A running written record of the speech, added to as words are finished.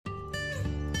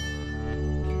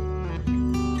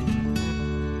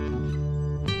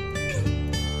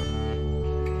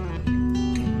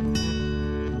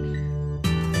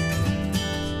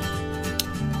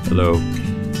Hello.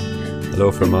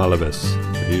 Hello from all of us.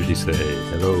 I usually say,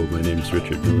 hello, my name is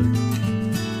Richard Miller.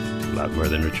 A lot more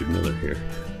than Richard Miller here.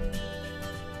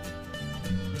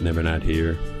 Never not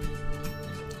here.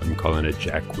 I'm calling it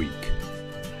Jack Week.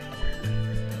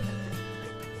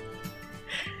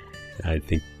 I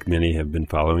think many have been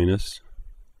following us.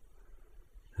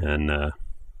 And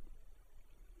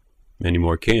many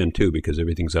more can too, because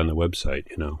everything's on the website,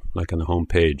 like on the home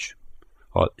page.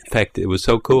 In fact, it was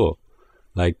so cool.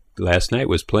 Like last night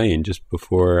was playing just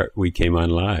before we came on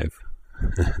live.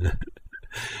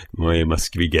 Boy, it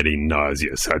must be getting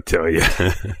nauseous, I'll tell you.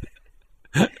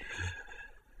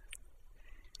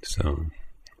 So,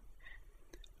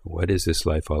 what is this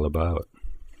life all about?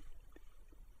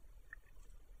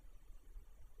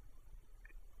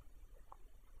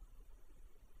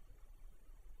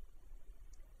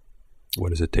 What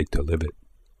does it take to live it?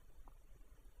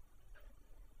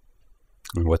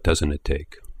 And what doesn't it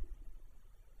take?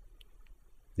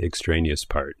 The extraneous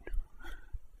part.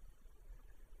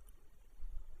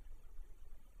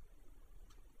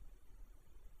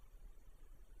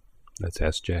 Let's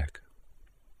ask Jack.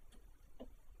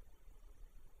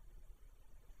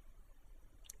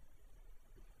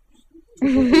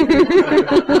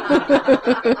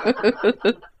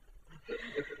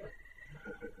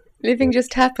 Living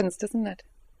just happens, doesn't it?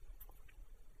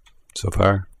 So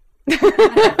far.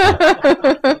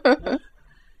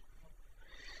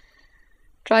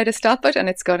 Try to stop it and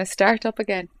it's going to start up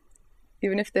again.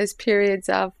 Even if there's periods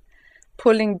of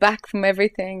pulling back from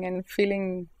everything and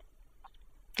feeling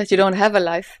that you don't have a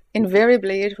life,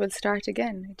 invariably it will start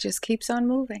again. It just keeps on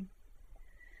moving.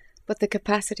 But the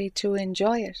capacity to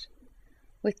enjoy it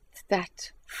with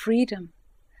that freedom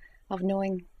of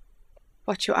knowing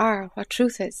what you are, what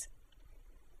truth is,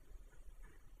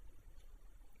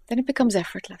 then it becomes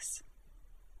effortless.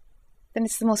 Then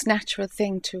it's the most natural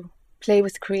thing to play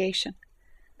with creation,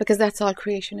 because that's all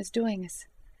creation is doing, is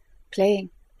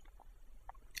playing.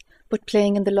 But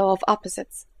playing in the law of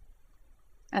opposites.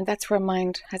 And that's where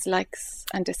mind has likes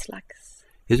and dislikes.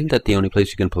 Isn't that the only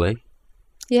place you can play?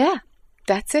 Yeah,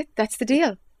 that's it. That's the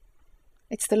deal.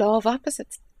 It's the law of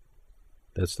opposites.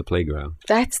 That's the playground.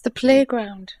 That's the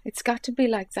playground. It's got to be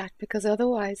like that, because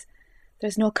otherwise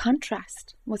there's no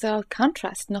contrast. Without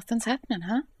contrast, nothing's happening,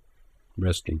 huh?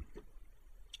 Resting.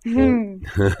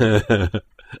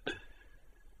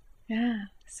 Yeah,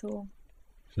 so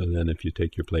then if you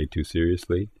take your play too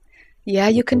seriously? Yeah,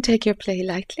 you can take your play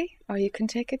lightly, or you can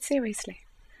take it seriously.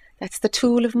 That's the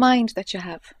tool of mind that you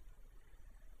have.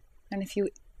 And if you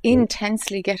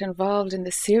intensely get involved in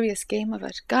the serious game of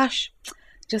it, gosh,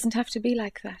 it doesn't have to be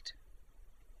like that.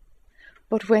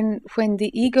 But when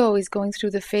the ego is going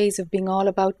through the phase of being all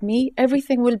about me,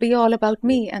 everything will be all about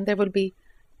me, and there will be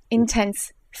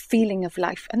intense feeling of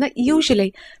life. And that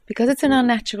usually, because it's an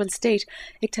unnatural state,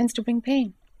 it tends to bring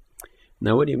pain.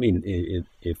 Now, what do you mean?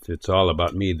 If it's all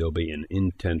about me, there'll be an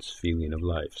intense feeling of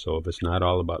life. So if it's not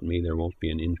all about me, there won't be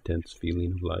an intense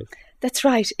feeling of life? That's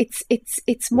right.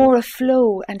 It's more a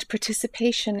flow, and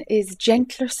participation is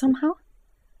gentler somehow.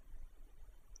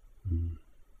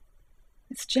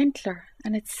 It's gentler,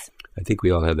 and it's... I think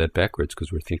we all have that backwards,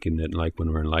 because we're thinking that like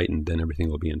when we're enlightened, then everything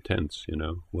will be intense,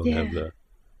 We'll have the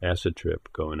acid trip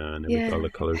going on, and all the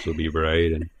colors will be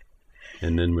bright, and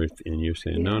then you're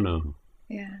saying, no.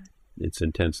 Yeah. It's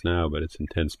intense now, but it's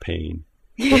intense pain.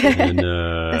 Yeah, and,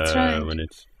 that's right. When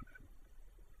it's...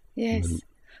 Yes,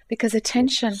 because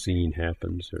attention... Scene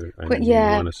happens, or I don't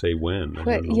want to say when.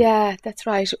 Yeah, that's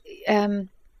right.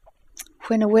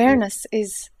 When awareness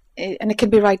is... And it can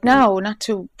be right now, not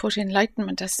to put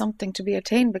enlightenment as something to be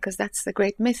attained, because that's the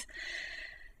great myth.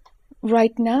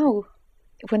 Right now,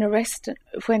 when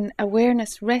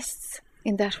awareness rests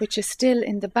in that which is still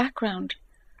in the background,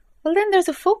 well, then there's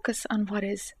a focus on what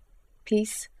is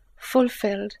peace,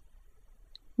 fulfilled,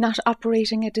 not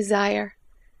operating a desire,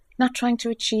 not trying to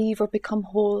achieve or become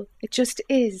whole. It just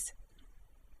is.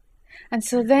 And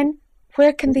so then,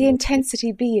 where can the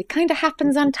intensity be? It kind of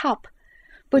happens on top.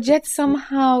 But yet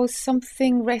somehow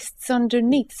something rests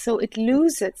underneath, so it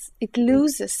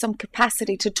loses some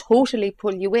capacity to totally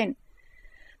pull you in,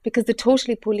 because the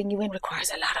totally pulling you in requires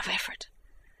a lot of effort,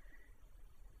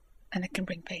 and it can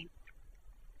bring pain.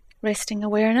 Resting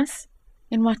awareness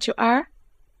in what you are,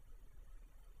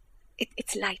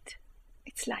 it's light.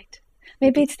 It's light.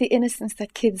 Maybe it's the innocence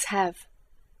that kids have.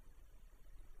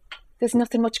 There's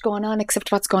nothing much going on except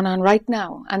what's going on right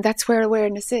now, and that's where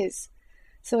awareness is.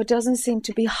 So it doesn't seem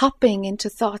to be hopping into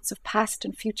thoughts of past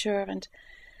and future and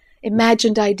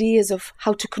imagined ideas of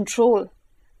how to control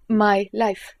my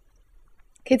life.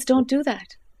 Kids don't do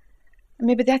that.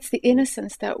 Maybe that's the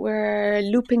innocence that we're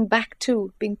looping back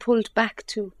to, being pulled back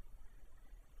to.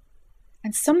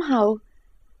 And somehow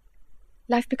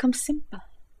life becomes simple.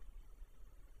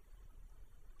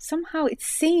 Somehow it's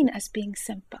seen as being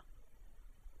simple.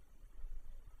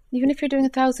 Even if you're doing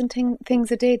 1,000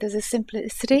 things a day, there's a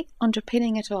simplicity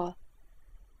underpinning it all.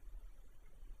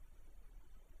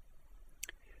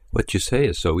 What you say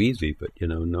is so easy, but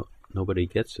nobody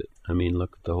gets it. I mean,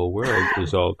 look, the whole world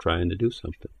is all trying to do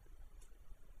something,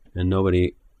 and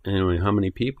nobody. Anyway, how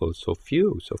many people? So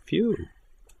few.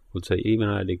 Would say, even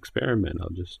I'd experiment. I'll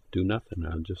just do nothing.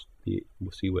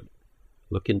 We'll see what.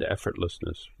 Look into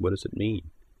effortlessness. What does it mean?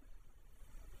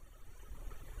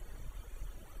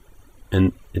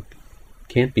 And it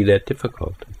can't be that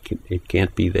difficult. It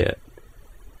can't be that.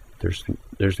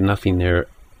 There's nothing there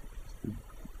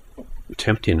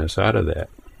tempting us out of that.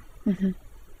 Mm-hmm.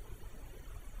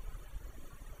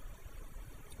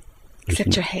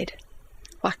 Except your head.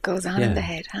 What goes on in the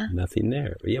head, huh? Nothing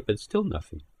there. Yeah, but it's still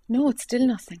nothing. No, it's still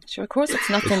nothing. Sure, of course it's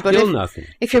nothing. It's but still nothing.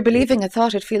 If you're believing a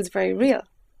thought, it feels very real.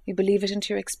 You believe it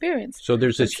into your experience. So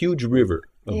there's this huge river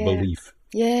of belief.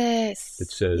 Yes. That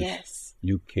says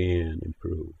you can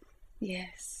improve.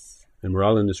 Yes. And we're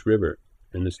all in this river.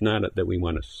 And it's not that we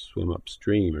want to swim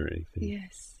upstream or anything.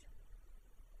 Yes.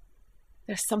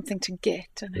 There's something to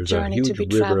get and there's a journey to be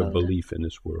traveled. There's a huge river of belief in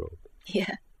this world.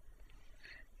 Yeah.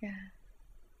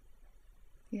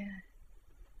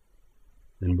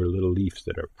 And we're little leaves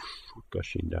that are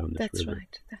gushing down this river.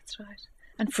 That's right.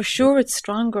 And for sure it's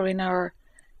stronger in our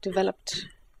developed,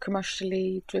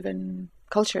 commercially driven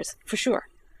cultures, for sure.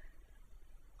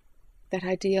 That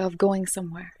idea of going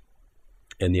somewhere.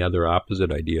 And the other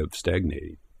opposite idea of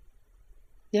stagnating.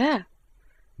 Yeah.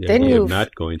 The idea of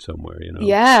not going somewhere,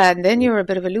 Yeah, and then you're a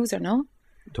bit of a loser, no?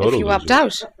 Total if you loser. opt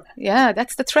out. Yeah,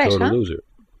 that's the threat, Total loser.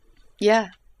 Yeah.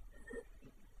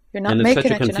 You're not and making it's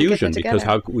such a it, confusion you're not because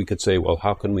how we could say, well,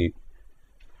 how can we,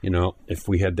 if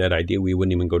we had that idea, we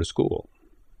wouldn't even go to school.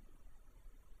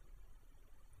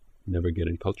 Never get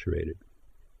enculturated.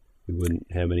 We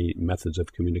wouldn't have any methods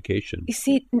of communication. You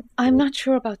see, I'm not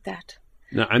sure about that.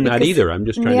 No, I'm not either. I'm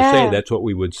just trying to say that's what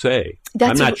we would say.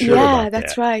 I'm not sure about that.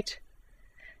 That's right.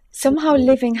 Somehow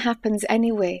living happens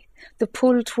anyway. The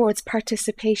pull towards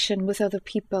participation with other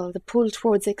people, the pull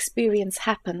towards experience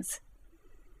happens.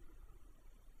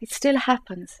 It still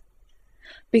happens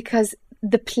because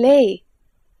the play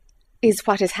is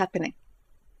what is happening.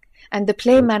 And the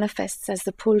play manifests as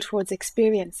the pull towards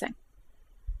experiencing.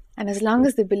 And as long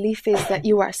as the belief is that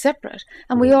you are separate,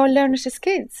 and we all learn it as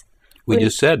kids. We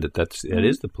just said that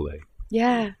is the play.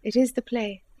 Yeah, it is the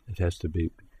play. It has to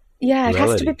be. Yeah, it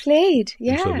has to be played.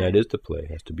 Yeah. And so that is the play.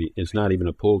 It has to be. It's not even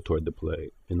a pull toward the play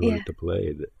in order to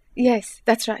play. Yes,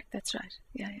 that's right.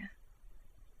 Yeah.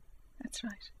 That's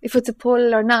right. If it's a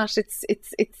pull or not,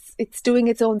 it's doing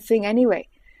its own thing anyway.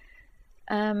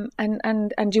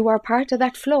 And you are part of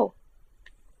that flow.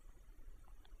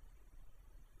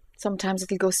 Sometimes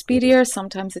it'll go speedier,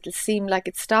 sometimes it'll seem like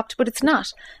it's stopped, but it's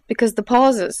not, because the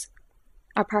pauses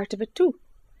are part of it too.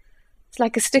 It's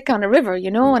like a stick on a river,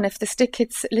 and if the stick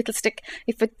hits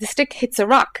the stick hits a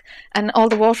rock and all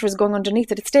the water is going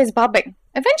underneath it, it stays bobbing.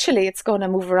 Eventually it's going to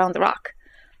move around the rock.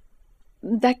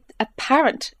 That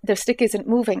apparent the stick isn't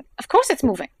moving. Of course it's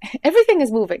moving. Everything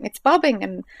is moving. It's bobbing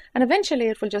and eventually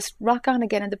it will just rock on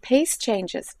again and the pace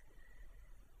changes.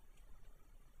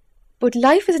 But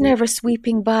life is never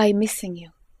sweeping by missing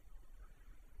you.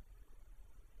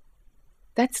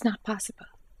 That's not possible.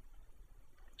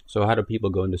 So how do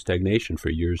people go into stagnation for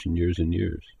years and years and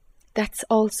years? That's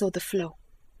also the flow.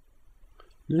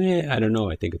 Yeah, I don't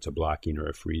know. I think it's a blocking or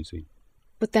a freezing.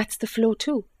 But that's the flow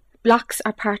too. Blocks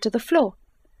are part of the flow.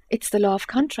 It's the law of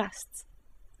contrasts.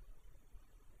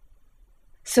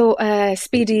 So a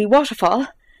speedy waterfall,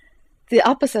 the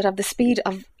opposite of the speed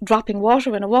of dropping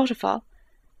water in a waterfall,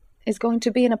 is going to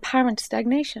be an apparent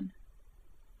stagnation.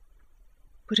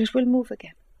 But it will move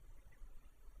again.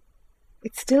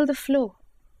 It's still the flow.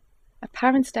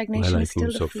 Apparent stagnation is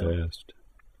still the flow. So fast.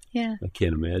 Yeah. I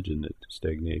can't imagine it,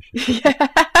 stagnation. Yeah.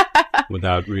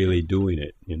 Without really doing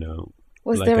it,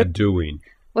 Was like there a doing.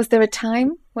 Was there a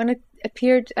time when it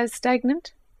appeared as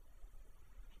stagnant?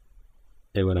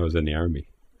 Yeah, when I was in the army.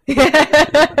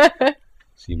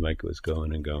 Seemed like it was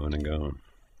going and going and going.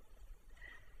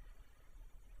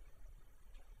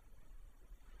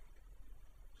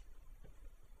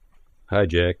 Hi,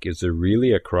 Jack. Is there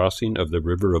really a crossing of the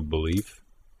river of belief?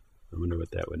 I wonder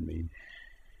what that would mean.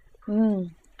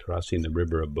 Crossing the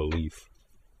river of belief.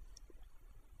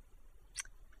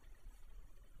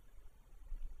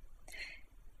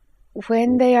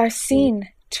 When they are seen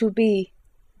to be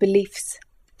beliefs,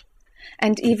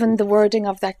 and even the wording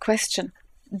of that question,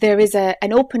 there is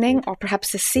an opening or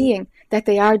perhaps a seeing that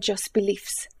they are just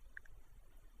beliefs.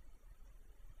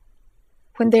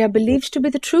 When they are believed to be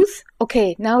the truth,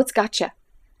 okay, now it's gotcha.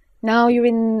 Now you're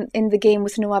in the game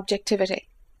with no objectivity.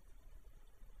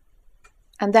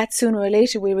 And that sooner or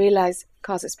later we realize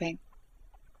causes pain.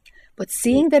 But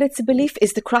seeing that it's a belief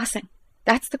is the crossing.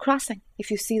 That's the crossing, if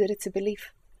you see that it's a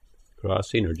belief.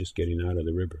 Crossing or just getting out of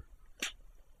the river?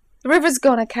 The river's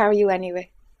going to carry you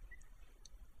anyway.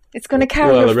 It's going to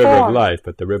carry your the river form. of life,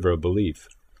 but the river of belief.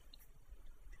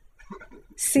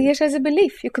 See it as a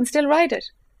belief. You can still ride it.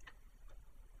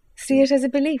 See it as a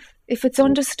belief. If it's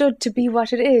understood to be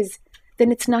what it is,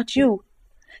 then it's not you.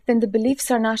 Then the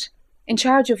beliefs are not in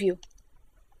charge of you.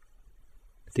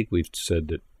 I think we've said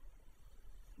that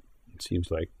it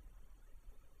seems like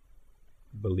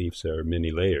beliefs are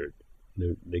many-layered.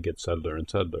 They get subtler and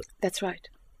subtler. That's right.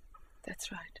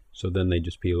 That's right. So then they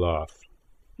just peel off.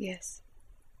 Yes.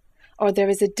 Or there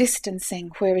is a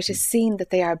distancing where it is seen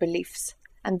that they are beliefs.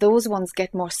 And those ones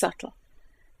get more subtle.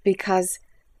 Because,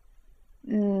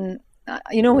 when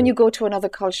you go to another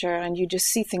culture and you just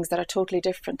see things that are totally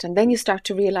different, and then you start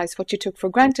to realize what you took for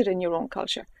granted in your own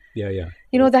culture. Yeah.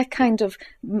 That kind of,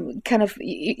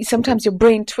 sometimes your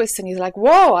brain twists and you're like,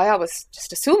 whoa, I always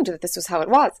just assumed that this was how it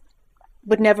was.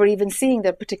 But never even seeing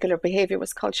that particular behavior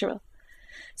was cultural.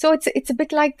 So it's a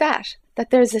bit like that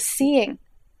there's a seeing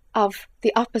of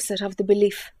the opposite of the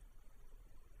belief.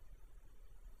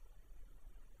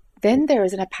 Then there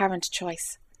is an apparent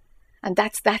choice. And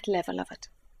that's that level of it.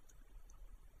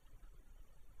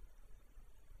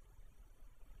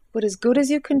 But as good as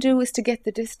you can do is to get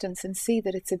the distance and see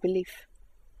that it's a belief.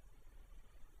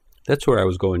 That's where I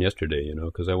was going yesterday,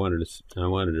 because I wanted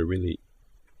to really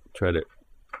try to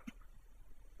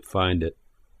find it,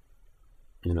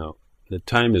 that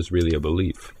time is really a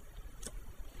belief.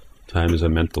 Time is a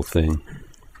mental thing.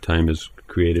 Time is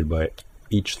created by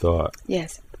each thought.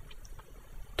 Yes.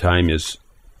 Time is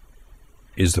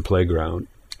the playground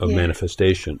of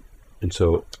manifestation, and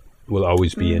so we'll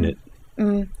always be in it.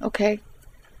 Okay.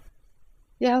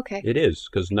 Yeah, okay. It is,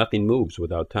 because nothing moves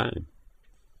without time.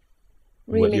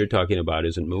 Really? What you're talking about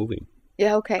isn't moving.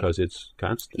 Yeah, okay. Because it's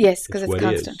constant. Yes, because it's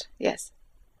constant. Yes.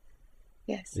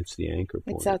 It's the anchor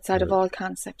point. It's outside of all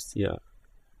concepts. Yeah.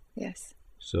 Yes.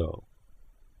 So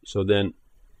then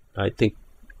I think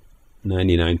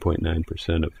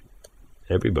 99.9% of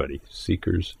everybody,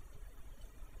 seekers,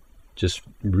 just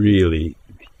really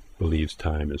believes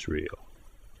time is real.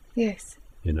 Yes.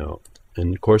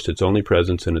 And of course it's only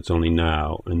presence and it's only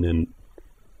now. And then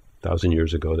 1,000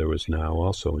 years ago there was now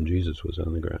also when Jesus was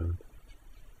on the ground.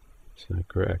 It's not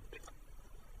correct.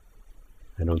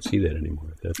 I don't see that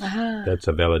anymore. That's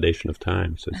a validation of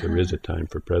time. It says there is a time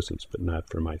for presence, but not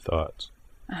for my thoughts.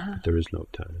 But there is no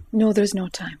time. No, there's no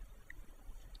time.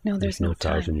 No, there's no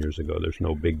time. 1,000 years ago. There's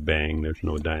no Big Bang. There's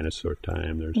no dinosaur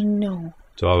time. No.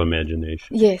 It's all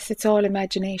imagination. Yes, it's all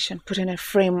imagination put in a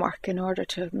framework in order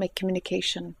to make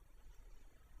communication.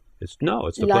 It's the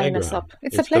line playground. Us up.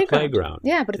 It's the playground.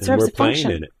 Yeah, but it serves a function.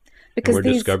 We're playing in it. Because we're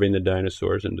discovering the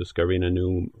dinosaurs and discovering a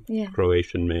new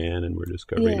Croatian man, and we're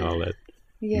discovering all that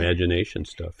imagination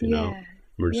stuff,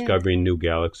 We're discovering new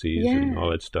galaxies and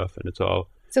all that stuff, and it's all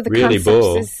really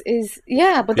bull.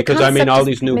 But because all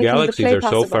these new galaxies are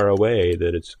so far away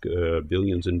that it's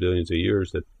billions and billions of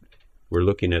years that we're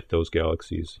looking at those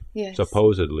galaxies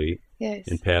supposedly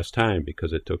in past time,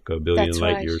 because it took a billion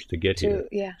light years to get here.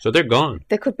 Yeah. So they're gone.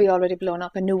 They could be already blown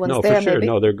up and new ones there. No, for sure. Maybe.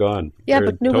 No, they're gone. Yeah,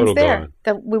 they're but new ones there gone.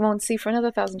 that we won't see for another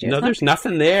 1,000 years. No, there's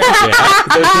nothing there.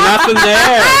 There's nothing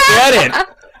there. Get it?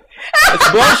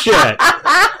 That's bullshit.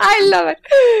 I love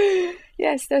it.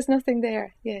 Yes, there's nothing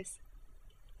there. Yes.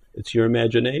 It's your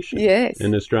imagination. Yes.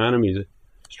 And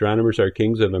astronomers are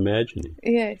kings of imagining.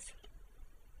 Yes.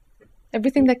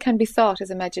 Everything that can be thought is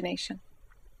imagination.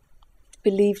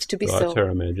 Believed to be so. Thoughts are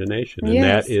imagination. And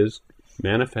that is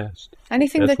manifest.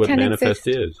 Anything That's that what can manifest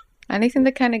exist. is. Anything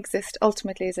that can exist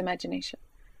ultimately is imagination.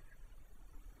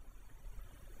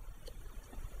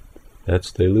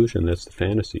 That's the illusion. That's the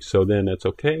fantasy. So then that's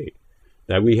okay.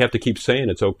 That we have to keep saying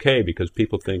it's okay, because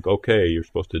people think, okay, you're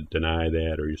supposed to deny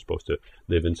that, or you're supposed to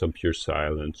live in some pure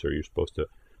silence, or you're supposed to,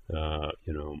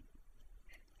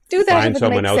 do that find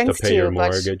someone else to pay you, your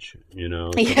mortgage,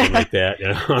 something like that.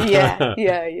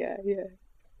 Yeah.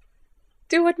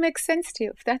 Do what makes sense to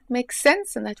you. If that makes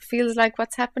sense and that feels like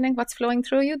what's happening, what's flowing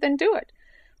through you, then do it.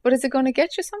 But is it going to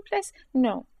get you someplace?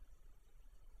 No.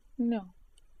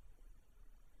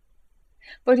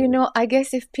 But I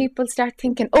guess if people start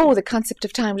thinking, the concept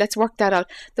of time, let's work that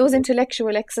out, those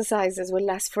intellectual exercises will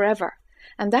last forever.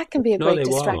 And that can be a great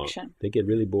distraction. Won't. They get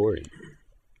really boring.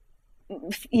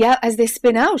 Yeah, as they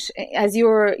spin out, as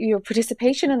your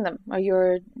participation in them, or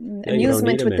your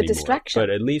amusement with the distraction. But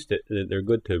at least they're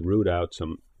good to root out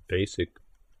some basic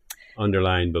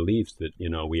underlying beliefs that,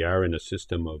 we are in a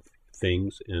system of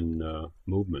things in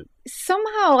movement.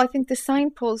 Somehow, I think the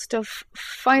signpost of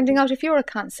finding out if you're a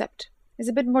concept is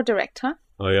a bit more direct, huh?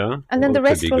 Oh, yeah? And then the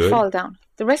rest will fall down.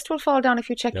 The rest will fall down if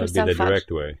you check yourself out. That would be the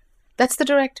direct way. That's the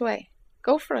direct way.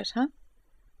 Go for it, huh?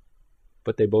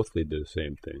 But they both lead to the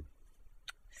same thing.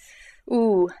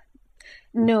 Ooh.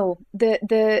 No.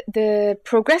 The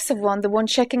progressive one, the one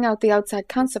checking out the outside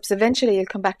concepts, eventually you'll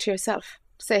come back to yourself.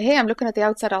 Say, hey, I'm looking at the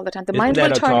outside all the time. The mind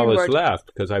will turn inward. That's all that's left,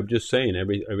 because I'm just saying,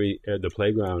 the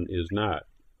playground is not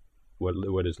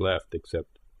what is left,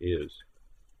 except is.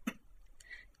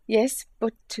 Yes,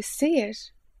 but to see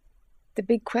it, the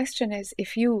big question is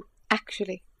if you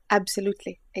actually,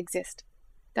 absolutely exist.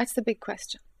 That's the big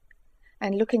question.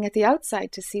 And looking at the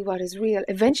outside to see what is real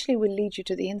eventually will lead you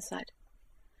to the inside.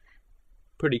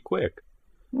 Pretty quick.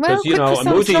 Well, Because,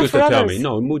 Muji used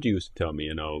to tell me,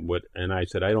 and I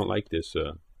said, I don't like this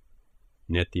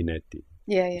neti.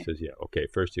 Yeah. He says, yeah, okay,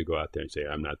 first you go out there and say,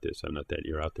 I'm not this, I'm not that.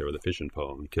 You're out there with a fishing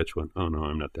pole and catch one. Oh, no,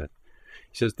 I'm not that.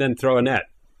 He says, then throw a net.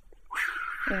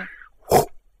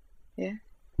 Yeah.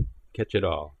 Catch it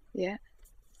all. Yeah.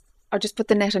 Or just put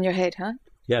the net on your head, huh?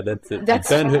 Yeah, that's it.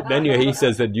 Then he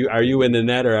says that are you in the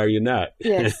net or are you not?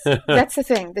 Yes, that's the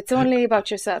thing. That's only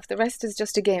about yourself. The rest is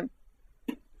just a game.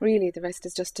 Really, the rest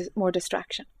is just more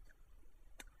distraction.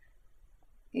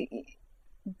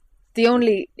 The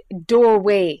only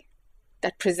doorway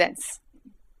that presents,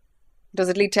 does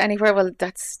it lead to anywhere? Well,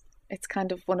 it's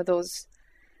kind of one of those,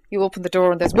 you open the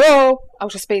door and there's, whoa,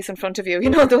 outer space in front of you.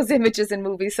 Those images in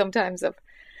movies sometimes of,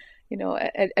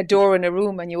 a door in a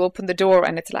room and you open the door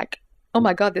and it's like, oh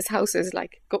my God, this house is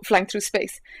like flying through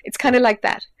space. It's kind of like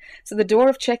that. So the door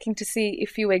of checking to see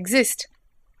if you exist,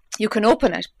 you can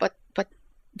open it, but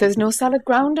there's no solid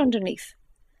ground underneath,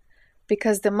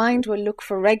 because the mind will look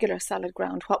for regular solid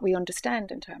ground, what we understand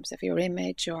in terms of your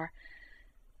image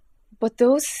but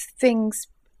those things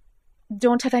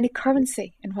don't have any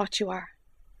currency in what you are.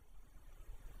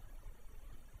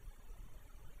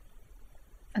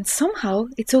 And somehow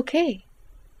it's okay.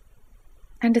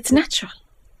 And it's natural.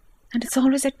 And it's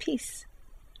always at peace.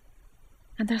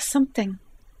 And there's something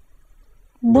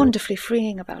wonderfully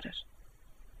freeing about it.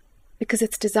 Because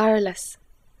it's desireless.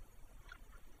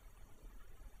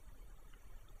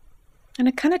 And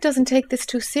it kind of doesn't take this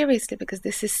too seriously, because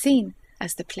this is seen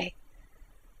as the play.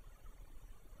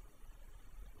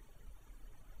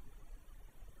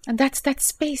 And that's that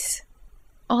space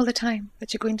all the time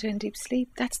that you go into in deep sleep.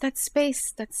 That's that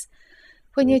space. That's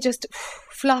when you just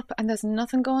flop and there's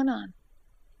nothing going on.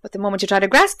 But the moment you try to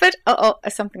grasp it,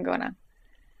 there's something going on.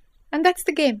 And that's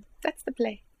the game. That's the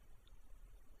play.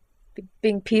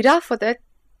 Being peed off with it,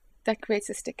 that creates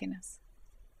a stickiness.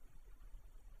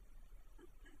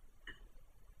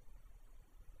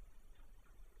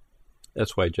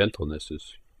 That's why gentleness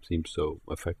seems so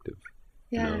effective.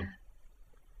 Yeah.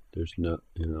 There's no,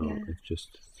 it's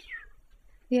just.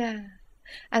 Yeah.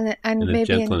 And maybe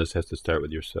gentleness has to start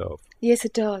with yourself. Yes,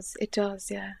 it does. It does,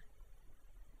 yeah.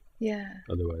 Yeah.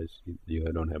 Otherwise, you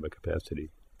don't have a capacity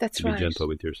to be gentle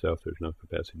with yourself. There's no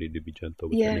capacity to be gentle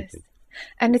with anything.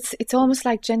 And it's almost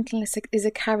like gentleness is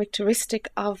a characteristic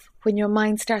of when your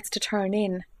mind starts to turn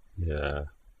in. Yeah.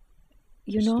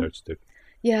 It starts to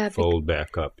fold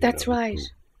back up. That's right.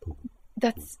 Boom,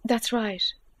 boom, that's right.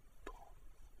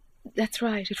 That's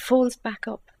right. It folds back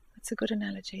up. That's a good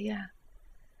analogy, yeah.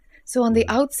 So on the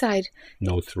outside...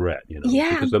 No threat,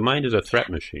 Yeah. Because the mind is a threat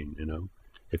machine,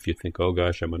 If you think, oh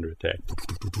gosh, I'm under attack,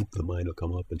 the mind will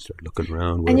come up and start looking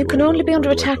around. And you can only be under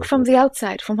attack from the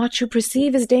outside. From what you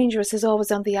perceive as dangerous is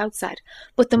always on the outside.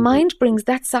 But the mind brings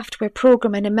that software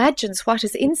program and imagines what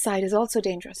is inside is also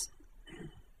dangerous.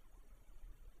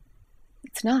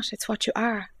 It's not. It's what you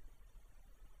are.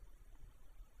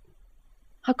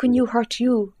 How can you hurt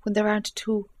you when there aren't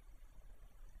two?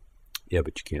 Yeah,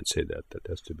 but you can't say that. That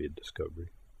has to be a discovery.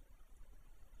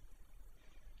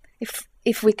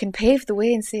 If we can pave the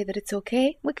way and say that it's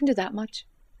okay, we can do that much.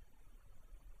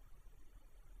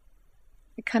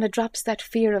 It kind of drops that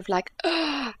fear of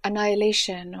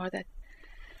annihilation or that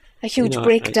a huge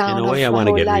breakdown of my whole life. In a way, I want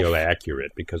to get real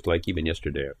accurate, because even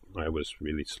yesterday, I was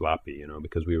really sloppy,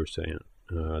 because we were saying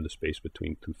the space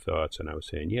between two thoughts, and I was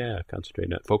saying, concentrate,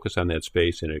 focus on that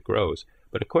space, and it grows.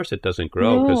 But of course, it doesn't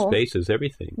grow, because space is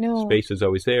everything. No. Space is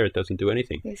always there. It doesn't do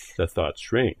anything. Yes. The thoughts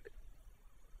shrink.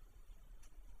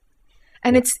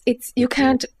 And it's you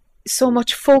can't so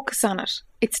much focus on it.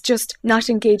 It's just not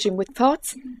engaging with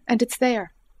thoughts, and it's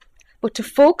there. But to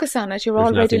focus on it, you're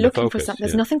already looking for something.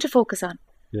 There's nothing to focus on.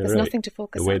 Yeah, There's nothing to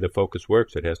focus on. The way the focus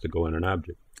works, it has to go on an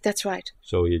object. That's right.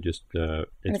 So you just,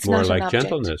 it's more like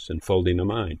gentleness and folding the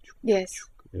mind. Yes.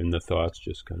 And the thoughts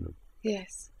just kind of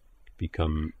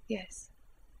become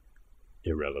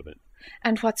irrelevant.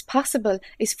 And what's possible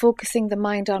is focusing the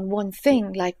mind on one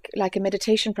thing, like a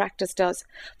meditation practice does,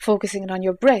 focusing it on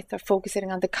your breath or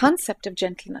focusing on the concept of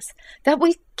gentleness. That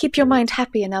will keep your mind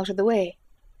happy and out of the way.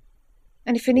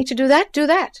 And if you need to do that, do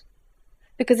that.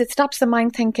 Because it stops the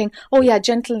mind thinking, oh yeah,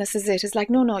 gentleness is it. It's like,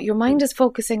 no, your mind is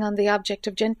focusing on the object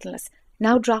of gentleness.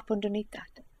 Now drop underneath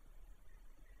that.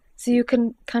 So you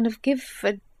can kind of give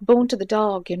a bone to the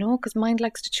dog, because mind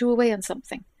likes to chew away on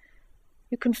something.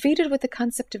 You can feed it with the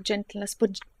concept of gentleness,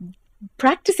 but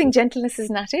practicing gentleness is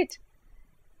not it.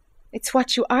 It's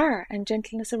what you are, and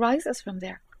gentleness arises from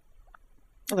there.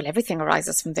 Well, everything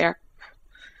arises from there.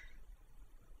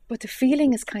 But the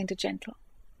feeling is kind of gentle.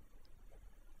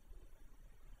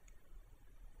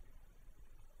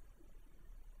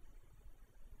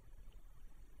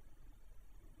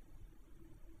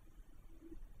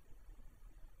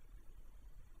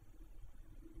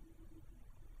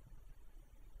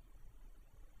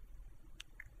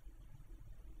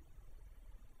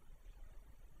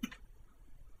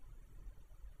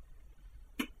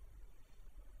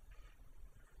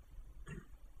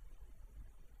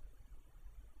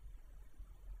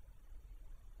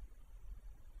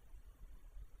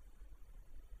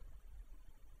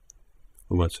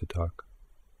 Who wants to talk?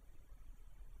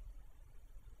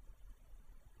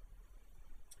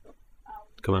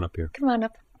 Come on up here. Come on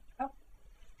up.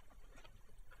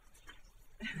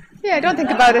 Yeah, don't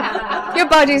think about it. Your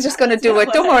body's just going to do it.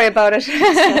 Don't worry about it.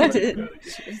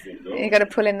 You got to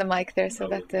pull in the mic there so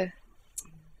that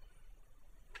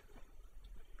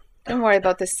Don't worry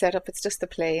about this setup. It's just the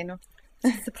play,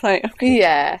 It's the play. Okay.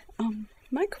 Yeah.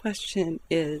 My question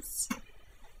is,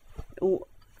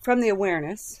 from the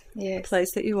awareness, the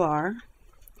place that you are,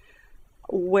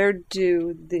 where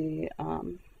do the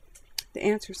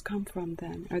answers come from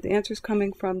then? Are the answers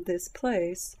coming from this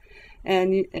place?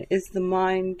 And is the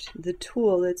mind the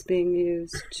tool that's being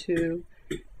used to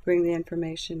bring the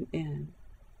information in?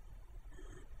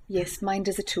 Yes, mind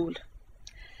is a tool.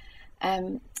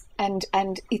 And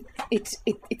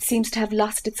it seems to have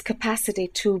lost its capacity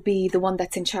to be the one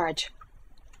that's in charge.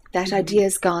 That idea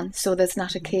is gone, so there's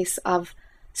not a case of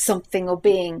something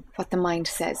obeying what the mind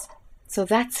says. So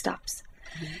that stops.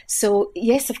 So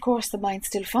yes, of course, the mind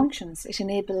still functions. It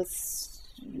enables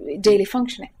daily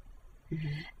functioning.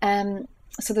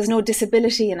 So there's no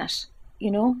disability in it.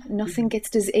 Nothing gets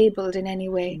disabled in any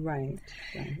way. Right.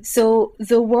 So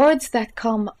the words that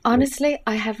come, honestly,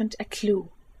 I haven't a clue.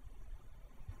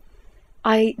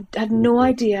 I have no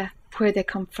idea where they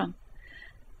come from.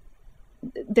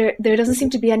 There doesn't seem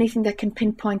to be anything that can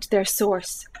pinpoint their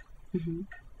source.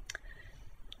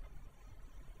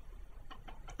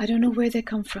 I don't know where they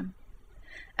come from.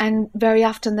 And very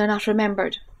often they're not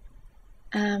remembered.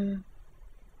 I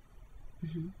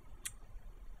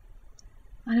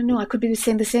don't know, I could be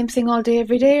saying the same thing all day,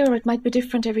 every day, or it might be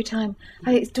different every time.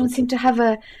 I don't seem to have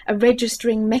a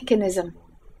registering mechanism.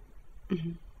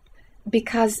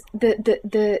 Because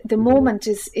the moment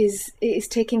is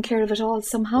taking care of it all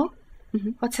somehow.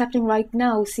 What's happening right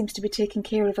now seems to be taking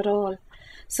care of it all.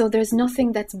 So there's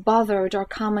nothing that's bothered or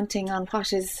commenting on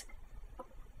what is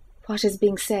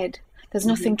being said. There's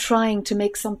nothing trying to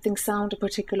make something sound a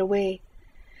particular way.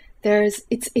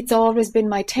 It's always been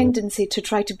my tendency to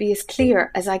try to be as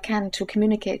clear as I can to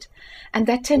communicate, and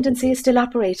that tendency is still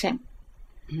operating.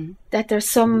 That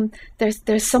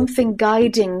there's something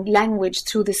guiding language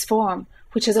through this form,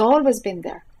 which has always been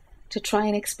there, to try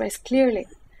and express clearly.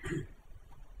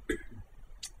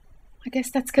 I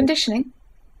guess that's conditioning.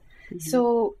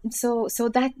 So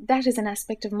that is an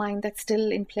aspect of mind that's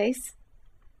still in place.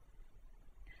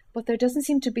 But there doesn't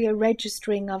seem to be a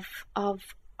registering of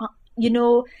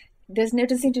there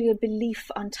doesn't seem to be a belief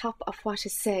on top of what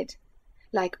is said.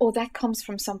 Like, oh, that comes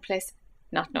from someplace,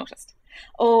 not noticed.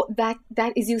 Oh, that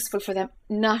is useful for them,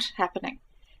 not happening.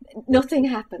 Nothing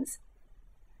happens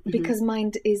because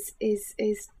mind is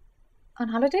on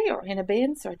holiday or in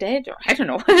abeyance or dead, or I don't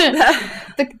know.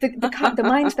 the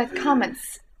mind that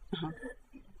comments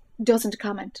doesn't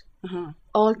comment.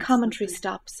 All commentary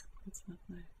stops. That's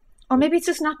lovely. Or maybe it's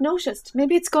just not noticed.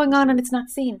 Maybe it's going on and it's not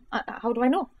seen. How do I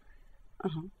know?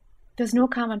 There's no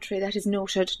commentary that is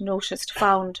noted, noticed,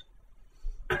 found.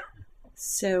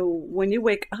 So when you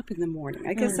wake up in the morning,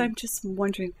 I guess I'm just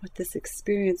wondering what this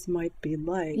experience might be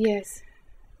like. Yes.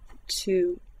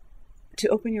 To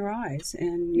open your eyes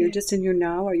and you're just in your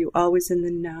now. Are you always in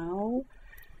the now?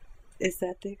 Is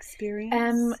that the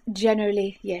experience?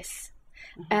 Generally, yes.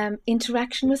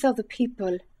 Interaction with other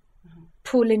people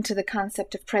pull into the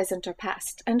concept of present or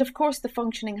past. And of course the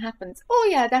functioning happens. Oh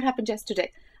yeah, that happened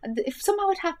yesterday. If somehow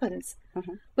it happens,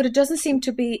 but it doesn't seem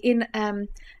to be in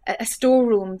a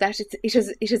storeroom that it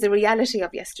is a reality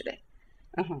of yesterday.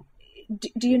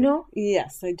 Do you know?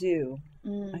 Yes, I do.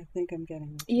 I think I'm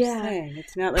getting what you're saying.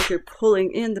 It's not like you're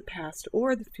pulling in the past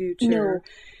or the future. No.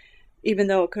 Even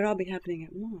though it could all be happening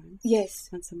at once. Yes.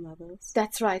 On some levels.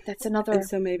 That's right. That's another and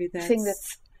so maybe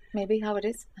that's maybe how it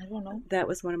is. I don't know. That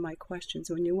was one of my questions.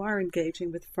 When you are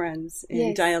engaging with friends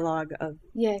in dialogue of,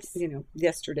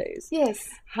 yesterdays. Yes.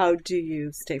 How do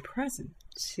you stay present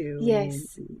to,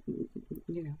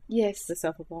 the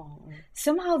self of all?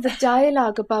 Somehow the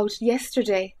dialogue about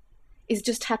yesterday is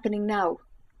just happening now.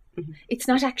 It's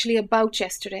not actually about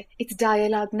yesterday. It's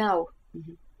dialogue now.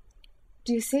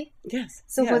 Do you see? Yes.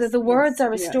 So whether the words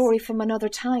are a story from another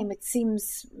time, it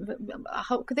seems,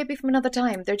 how could they be from another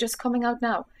time? They're just coming out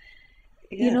now.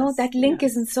 Yes, that link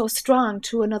isn't so strong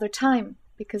to another time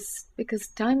because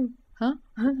time,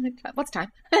 what's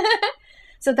time?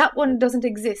 So that one doesn't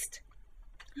exist.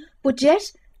 But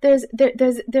yet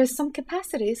there's some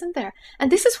capacity, isn't there?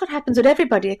 And this is what happens with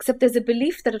everybody, except there's a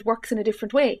belief that it works in a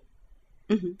different way.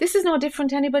 This is no different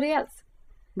to anybody else.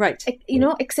 Right.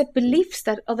 Except beliefs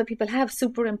that other people have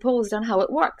superimposed on how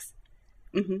it works.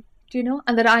 Do you know?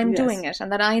 And that I'm doing it, and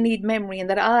that I need memory, and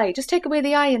that I just take away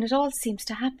the I, and it all seems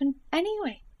to happen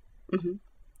anyway.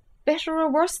 Better or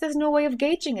worse, there's no way of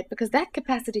gauging it, because that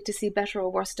capacity to see better or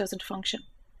worse doesn't function.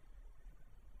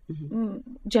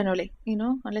 Generally,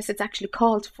 unless it's actually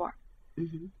called for.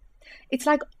 It's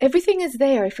like everything is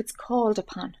there if it's called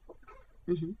upon.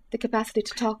 The capacity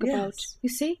to talk about. You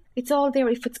see? It's all there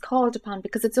if it's called upon,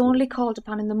 because it's only called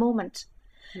upon in the moment.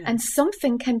 And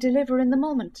something can deliver in the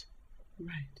moment.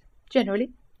 Right.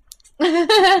 Generally.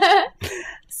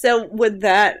 So would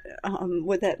that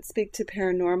speak to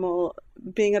paranormal,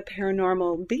 being a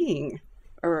paranormal being?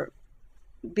 Or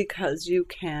because you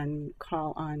can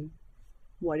call on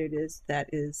what it is that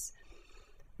is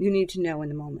you need to know in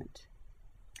the moment?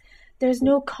 There's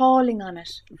no calling on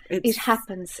it. It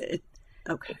happens.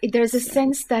 Okay. There's a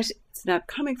sense that it's not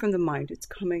coming from the mind, it's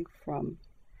coming from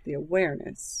the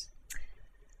awareness.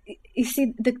 You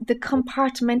see, the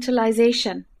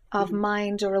compartmentalization of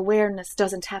mind or awareness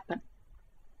doesn't happen.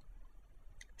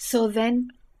 So then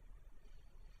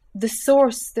the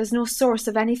source, there's no source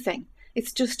of anything.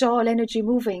 It's just all energy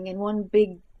moving in one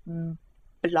big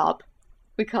blob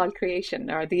we call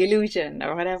creation or the illusion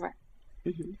or whatever.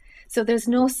 So there's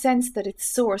no sense that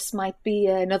its source might be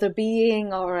another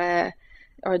being or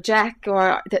Jack,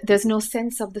 or there's no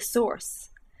sense of the source.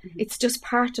 It's just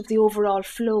part of the overall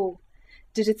flow.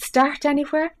 Did it start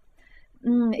anywhere?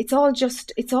 It's all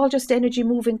just energy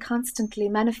moving constantly,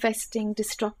 manifesting,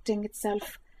 destructing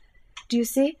itself. Do you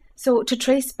see? So to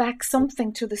trace back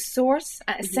something to the source,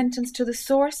 a sentence to the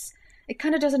source, it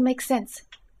kind of doesn't make sense.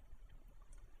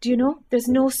 Do you know? There's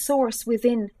no source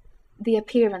within the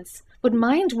appearance. But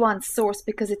mind wants source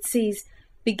because it sees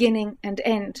beginning and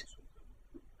end.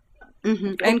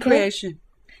 And creation.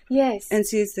 Yes. And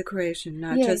sees the creation,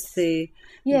 not just the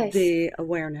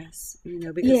awareness.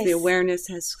 Because the awareness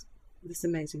has this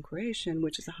amazing creation,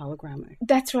 which is a hologramic.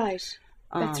 That's right.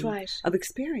 That's right. Of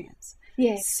experience.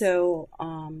 Yes. So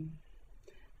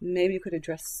maybe you could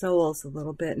address souls a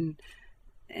little bit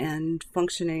and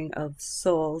functioning of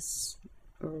souls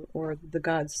or the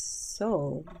God's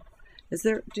soul.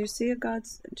 Do you see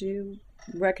do you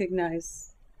recognize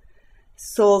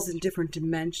souls in different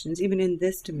dimensions, even in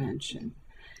this dimension?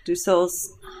 Do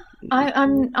souls? I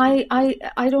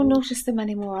don't notice them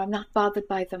anymore. I'm not bothered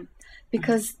by them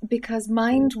because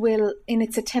mind will, in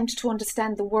its attempt to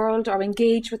understand the world or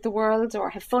engage with the world or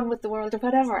have fun with the world or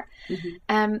whatever,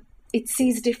 it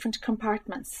sees different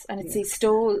compartments and it sees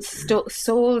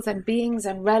souls and beings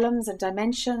and realms and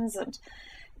dimensions, and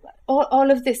all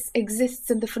of this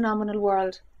exists in the phenomenal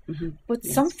world. But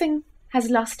something has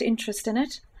lost interest in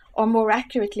it. Or more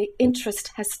accurately,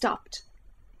 interest has stopped.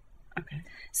 Okay.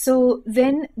 So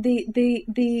then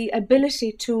the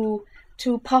ability to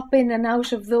pop in and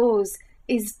out of those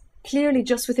is clearly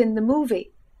just within the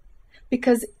movie,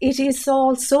 because it is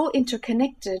all so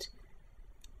interconnected.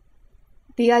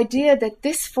 The idea that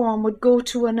this form would go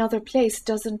to another place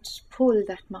doesn't pull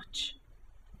that much.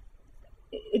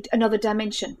 Another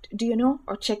dimension, do you know?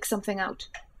 Or check something out.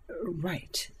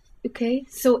 Right. Okay,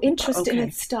 so interest in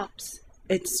it stops.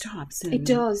 It stops. It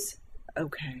does.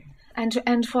 Okay.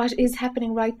 And what is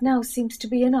happening right now seems to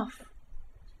be enough.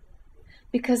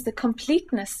 Because the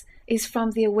completeness is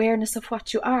from the awareness of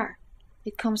what you are.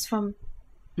 It comes from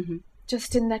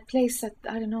just in that place that,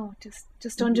 I don't know,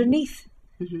 just underneath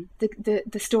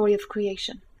the story of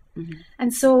creation.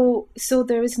 And so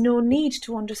there is no need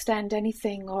to understand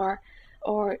anything or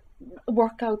or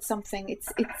work out something.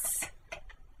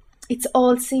 It's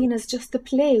all seen as just the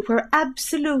play, where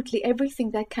absolutely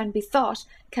everything that can be thought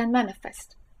can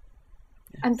manifest.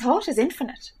 Yes. And thought is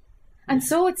infinite. And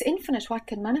so it's infinite what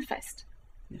can manifest.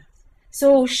 Yes.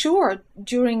 So sure,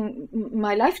 during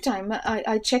my lifetime,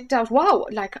 I checked out, wow,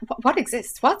 like what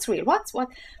exists? What's real? What?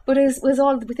 But it was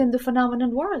all within the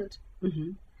phenomenon world.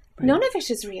 Mm-hmm. Right. None of it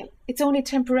is real. It's only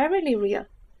temporarily real.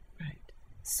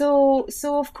 So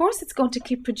of course it's going to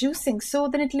keep producing. So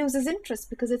then it loses interest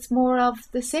because it's more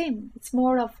of the same. It's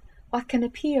more of what can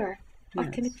appear,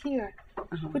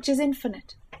 which is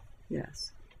infinite.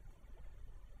 Yes.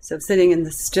 So sitting in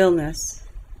the stillness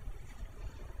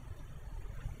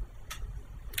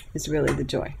is really the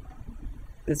joy.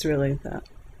 It's really the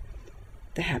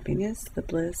happiness, the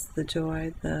bliss, the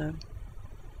joy,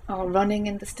 or running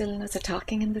in the stillness, or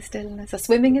talking in the stillness, or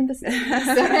swimming in the stillness.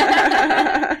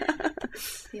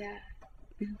 Yeah.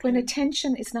 Okay. When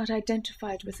attention is not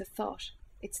identified with a thought,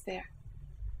 it's there.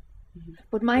 Mm-hmm.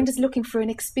 But mind is looking for an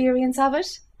experience of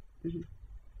it, mm-hmm.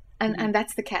 and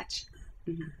that's the catch.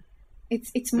 Mm-hmm.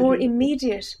 It's more mm-hmm.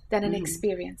 immediate than an mm-hmm.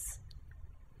 experience.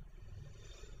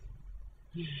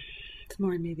 It's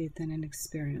more immediate than an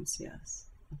experience, yes.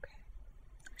 Okay.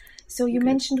 So you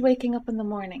mentioned waking up in the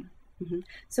morning. Mm-hmm.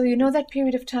 So you know that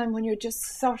period of time when you're just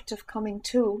sort of coming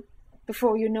to,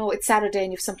 before you know it's Saturday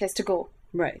and you've someplace to go.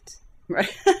 Right.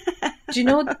 Do you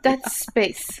know that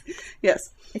space?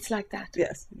 Yes. It's like that.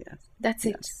 Yes. That's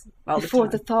it. All before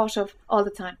the thought of all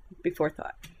the time. Before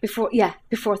thought. Before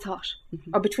thought.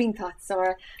 Mm-hmm. Or between thoughts,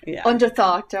 or under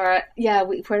thought, or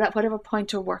whatever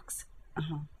pointer works.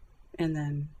 Uh-huh. And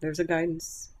then there's a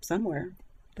guidance somewhere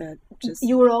that just...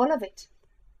 You are all of it.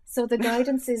 So the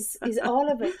guidance is all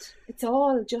of it. It's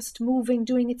all just moving,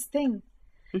 doing its thing.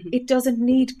 Mm-hmm. It doesn't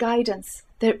need guidance.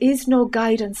 There is no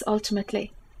guidance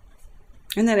ultimately.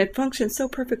 And then it functions so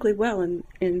perfectly well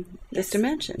in this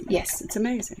dimension. Yes. It's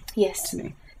amazing. Yes. To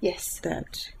me. Yes.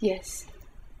 Yes.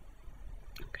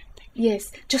 Okay. Thank you.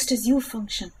 Yes. Just as you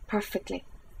function perfectly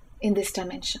in this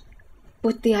dimension.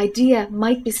 But the idea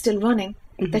might be still running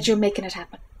mm-hmm. that you're making it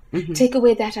happen. Mm-hmm. Take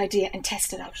away that idea and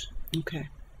test it out. Okay.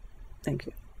 Thank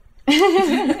you.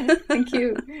 Thank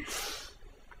you.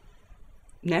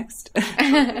 Next.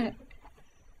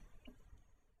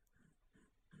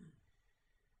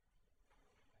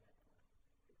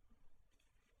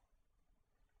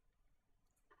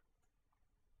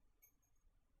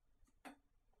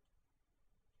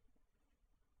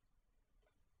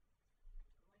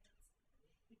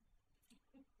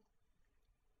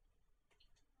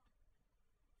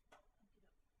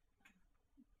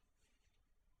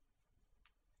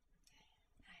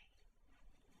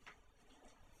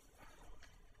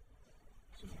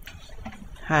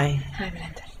 Hi. Hi,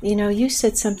 Melinda. You know, you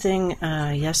said something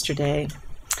yesterday,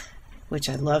 which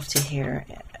I love to hear.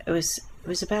 It was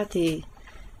about the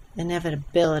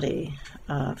inevitability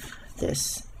of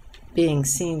this being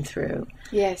seen through.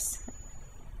 Yes.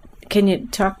 Can you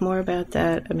talk more about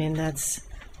that? I mean, that's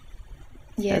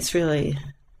really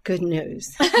good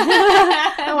news.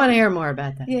 I want to hear more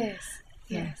about that. Yes.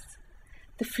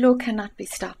 The flow cannot be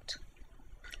stopped.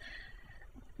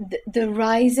 The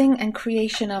rising and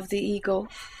creation of the ego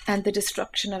and the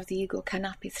destruction of the ego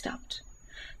cannot be stopped.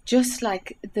 Just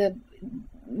like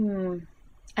an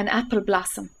apple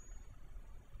blossom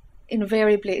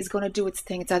invariably is going to do its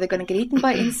thing. It's either going to get eaten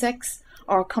by insects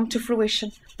or come to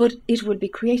fruition, but it will be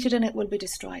created and it will be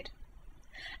destroyed.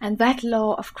 And that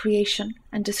law of creation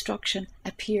and destruction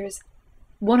appears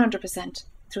 100%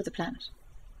 through the planet.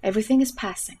 Everything is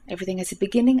passing. Everything has a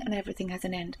beginning and everything has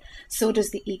an end. So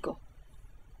does the ego.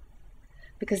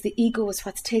 Because the ego is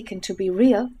what's taken to be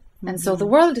real, and so the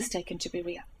world is taken to be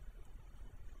real.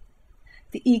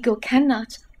 The ego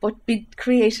cannot but be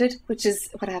created, which is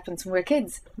what happens when we're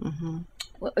kids. Mm-hmm.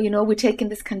 Well, you know, we take in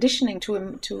this conditioning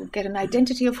to get an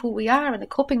identity of who we are and a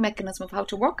coping mechanism of how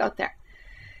to work out there,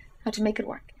 how to make it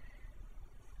work.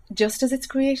 Just as it's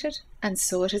created, and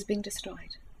so it is being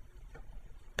destroyed.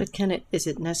 But is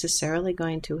it necessarily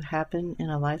going to happen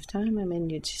in a lifetime? I mean,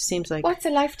 it just seems like... What's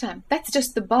a lifetime? That's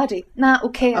just the body. I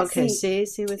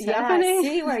see what's happening?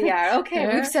 See where you are.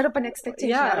 Okay, we've set up an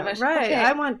expectation out of it. Right. Okay.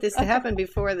 I want this to happen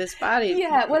before this body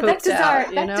that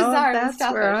desire That's will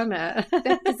stop where it. I'm at.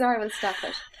 That desire will stop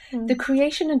it. The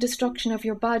creation and destruction of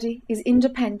your body is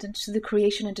independent to the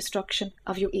creation and destruction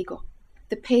of your ego.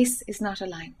 The pace is not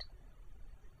aligned.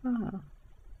 Oh.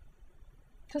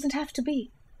 It doesn't have to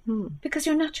be. Because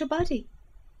you're not your body.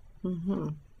 Mm-hmm.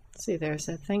 See, there's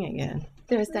that thing again.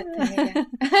 There's that thing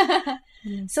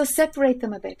again. So separate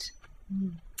them a bit.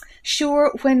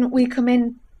 Sure, when we come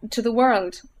in to the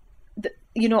world,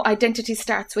 identity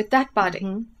starts with that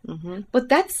body. But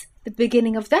that's the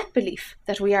beginning of that belief,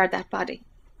 that we are that body,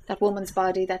 that woman's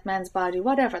body, that man's body,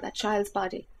 whatever, that child's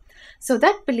body. So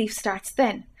that belief starts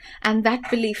then, and that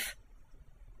belief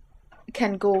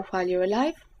can go while you're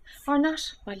alive or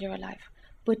not while you're alive.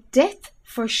 But death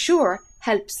for sure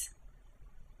helps.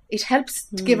 It helps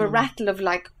to give a rattle of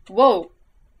like, whoa,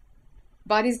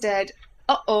 body's dead,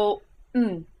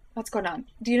 what's going on?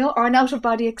 Do you know? Or an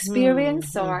out-of-body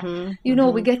experience, or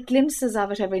we get glimpses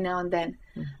of it every now and then,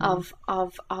 of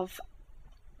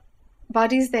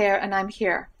body's there and I'm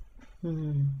here.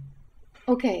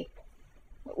 Okay,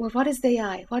 well, what is the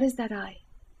I? What is that I?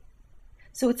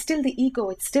 So it's still the ego.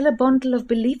 It's still a bundle of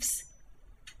beliefs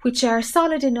which are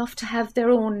solid enough to have their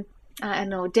own,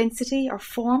 density or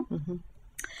form.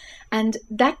 And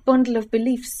that bundle of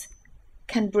beliefs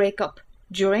can break up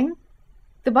during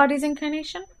the body's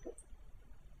incarnation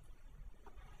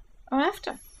or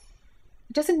after.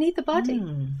 It doesn't need the body.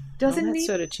 That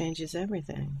sort of changes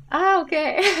everything.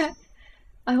 Okay.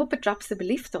 I hope it drops the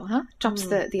belief though, huh? Drops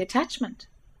the attachment.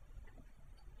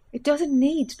 It doesn't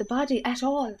need the body at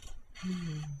all.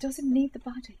 It doesn't need the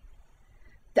body.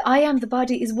 The I am the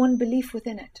body is one belief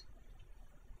within it.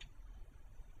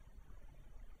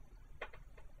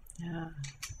 Yeah.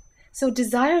 So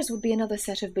desires would be another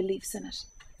set of beliefs in it.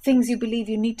 Things you believe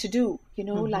you need to do,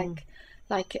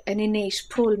 like an innate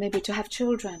pull maybe to have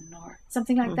children or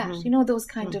something like that. Those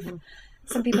kind of,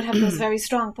 some people have those very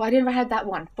strong, but I never had that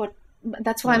one. But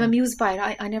that's why I'm amused by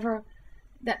it. I never,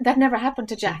 that never happened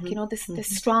to Jack,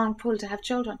 this strong pull to have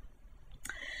children.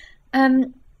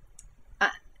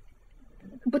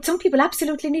 But some people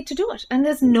absolutely need to do it, and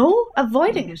there's no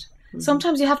avoiding it.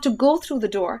 Sometimes you have to go through the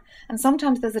door, and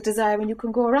sometimes there's a desire when you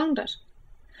can go around it.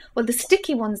 Well, the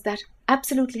sticky ones that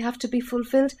absolutely have to be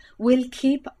fulfilled will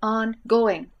keep on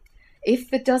going.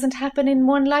 If it doesn't happen in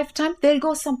one lifetime, they'll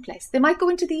go someplace. They might go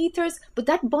into the ethers, but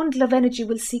that bundle of energy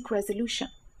will seek resolution.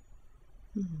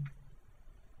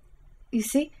 You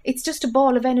see, it's just a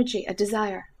ball of energy, a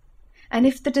desire. And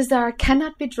if the desire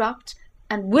cannot be dropped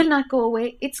and will not go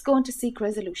away, it's going to seek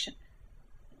resolution.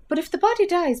 But if the body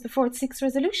dies before it seeks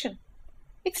resolution,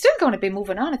 it's still going to be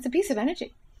moving on. It's a piece of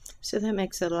energy. So that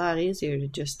makes it a lot easier to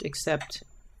just accept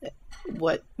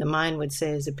what the mind would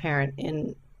say is apparent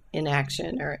in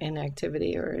inaction or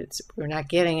inactivity, or we're not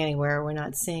getting anywhere, we're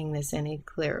not seeing this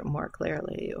more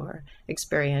clearly or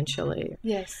experientially.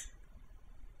 Yes.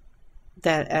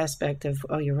 That aspect of,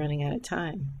 you're running out of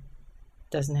time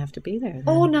doesn't have to be there then.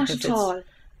 Oh, not at all.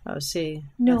 Oh, see,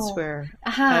 no. That's where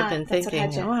I've been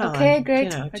thinking, okay,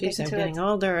 great. Geez, I'm getting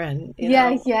older, and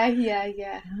Yeah.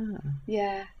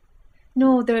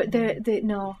 No,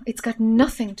 no, it's got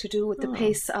nothing to do with the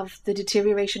pace of the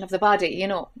deterioration of the body.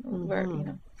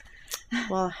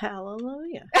 Well,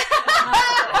 hallelujah.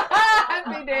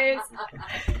 Happy days.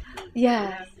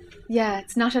 Yeah,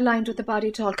 it's not aligned with the body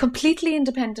at all. Completely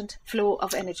independent flow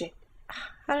of energy.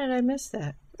 How did I miss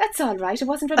that? That's all right. It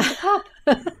wasn't ready to pop.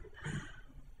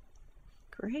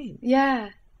 Great. Yeah.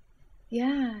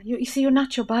 You see, you're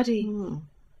not your body.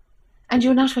 And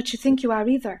you're not what you think you are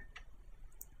either.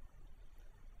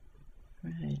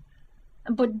 Right.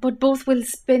 But both will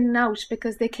spin out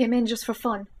because they came in just for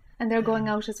fun, and they're going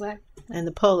out as well. And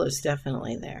the pull is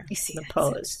definitely there. You see, the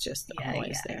pull is just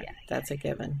always there. That's a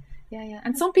given. Yeah.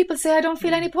 And some people say, I don't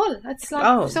feel any pull. It's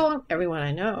like, everyone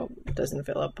I know doesn't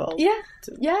feel a pull. Yeah.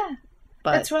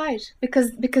 But that's right.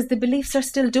 Because the beliefs are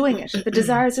still doing it. The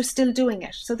desires are still doing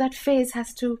it. So that phase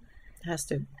has to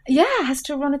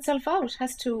run itself out.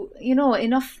 Has to,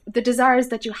 enough, the desires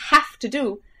that you have to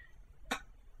do,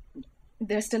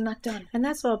 they're still not done. And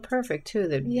that's all perfect too.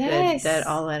 That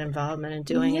all that involvement and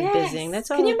doing and busying.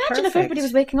 That's all. Can you imagine if everybody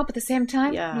was waking up at the same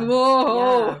time? Yeah.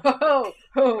 Whoa.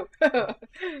 Yeah.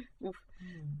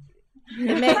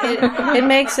 It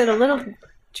makes it a little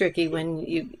tricky when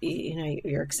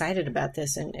you're excited about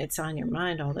this and it's on your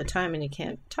mind all the time and you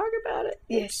can't talk about it.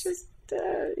 Yes. It's just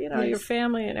your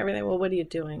family and everything. Well, what are you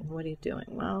doing?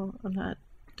 Well, I'm not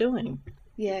doing.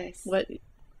 Yes. What.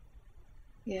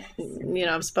 Yes.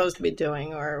 I'm supposed to be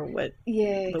doing, or what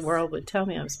the world would tell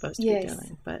me I'm supposed to be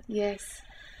doing. But you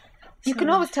can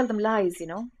always tell them lies,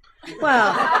 Well,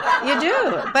 you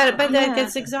do, but that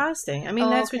gets exhausting. I mean,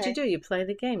 that's what you do. You play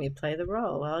the game. You play the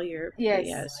role. Well,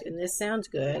 yes, and this sounds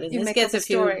good, and this gets a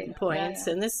few points,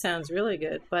 and this sounds really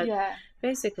good, but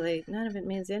basically, none of it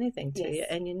means anything to you,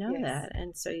 and you know that,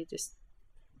 and so you just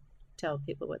tell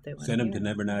people what they want. Send them to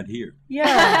Never Not Here.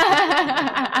 Yeah.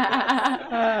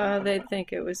 They'd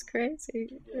think it was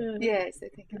crazy. Yes, they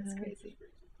think it's crazy.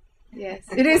 Yes,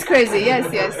 it is crazy.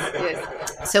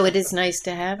 Yes. So it is nice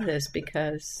to have this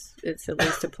because it's at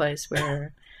least a place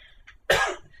where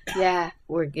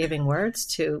we're giving words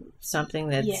to something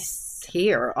that's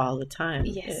here all the time.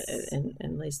 Yes.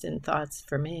 At least in thoughts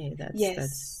for me.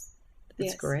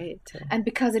 That's great. And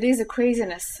because it is a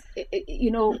craziness,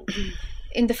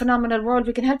 in the phenomenal world,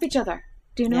 we can help each other.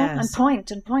 Do you know? Yes.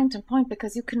 And point,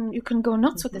 because you can go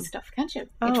nuts with this stuff, can't you?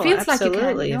 Oh, it feels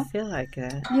absolutely. Like you feel like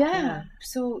that. Yeah.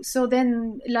 So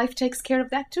then life takes care of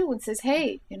that too and says,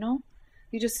 hey,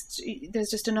 there's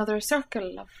just another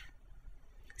circle of.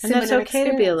 And that's okay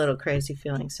to be a little crazy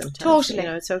feeling sometimes. Totally.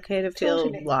 It's okay to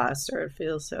feel lost, or it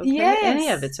feels okay. Yes. Any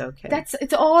of it's okay.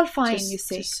 It's all fine, you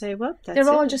see. Just say, well, they're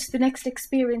all just the next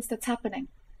experience that's happening.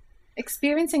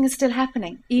 Experiencing is still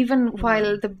happening, even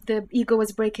while the ego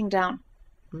is breaking down.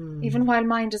 Even while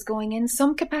mind is going in,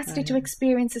 some capacity to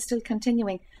experience is still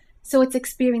continuing. So it's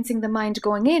experiencing the mind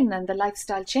going in and the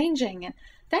lifestyle changing, and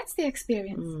that's the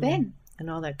experience then. And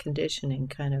all that conditioning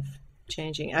kind of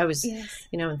changing. I was,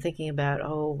 thinking about,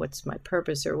 what's my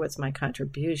purpose, or what's my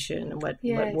contribution, what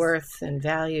worth and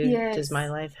value does my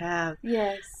life have?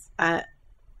 Yes. I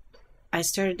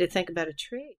started to think about a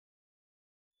tree.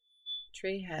 A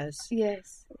tree has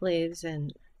leaves,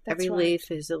 and every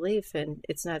leaf is a leaf, and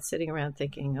it's not sitting around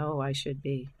thinking, I should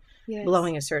be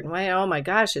blowing a certain way. Oh my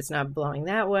gosh, it's not blowing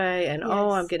that way. And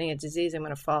I'm getting a disease. I'm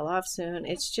going to fall off soon.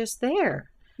 It's just there.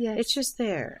 Yes. It's just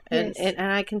there. And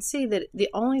I can see that the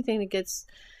only thing that gets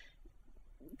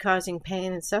causing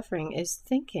pain and suffering is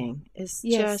thinking,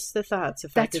 just the thoughts.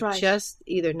 If I could just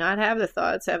either not have the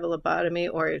thoughts, have a lobotomy,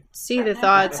 or see the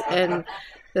thoughts, and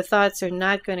the thoughts are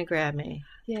not going to grab me.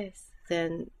 Yes.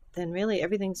 Then really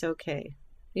everything's okay.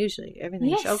 Usually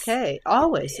everything's okay.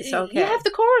 Always it's okay. You have the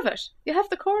core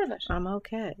of it. I'm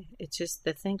okay. It's just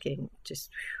the thinking.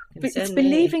 It's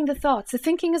believing the thoughts. The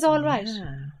thinking is all right.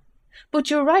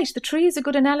 But you're right. The tree is a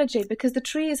good analogy, because the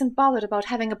tree isn't bothered about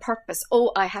having a purpose.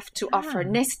 I have to offer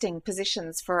nesting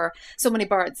positions for so many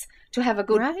birds to have a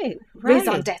good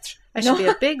raison d'etre. I should be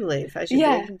a big leaf. I should be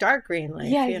a dark green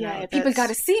leaf. People got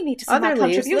to see me to see my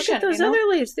contribution. Look at those other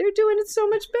leaves. They're doing it so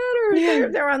much better. Yeah.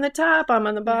 They're on the top. I'm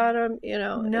on the bottom.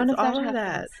 None of all of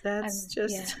that. That's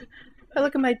just. I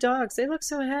look at my dogs. They look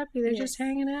so happy. They're just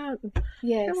hanging out.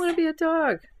 Yes. I want to be a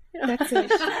dog. That's it.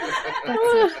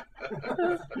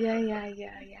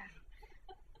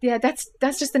 Yeah,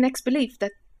 that's just the next belief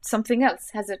that something else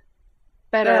has it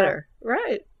better.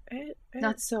 Right.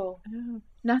 Not so.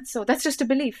 Not so. That's just a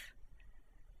belief.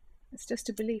 It's just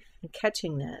a belief. And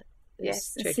catching that.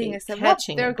 Yes, and seeing yourself.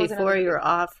 Catching it before you're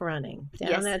off running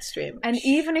down that stream. And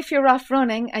even if you're off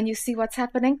running and you see what's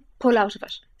happening, pull out of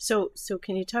it. So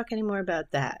can you talk any more about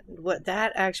that? What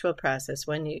that actual process,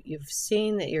 when you've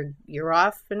seen that you're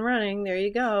off and running, there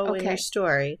you go in your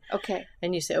story. Okay.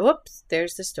 And you say, whoops,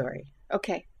 there's the story.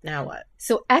 Okay. Now what?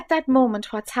 So at that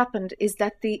moment, what's happened is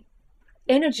that the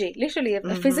energy, literally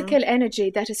a physical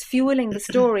energy that is fueling the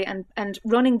story and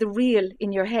running the reel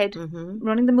in your head,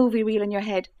 running the movie reel in your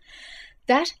head,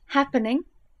 that happening,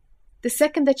 the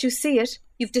second that you see it,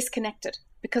 you've disconnected,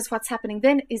 because what's happening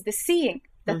then is the seeing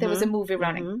that there was a movie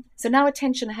running. So now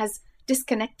attention has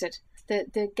disconnected.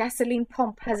 The gasoline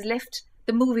pump has left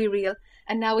the movie reel,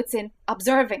 and now it's in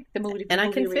observing the movie. And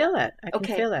I can feel that. I can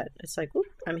feel that. It's like, oop,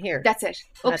 I'm here. That's it.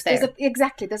 Oops, there's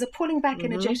a pulling back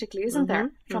energetically, isn't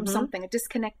there, from something, a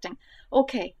disconnecting.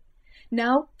 Okay,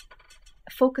 now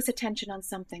focus attention on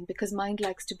something, because mind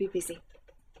likes to be busy.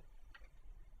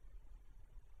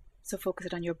 So focus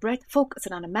it on your breath, focus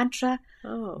it on a mantra,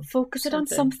 focus it on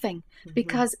something,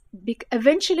 because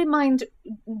eventually mind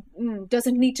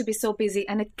doesn't need to be so busy,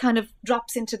 and it kind of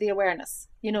drops into the awareness,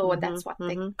 and that's what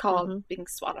they call being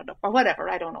swallowed up or whatever,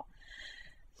 I don't know.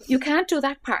 You can't do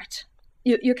that part.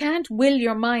 You can't will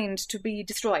your mind to be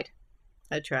destroyed.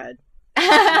 I tried.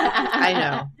 I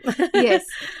know. Yes.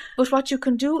 But what you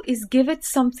can do is give it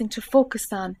something to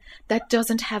focus on that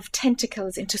doesn't have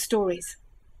tentacles into stories.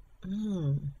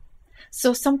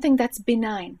 So something that's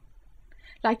benign,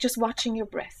 like just watching your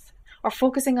breath, or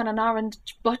focusing on an orange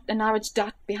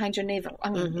dot behind your navel. I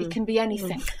mean, it can be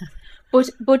anything. But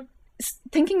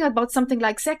thinking about something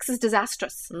like sex is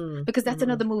disastrous, because that's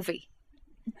another movie.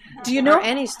 Do you know? Or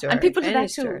any story. And people do that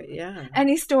too. Story, yeah.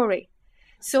 Any story.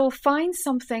 So find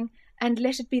something and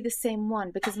let it be the same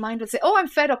one, because mind will say, I'm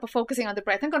fed up of focusing on the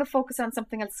breath. I'm going to focus on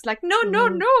something else. It's like, no,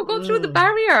 go through the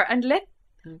barrier and let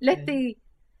the...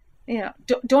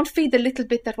 don't feed the little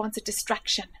bit that wants a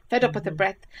distraction. Fed up with the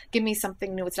breath, give me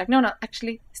something new. It's like, no,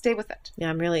 actually stay with it. Yeah,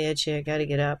 I'm really itchy. I got to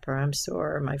get up, or I'm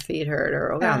sore, or my feet hurt,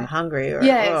 or I'm hungry, or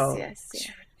yes.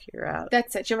 You're out.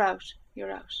 That's it. You're out.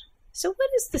 So what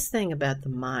is this thing about the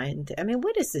mind? I mean,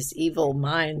 what is this evil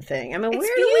mind thing? I mean,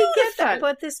 where do we get that?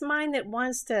 But this mind that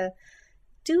wants to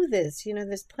do this,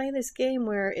 play this game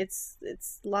where it's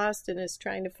lost and it's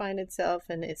trying to find itself,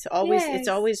 and it's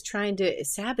always trying to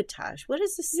sabotage. What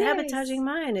is the sabotaging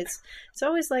mind? It's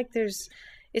always like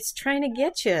it's trying to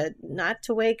get you not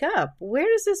to wake up. Where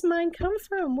does this mind come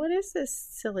from? What is this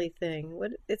silly thing?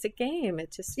 It's a game.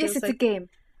 It just feels it's a game.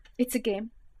 It's a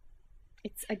game.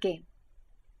 It's a game.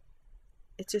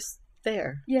 It's just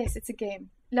there. Yes, it's a game.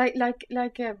 Like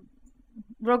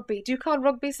rugby. Do you call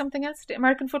rugby something else?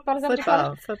 American football, is that what you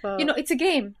call it? Football. It's a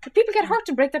game. But people get hurt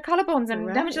and break their collarbones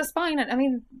and damage their spine. And I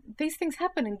mean, these things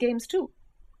happen in games too.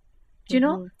 Do you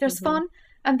know? There's fun,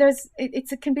 and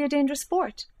it can be a dangerous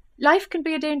sport. Life can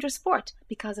be a dangerous sport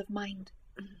because of mind.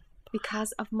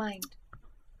 Because of mind.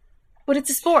 But it's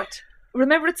a sport.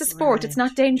 Remember, it's a sport. Right, it's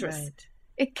not dangerous. Right.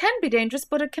 It can be dangerous,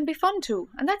 but it can be fun too.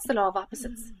 And that's the law of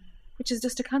opposites, which is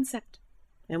just a concept.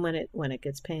 And when it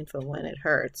gets painful, when it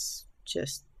hurts,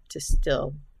 just to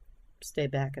still stay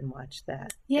back and watch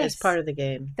that. Yes. It's part of the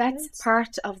game. That's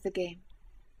part of the game.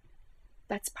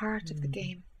 That's part of the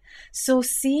game. So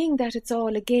seeing that it's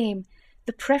all a game,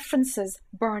 the preferences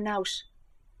burn out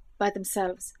by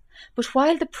themselves. But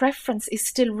while the preference is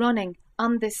still running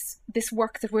on this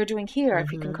work that we're doing here,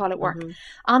 if you can call it work,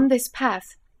 on this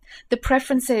path, the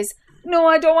preference is, no,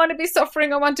 I don't want to be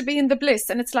suffering, I want to be in the bliss.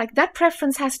 And it's like, that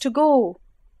preference has to go.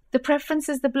 The preference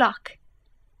is the block.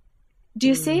 Do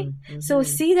you see? So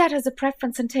see that as a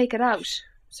preference and take it out.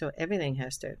 So everything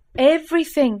has to.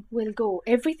 Everything will go.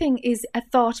 Everything is a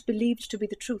thought believed to be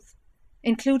the truth,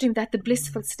 including that the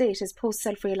blissful state is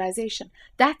post-self-realization.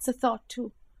 That's a thought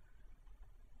too.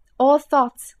 All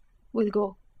thoughts will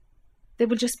go. They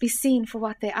will just be seen for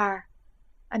what they are.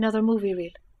 Another movie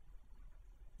reel.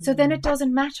 So then it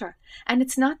doesn't matter. And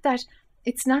it's not that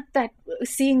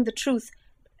seeing the truth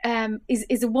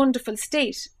is a wonderful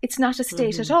state. It's not a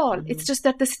state at all. It's just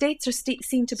that the states are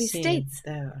seen to be states.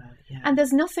 And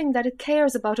there's nothing that it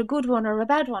cares about, a good one or a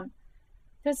bad one.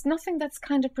 There's nothing that's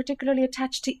kind of particularly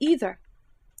attached to either.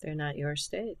 They're not your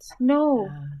states. No,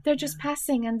 they're just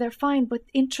passing and they're fine, but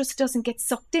interest doesn't get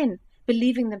sucked in,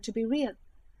 believing them to be real.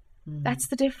 That's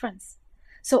the difference.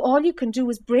 So all you can do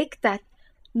is break that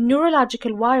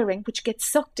neurological wiring which gets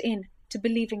sucked in to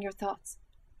believing your thoughts.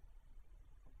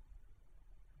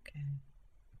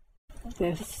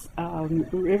 This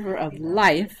river of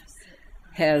life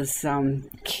has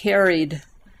carried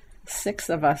 6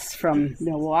 of us from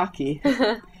Milwaukee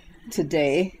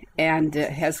today, and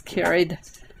has carried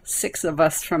 6 of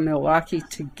us from Milwaukee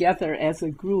together as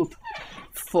a group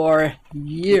for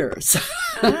years.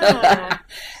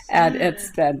 And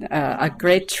it's been a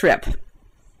great trip.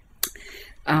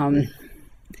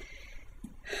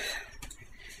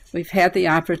 We've had the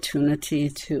opportunity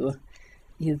to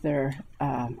either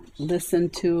listen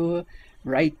to,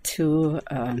 write to,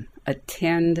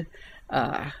 attend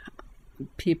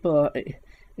people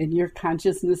in your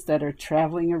consciousness that are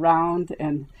traveling around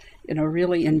and,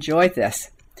 really enjoy this.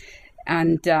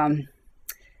 And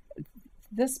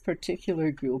this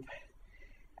particular group,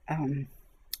 how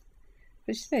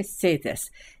should I say this,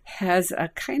 has a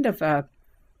kind of a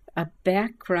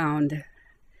background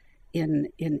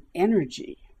in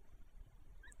energy.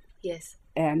 Yes.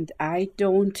 And I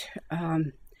don't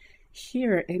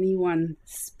hear anyone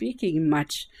speaking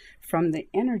much from the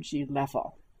energy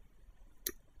level.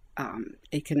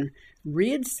 I can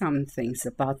read some things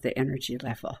about the energy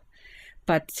level,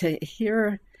 but to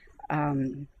hear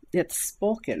it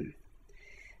spoken.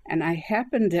 And I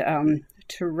happened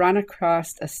to run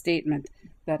across a statement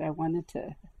that I wanted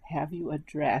to have you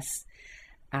address.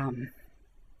 And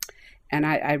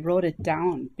I wrote it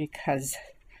down because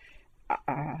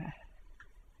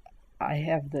I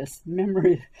have this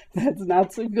memory that's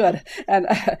not so good. And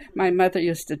my mother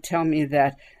used to tell me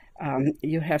that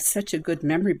you have such a good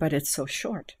memory, but it's so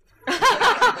short.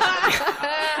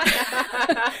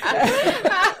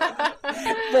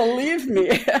 Believe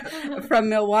me, from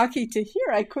Milwaukee to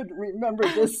here, I couldn't remember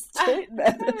this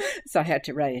statement. So I had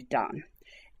to write it down.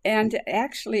 And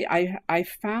actually, I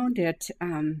found it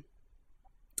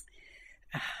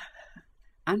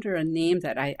under a name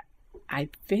that I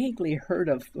vaguely heard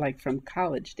of, like from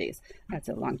college days. That's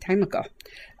a long time ago.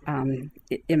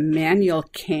 Immanuel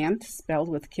Kant, spelled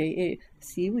with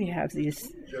K-A-C. We have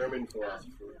these German philosopher.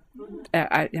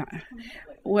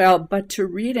 Well, but to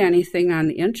read anything on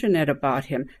the internet about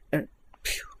him,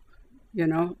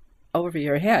 over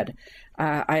your head,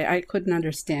 I couldn't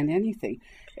understand anything,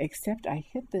 except I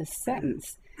hit this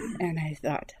sentence, and I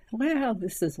thought, well,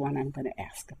 this is one I'm going to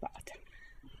ask about.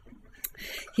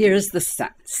 Here's the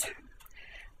sentence.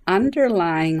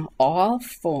 Underlying all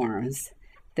forms,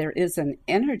 there is an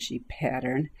energy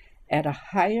pattern at a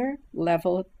higher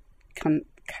level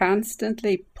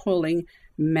constantly pulling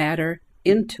matter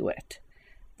into it.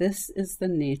 This is the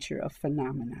nature of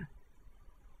phenomena.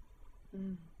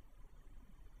 Mm.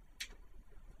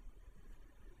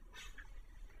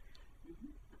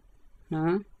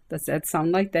 Huh? Does that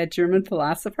sound like that German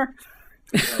philosopher?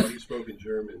 No, he spoke in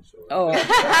German. So oh.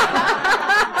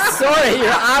 Sorry,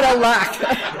 you're out of luck.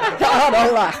 Out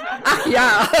of luck. Ach,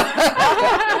 yeah.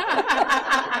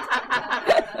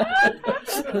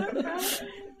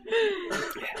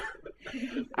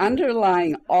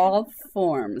 Underlying all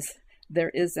forms,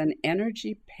 there is an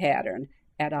energy pattern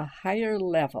at a higher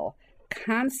level,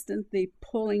 constantly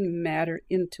pulling matter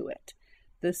into it.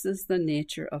 This is the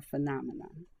nature of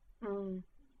phenomenon. Mm.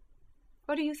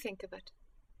 What do you think of it?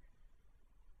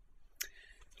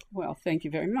 Well, thank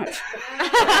you very much.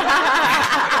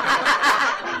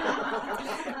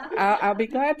 I'll be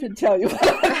glad to tell you. You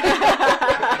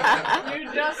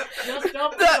just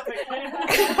don't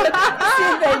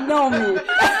See, they know me.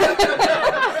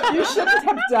 You shouldn't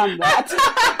have done that.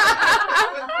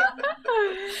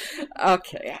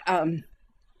 Okay.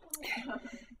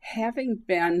 Having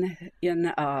been in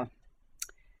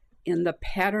the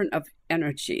pattern of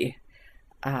energy,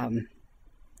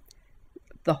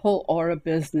 the whole aura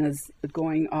business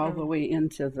going all the way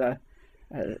into the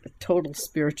total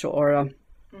spiritual aura.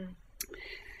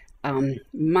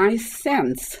 My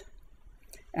sense,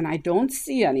 and I don't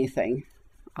see anything,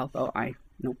 although I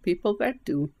know people that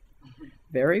do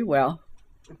very well.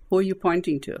 Who are you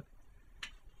pointing to?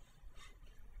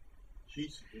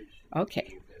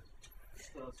 Okay.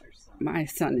 My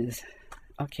son is,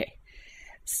 okay.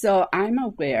 So I'm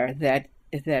aware that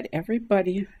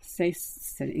everybody, say,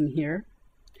 sitting here,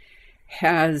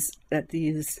 has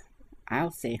these,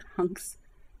 I'll say, hunks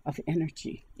of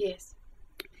energy. Yes.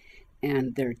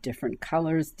 And they're different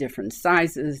colors, different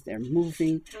sizes, they're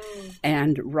moving.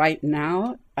 And right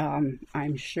now,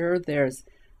 I'm sure there's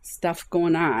stuff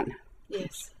going on.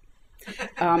 Yes.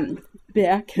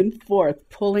 Back and forth,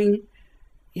 pulling,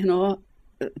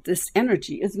 this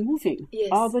energy is moving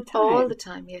all the time. All the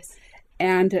time, yes.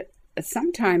 And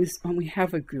sometimes when we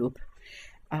have a group,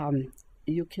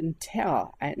 you can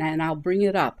tell, and I'll bring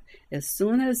it up, as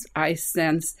soon as I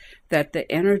sense that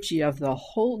the energy of the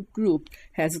whole group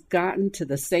has gotten to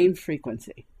the same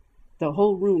frequency. The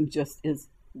whole room just is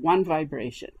one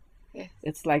vibration. Yes.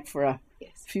 It's like for a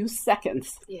few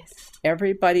seconds, yes,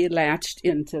 everybody latched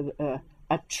into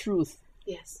a truth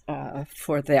yes,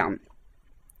 for them.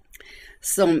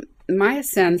 So my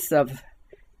sense of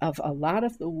a lot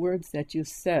of the words that you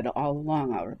said all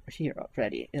along here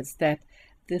already is that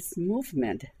this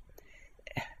movement,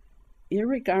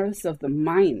 irregardless of the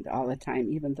mind all the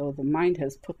time, even though the mind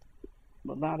has put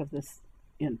a lot of this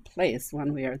in place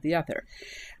one way or the other,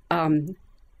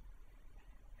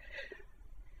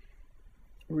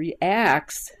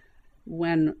 reacts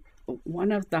when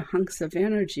one of the hunks of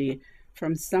energy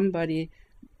from somebody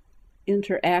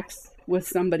interacts with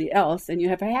somebody else, and you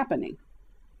have a happening.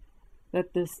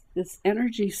 That this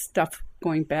energy stuff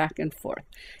going back and forth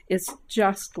is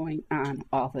just going on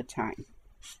all the time.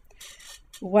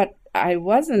 What I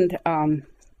wasn't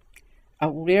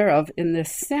aware of in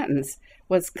this sentence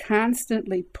was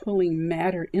constantly pulling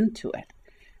matter into it.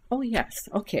 Oh, yes.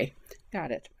 Okay.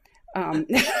 Got it.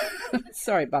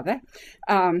 Sorry about that.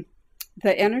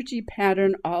 The energy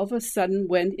pattern all of a sudden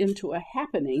went into a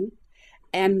happening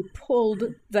and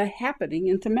pulled the happening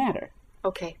into matter.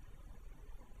 Okay.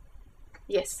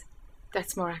 Yes,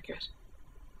 that's more accurate.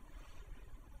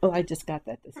 Well, I just got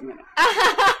that this minute.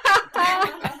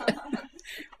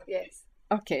 Yes.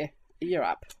 Okay, you're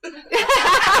up.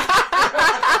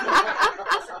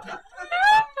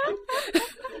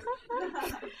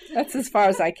 That's as far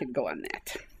as I can go on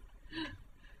that.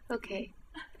 Okay.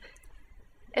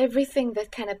 Everything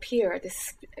that can appear,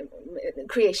 this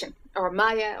creation, or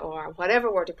Maya, or whatever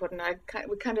word to put in,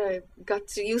 we kind of got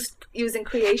to using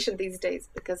creation these days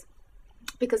because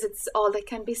it's all that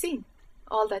can be seen,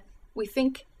 all that we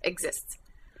think exists.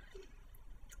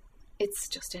 It's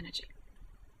just energy.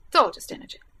 It's all just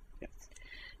energy. Yes.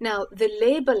 Now, the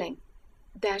labeling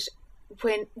that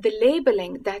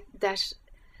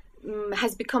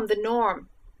has become the norm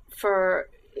for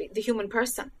the human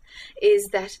person is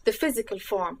that the physical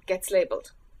form gets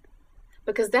labeled,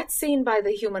 because that's seen by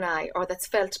the human eye, or that's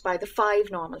felt by the 5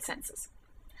 normal senses.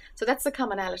 So that's the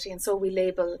commonality, and so we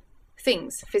label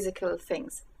things, physical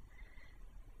things.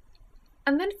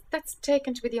 And then that's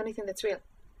taken to be the only thing that's real.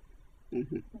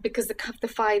 Mm-hmm. Because the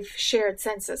 5 shared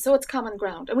senses. So it's common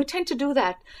ground. And we tend to do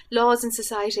that. Laws in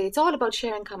society, it's all about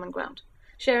sharing common ground.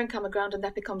 Sharing common ground, and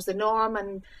that becomes the norm,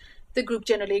 and the group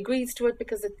generally agrees to it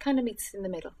because it kind of meets in the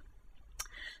middle.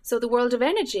 So the world of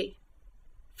energy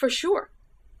for sure.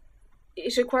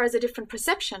 It requires a different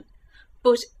perception.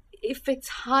 But if it's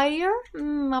higher,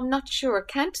 I'm not sure.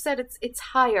 Kant said it's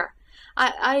higher.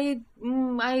 I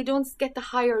don't get the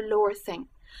higher lower thing,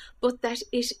 but that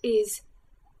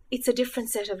it's a different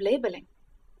set of labeling.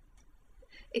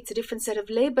 It's a different set of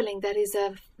labeling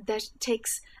that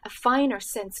takes a finer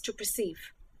sense to perceive.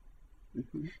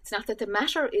 Mm-hmm. It's not that the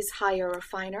matter is higher or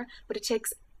finer, but it takes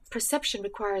perception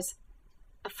requires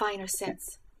a finer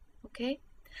sense. Okay?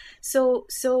 So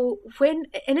when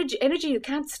energy, you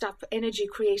can't stop energy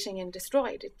creating and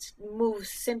destroyed. It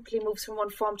simply moves from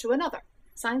one form to another.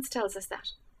 Science tells us that.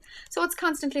 So it's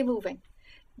constantly moving.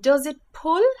 Does it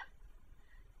pull?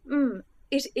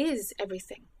 It is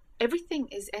everything. Everything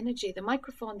is energy. The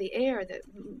microphone, the air,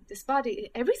 this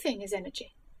body, everything is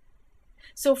energy.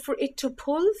 So for it to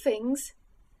pull things,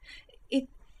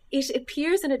 it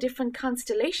appears in a different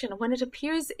constellation. When it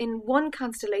appears in one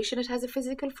constellation, it has a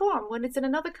physical form. When it's in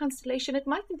another constellation, it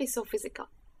mightn't be so physical.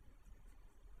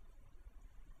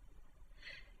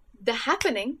 The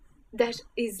happening that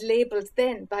is labeled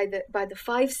then by the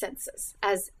five senses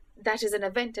as that is an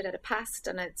event at a past,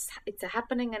 and it's a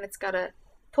happening, and it's got a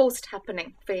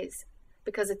post-happening phase,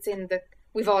 because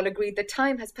we've all agreed that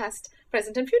time has past,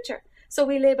 present, and future. So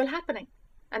we label happening,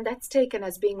 and that's taken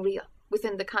as being real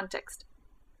within the context.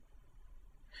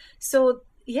 So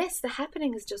yes, the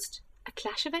happening is just a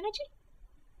clash of energy,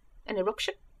 an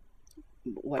eruption.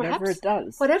 Whatever it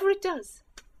does. Whatever it does.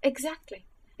 Exactly.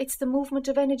 It's the movement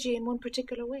of energy in one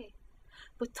particular way.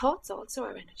 But thoughts also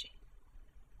are energy.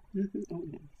 Mm-hmm. Oh,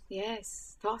 yes.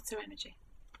 Yes, thoughts are energy.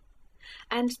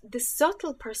 And the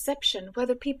subtle perception,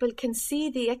 whether people can see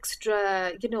the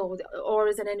extra,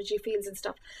 auras and energy fields and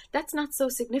stuff, that's not so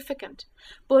significant.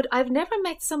 But I've never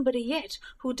met somebody yet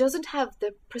who doesn't have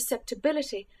the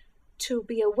perceptibility to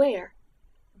be aware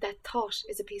that thought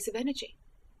is a piece of energy.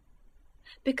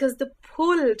 Because the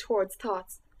pull towards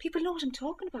thoughts, people know what I'm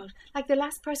talking about. Like the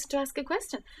last person to ask a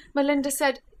question, Melinda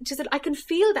said, I can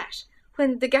feel that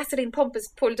when the gasoline pump is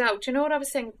pulled out. You know what I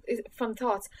was saying from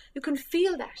thoughts? You can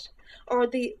feel that. Or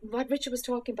what Richard was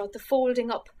talking about, the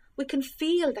folding up. We can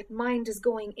feel that mind is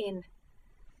going in.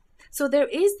 So there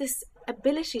is this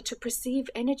ability to perceive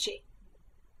energy.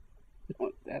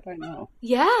 That I know.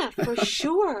 Yeah, for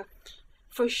sure.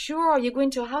 For sure. You go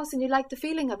into a house and you like the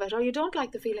feeling of it, or you don't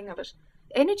like the feeling of it.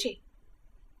 Energy.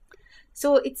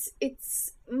 So it's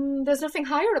there's nothing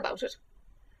higher about it.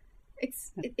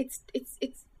 It's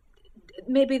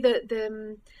maybe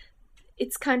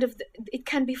it's kind of, it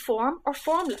can be form or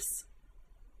formless.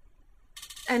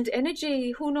 And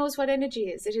energy, who knows what energy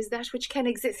is? It is that which can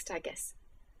exist, I guess.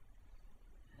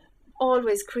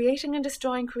 Always creating and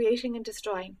destroying, creating and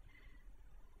destroying.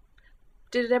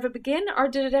 Did it ever begin or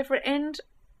did it ever end?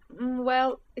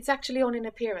 Well, it's actually only an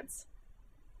appearance.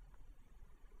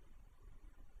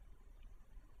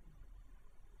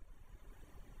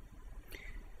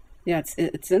 Yeah,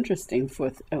 it's interesting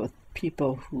with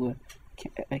people who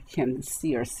can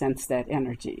see or sense that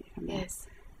energy. Yes.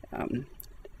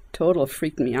 Total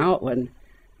freaked me out when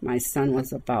my son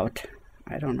was about,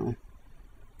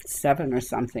 7 or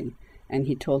something, and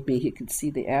he told me he could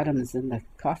see the atoms in the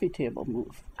coffee table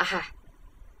move. Aha.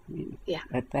 I mean, yeah.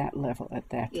 At that level, at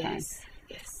that time.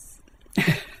 Yes.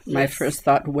 My first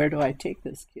thought, where do I take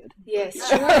this kid? Yes,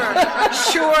 sure.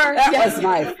 That was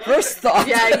my first thought.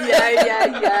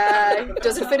 Yeah.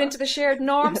 Does it fit into the shared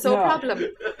norm? No problem.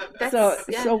 So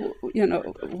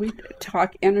we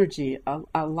talk energy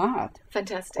a lot.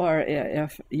 Fantastic. Or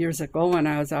if years ago when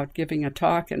I was out giving a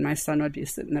talk and my son would be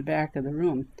sitting in the back of the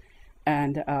room,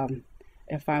 and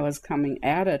if I was coming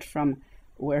at it from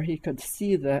where he could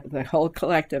see the whole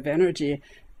collective energy,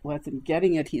 wasn't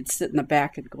getting it, he'd sit in the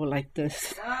back and go like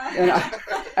this,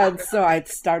 and so I'd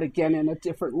start again in a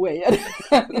different way.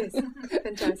 Yes,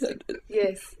 fantastic.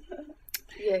 Yes.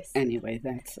 Anyway,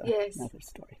 that's another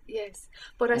story. Yes,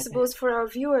 but I suppose for our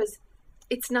viewers,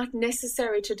 it's not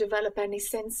necessary to develop any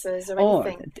senses or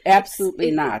anything.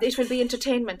 Absolutely not. It will be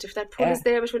entertainment. If that pull is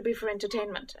there, it will be for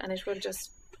entertainment, and it will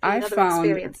just. I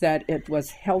found that it was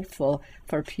helpful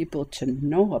for people to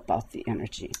know about the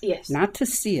energy. Yes. Not to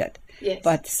see it. Yes.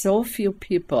 But so few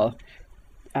people,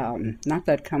 not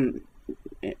that come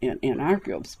in our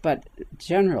groups, but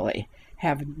generally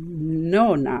have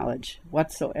no knowledge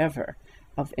whatsoever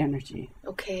of energy.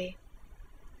 Okay.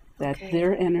 That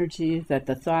their energy, that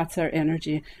the thoughts are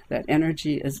energy, that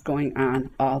energy is going on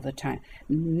all the time.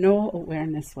 No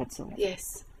awareness whatsoever.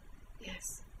 Yes.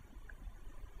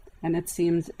 And it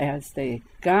seems as they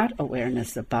got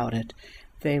awareness about it,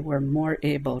 they were more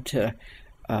able to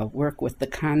work with the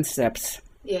concepts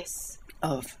yes.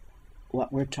 of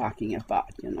what we're talking about,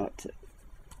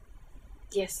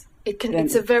 Yes.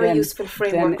 It's a very useful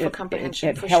framework for comprehension.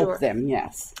 It for helped sure. them,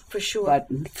 yes. For sure. But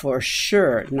for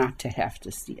sure not to have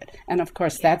to see it. And of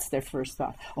course, that's their first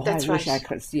thought. Oh, that's I wish I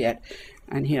could see it.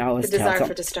 And he always the tells desire them,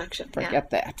 for distraction. Forget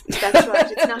that. That's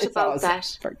right. It's not about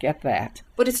that. Forget that.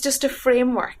 But it's just a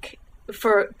framework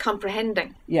for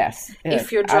comprehending. Yes.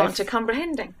 If you're drawn to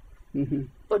comprehending. Mm-hmm.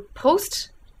 But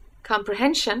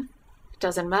post-comprehension, it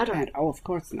doesn't matter. And, of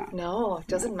course not. No, it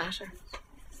doesn't matter.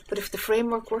 But if the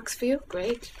framework works for you,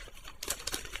 great.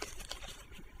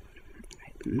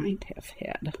 I might have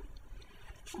had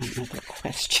another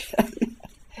question.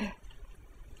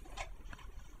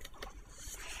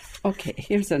 Okay,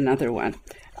 here's another one.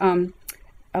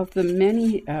 Of the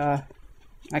many,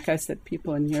 like I said,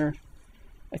 people in your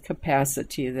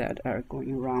capacity that are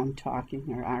going around talking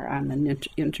or are on the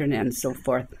internet and so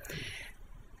forth,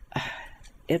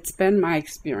 it's been my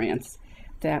experience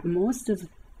that most of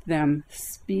them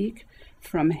speak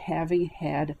from having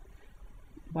had,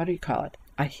 what do you call it,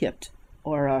 a hit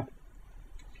or a,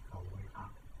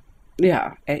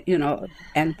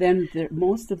 and then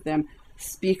most of them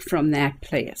speak from that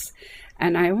place.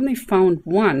 And I only found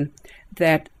one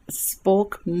that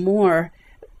spoke more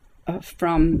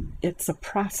from it's a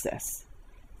process,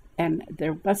 and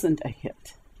there wasn't a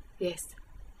hit. Yes.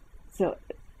 So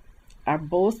are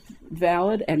both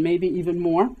valid and maybe even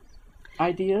more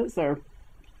ideas? Or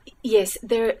yes,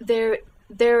 there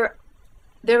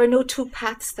are no two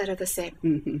paths that are the same.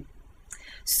 Mm-hmm.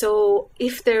 So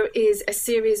if there is a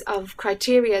series of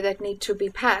criteria that need to be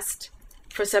passed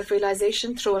for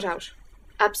self-realization, throw it out.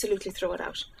 Absolutely throw it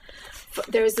out.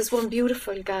 There is this one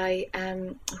beautiful guy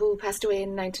who passed away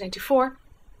in 1994,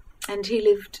 and he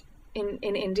lived in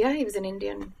India. He was an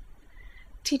Indian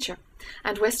teacher,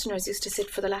 and Westerners used to sit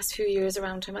for the last few years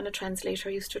around him, and a translator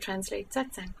used to translate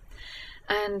satsang.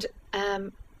 And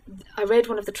I read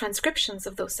one of the transcriptions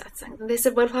of those satsangs, and they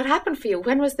said, well, what happened for you?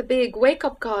 When was the big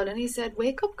wake-up call? And he said,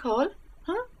 wake-up call?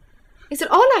 Huh? He said,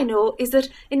 all I know is that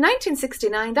in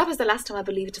 1969, that was the last time I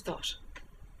believed a thought.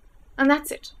 And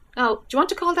that's it. Now, do you want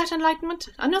to call that enlightenment?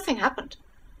 Nothing happened.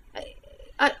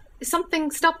 Something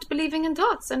stopped believing in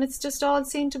thoughts, and it's just all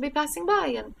seemed to be passing by.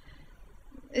 And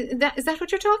is that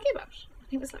what you're talking about?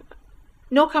 He was like,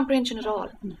 no comprehension at all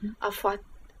of what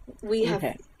we have.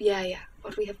 Okay.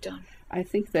 What we have done. I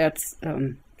think that's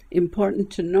important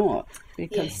to know,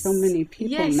 because so many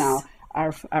people now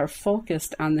are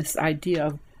focused on this idea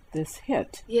of this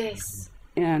hit. Yes.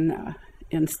 And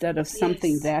instead of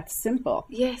something that simple,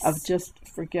 of just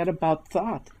forget about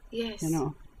thought. Yes.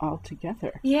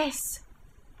 Altogether. Yes.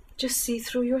 Just see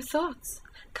through your thoughts.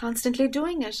 Constantly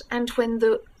doing it. And when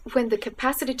the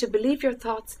capacity to believe your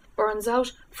thoughts burns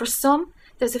out, for some,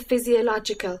 there's a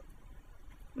physiological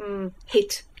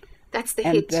hit. That's the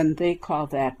hit. And then they call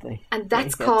that the... And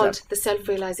that's called the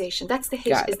self-realization. That's the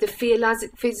hit, is the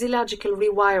physiological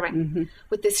rewiring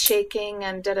with this shaking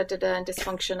and da-da-da-da and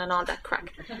dysfunction and all that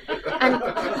crack. And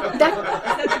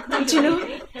that, do you know,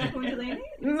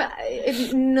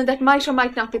 that might or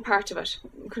might not be part of it.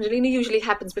 Kundalini usually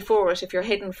happens before it if you're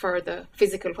heading for the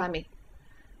physical whammy,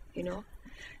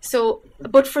 So,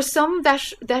 but for some that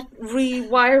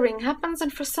rewiring happens,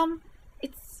 and for some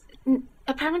it's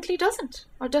apparently doesn't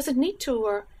need to,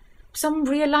 or some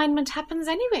realignment happens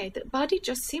anyway. The body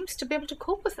just seems to be able to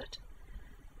cope with it.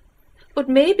 But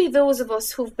maybe those of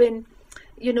us who've been,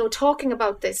 talking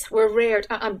about this, were reared,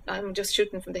 I'm just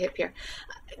shooting from the hip here,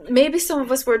 maybe some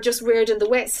of us were just reared in the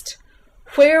West,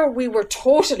 where we were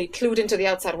totally clued into the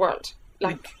outside world,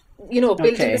 like,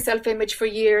 building the self-image for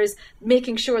years,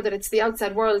 making sure that it's the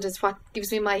outside world is what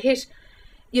gives me my hit,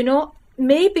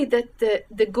 Maybe that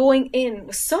the going in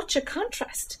was such a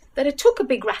contrast that it took a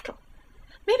big rattle.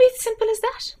 Maybe it's simple as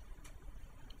that.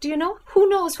 Do you know? Who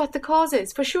knows what the cause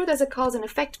is? For sure there's a cause and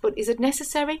effect, but is it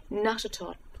necessary? Not at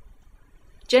all.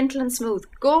 Gentle and smooth.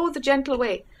 Go the gentle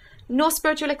way. No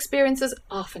spiritual experiences?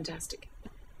 Oh, fantastic.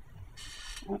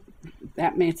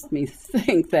 That makes me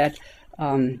think that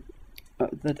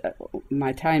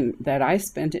my time that I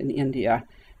spent in India,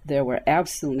 there were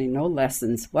absolutely no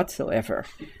lessons whatsoever.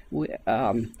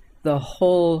 The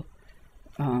whole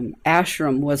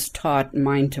ashram was taught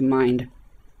mind to mind.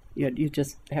 You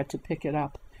just had to pick it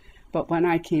up. But when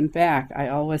I came back, I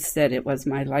always said it was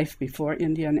my life before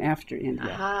India and after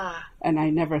India. Aha. And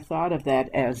I never thought of that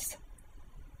as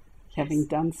having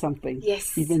done something.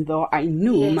 Yes. Even though I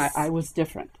knew I was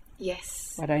different.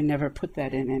 Yes. But I never put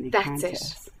that in any context.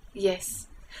 That's it. Yes.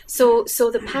 So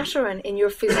the pattern in your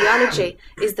physiology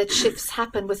is that shifts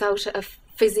happen without a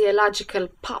physiological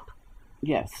pop.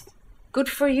 Yes. Good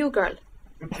for you, girl.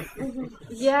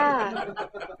 Yeah.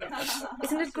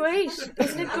 Isn't it great?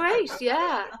 Isn't it great?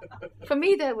 Yeah. For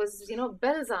me, there was,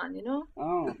 bells on,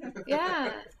 Oh.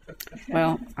 Yeah.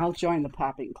 Well, I'll join the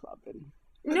popping club.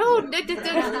 No,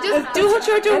 just do what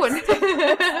you're doing.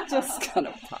 Just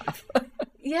gonna pop.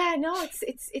 Yeah, no,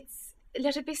 it's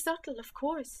let it be subtle, of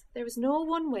course. There is no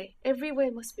one way. Every way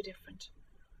must be different.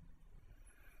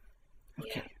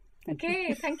 Okay. Yeah.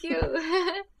 Okay, thank you.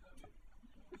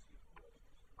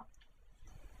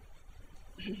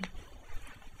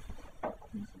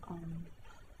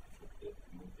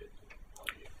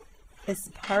 As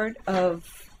part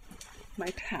of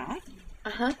my path.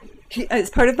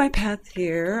 As part of my path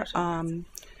here,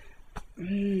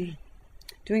 doing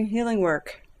healing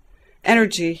work,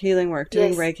 energy healing work,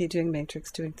 doing Reiki, doing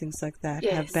matrix, doing things like that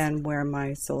have been where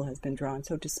my soul has been drawn,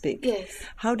 so to speak. Yes.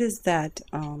 How does that?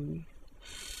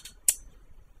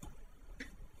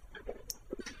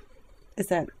 Is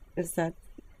that?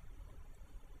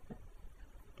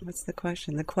 What's the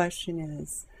question? The question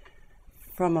is,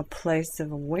 from a place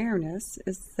of awareness,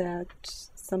 is that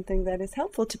something that is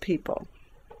helpful to people,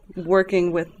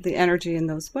 working with the energy in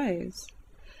those ways?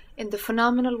 In the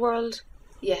phenomenal world,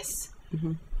 yes.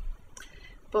 Mm-hmm.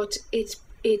 But it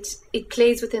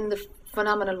plays within the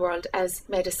phenomenal world as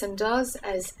medicine does,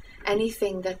 as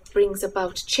anything that brings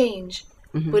about change.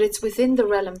 Mm-hmm. But it's within the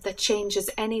realm that changes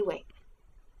anyway.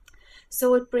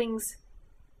 So it brings...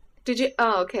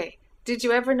 Did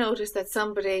you ever notice that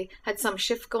somebody had some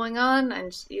shift going on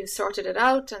and you sorted it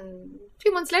out, and a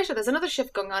few months later there's another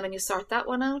shift going on and you sort that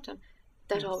one out, and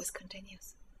that always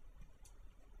continues.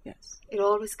 Yes. It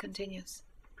always continues.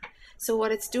 So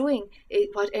what it's doing,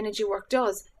 what energy work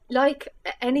does, like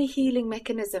any healing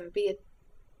mechanism, be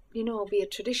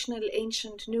it traditional,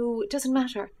 ancient, new, it doesn't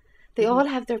matter. They all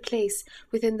have their place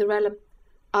within the realm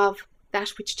of that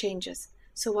which changes.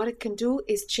 So what it can do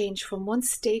is change from one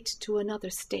state to another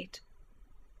state.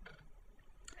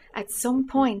 At some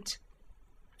point,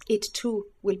 it too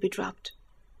will be dropped.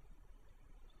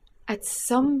 At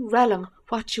some realm,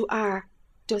 what you are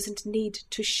doesn't need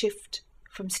to shift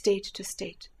from state to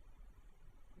state.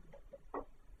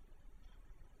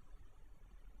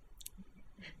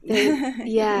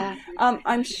 Yeah.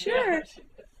 I'm sure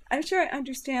I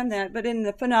understand that, but in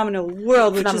the phenomenal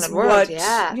world, which is what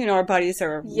our bodies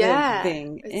are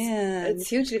living in. It's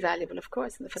hugely valuable, of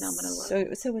course, in the phenomenal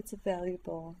world. So it's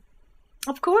valuable.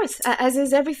 Of course, as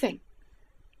is everything.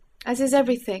 As is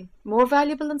everything. More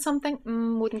valuable than something,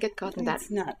 wouldn't get caught in that. It's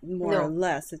not more or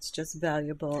less, it's just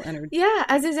valuable energy. Yeah,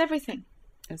 as is everything.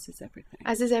 As is everything.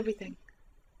 As is everything.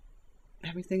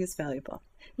 Everything is valuable.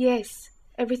 Yes,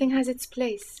 everything has its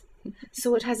place.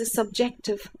 So it has a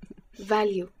subjective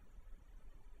value.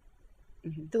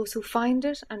 Mm-hmm. Those who find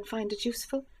it and find it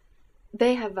useful,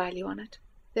 they have value on it.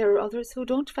 There are others who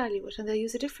don't value it and they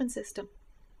use a different system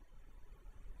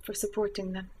for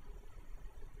supporting them.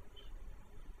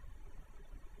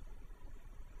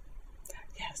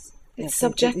 Yes. It's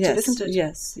subjective, isn't it?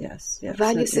 Yes. The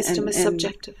value system is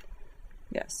subjective.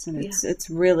 Yes, and it's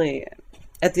really,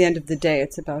 at the end of the day,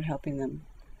 it's about helping them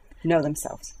know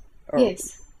themselves. Or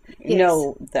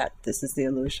know that this is the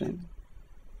illusion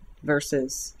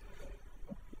versus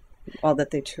all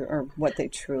that or what they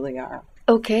truly are.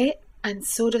 Okay, and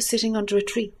so does sitting under a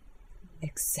tree.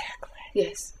 Exactly.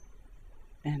 Yes.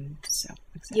 And so,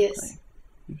 exactly. Yes.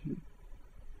 Mm-hmm.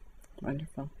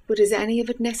 Wonderful. But is any of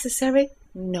it necessary?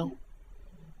 No.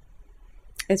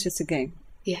 It's just a game.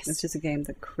 Yes. It's just a game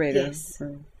the creator.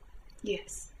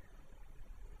 Yes.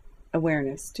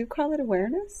 Awareness. Do you call it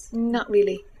awareness? Not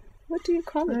really. What do you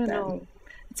call it then? No.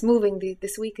 It's moving.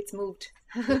 This week it's moved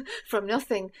from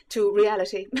nothing to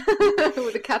reality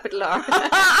with a capital R.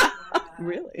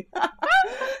 Really?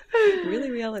 Really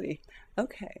reality.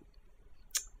 Okay.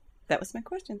 That was my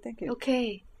question. Thank you.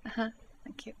 Okay.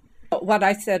 Thank you. What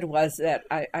I said was that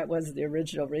I was the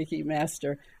original Reiki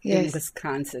master in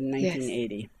Wisconsin,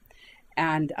 1980. Yes.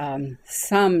 And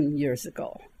some years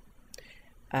ago,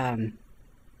 and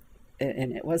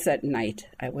it was at night,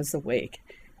 I was awake,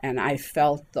 and I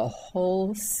felt the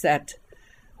whole set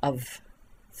of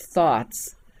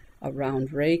thoughts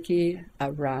around Reiki,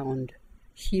 around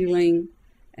healing,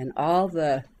 and all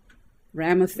the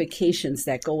ramifications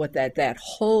that go with that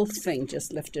whole thing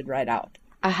just lifted right out.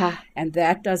 And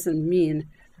that doesn't mean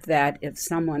that if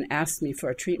someone asked me for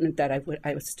a treatment that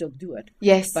I would still do it.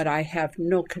 Yes. But I have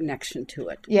no connection to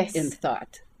it in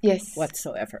thought. Yes.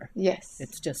 Whatsoever. Yes.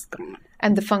 It's just gone.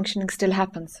 And the functioning still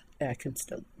happens. I can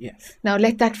still, yes. Now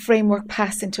let that framework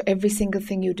pass into every single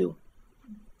thing you do.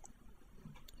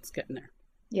 It's getting there.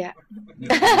 Yeah.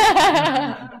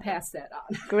 Pass that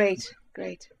on. Great.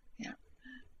 Yeah.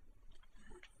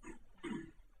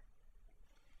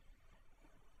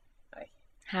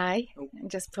 Hi.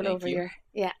 And just pull over your...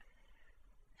 Yeah.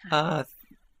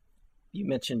 You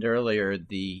mentioned earlier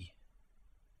you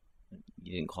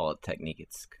didn't call it technique,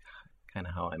 it's kind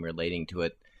of how I'm relating to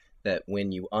it, that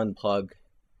when you unplug,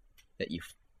 that you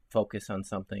focus on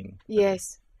something.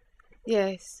 Yes.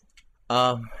 Yes.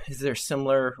 Is there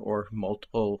similar or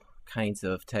multiple kinds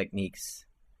of techniques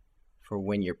for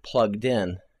when you're plugged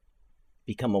in,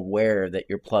 become aware that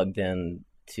you're plugged in,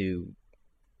 to,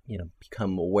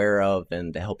 become aware of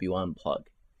and to help you unplug?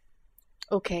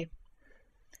 Okay.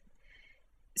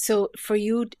 So for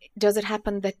you, does it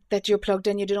happen that you're plugged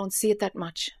in, you don't see it that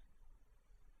much?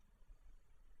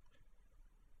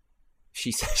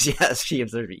 She says yes. She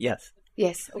observed it. Yes.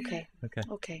 Yes. Okay.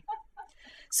 Okay.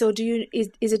 So is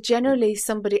it generally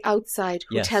somebody outside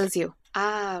who Yes. tells you?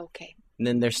 Okay. And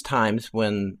then there's times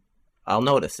when I'll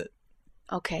notice it.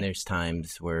 Okay. And there's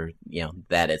times where,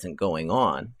 that isn't going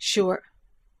on. Sure.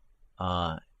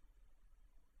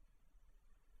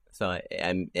 So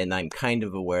I'm kind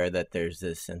of aware that there's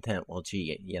this intent. Well,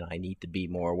 gee, I need to be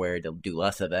more aware to do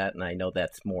less of that, and I know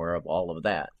that's more of all of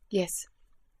that. Yes.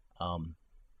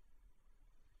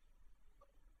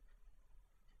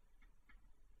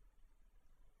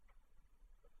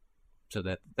 So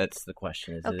that's the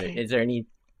question. Okay. Is there any,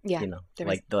 Yeah,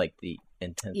 like the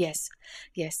intent?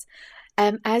 Yes.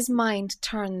 As mind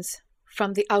turns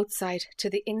from the outside to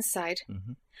the inside,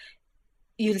 Mm-hmm.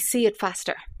 you'll see it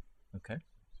faster. Okay.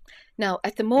 Now,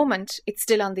 at the moment, it's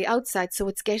still on the outside, so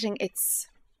it's getting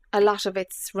a lot of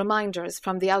its reminders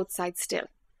from the outside still.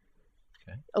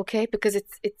 Okay, because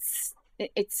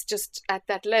it's just at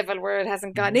that level where it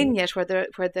hasn't gone in yet, where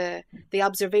the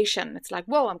observation, it's like,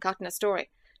 whoa, I'm caught in a story.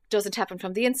 Doesn't happen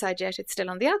from the inside yet, it's still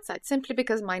on the outside, simply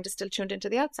because mind is still tuned into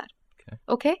the outside.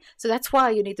 Okay, so that's why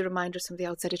you need the reminders from the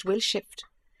outside. It will shift.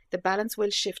 The balance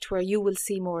will shift where you will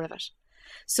see more of it.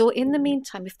 So in the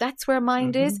meantime, if that's where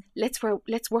mind is, let's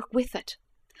work with it.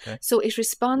 Okay. So it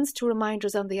responds to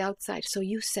reminders on the outside. So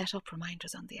you set up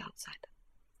reminders on the outside.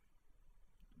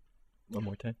 One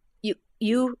more time.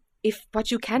 If what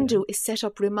you can do is set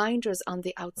up reminders on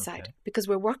the outside, because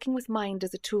we're working with mind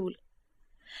as a tool.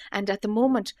 And at the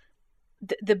moment,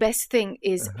 the best thing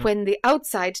is when the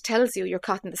outside tells you you're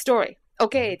caught in the story.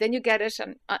 Okay, then you get it,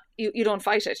 and you don't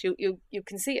fight it. You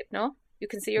can see it, no? You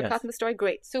can see you're caught in the story.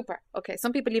 Great, super. Okay,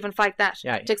 some people even fight that.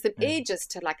 Yeah, it takes them ages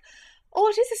to oh,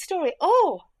 it is a story.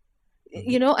 Oh,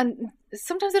 and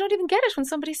sometimes they don't even get it when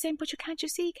somebody's saying, but can't you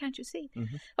see?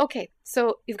 Mm-hmm. Okay,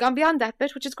 so you've gone beyond that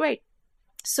bit, which is great.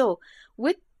 So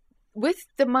with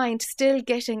the mind still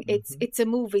getting it's a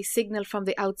movie signal from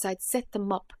the outside, set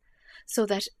them up so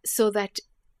that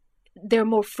they're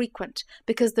more frequent,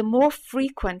 because the more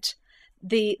frequent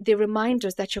the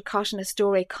reminders that you're caught in a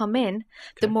story come in,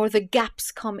 the more the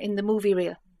gaps come in the movie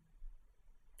reel.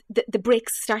 The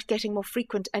breaks start getting more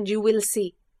frequent, and you will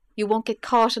see. You won't get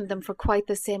caught in them for quite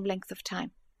the same length of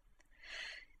time.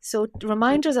 So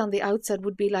reminders on the outside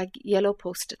would be like yellow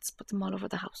Post-its. Put them all over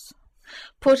the house.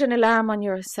 Put an alarm on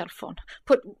your cell phone.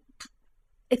 Put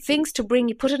things to bring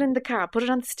you. Put it in the car. Put it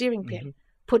on the steering wheel.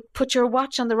 Put your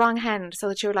watch on the wrong hand, so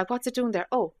that you're like, what's it doing there?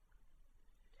 Oh,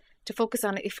 to focus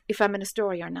on it if I'm in a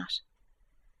story or not.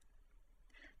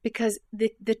 Because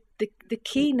the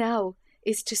key now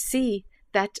is to see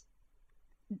that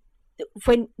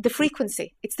when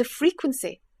it's the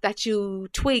frequency that you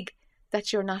twig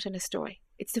that you're not in a story.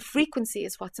 It's the frequency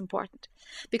is what's important.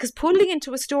 Because pulling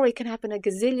into a story can happen a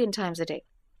gazillion times a day.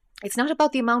 It's not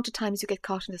about the amount of times you get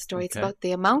caught in a story. It's about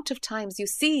the amount of times you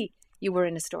see you were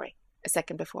in a story a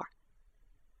second before.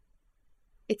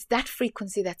 It's that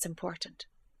frequency that's important.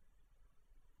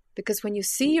 Because when you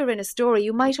see you're in a story,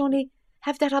 you might only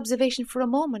have that observation for a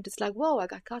moment. It's like, whoa, I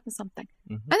got caught in something.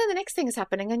 And then the next thing is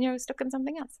happening and you're stuck in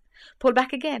something else. Pull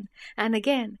back again and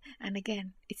again and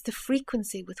again. It's the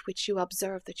frequency with which you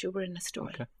observe that you were in a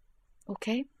story.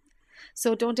 Okay?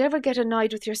 So don't ever get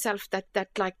annoyed with yourself that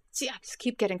like, gee, I just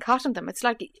keep getting caught in them. It's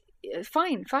like,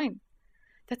 fine.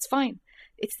 That's fine.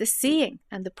 It's the seeing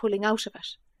and the pulling out of it.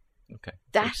 Okay.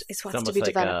 That is what's to be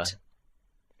developed.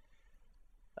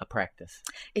 A practice.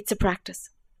 It's a practice.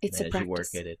 It's a practice. You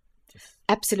work at it.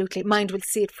 Absolutely. Mind will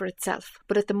see it for itself.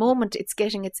 But at the moment, it's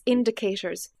getting its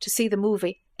indicators to see the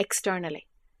movie externally.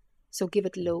 So give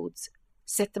it loads.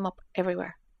 Set them up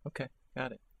everywhere. Okay,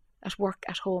 got it. At work,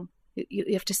 at home.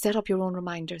 You have to set up your own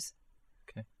reminders.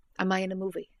 Okay. Am I in a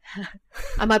movie?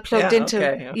 Am I plugged into...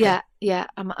 Okay. Yeah.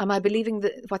 Am I believing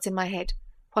what's in my head?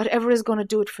 Whatever is going to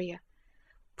do it for you.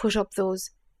 Put up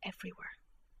those everywhere.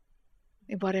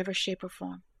 In whatever shape or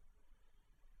form.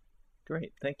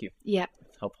 Great. Thank you. Yeah.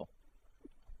 It's helpful.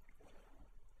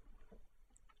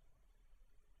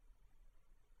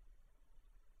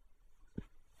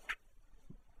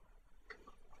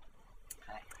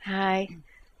 Hi.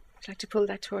 Would you like to pull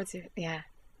that towards you? Yeah.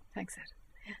 Thanks, Ed.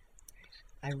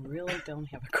 I really don't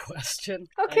have a question.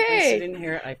 Okay. I've been sitting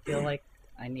here. I feel like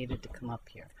I needed to come up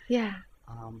here. Yeah.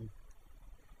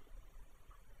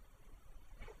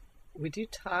 Would you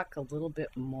talk a little bit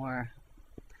more?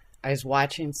 I was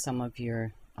watching some of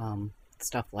your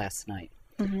stuff last night,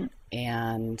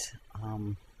 and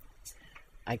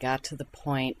I got to the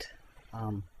point,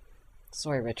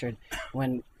 sorry, Richard,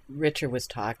 when Richard was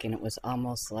talking, it was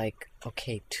almost like,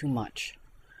 okay, too much.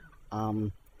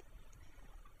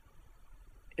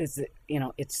 Is it,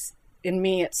 it's, in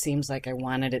me, it seems like I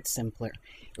wanted it simpler.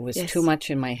 It was too much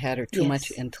in my head or too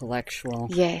much intellectual.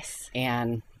 Yes.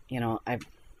 And, I've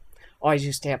always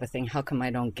used to have a thing, how come I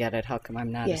don't get it? How come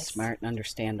I'm not as smart and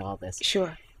understand all this?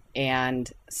 Sure.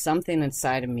 And something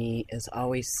inside of me is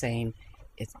always saying,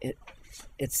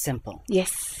 it's simple.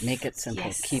 Yes. Make it simple.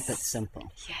 Yes. Keep it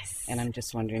simple. Yes. And I'm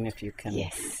just wondering if you can...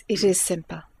 Yes, it is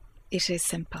simple. It is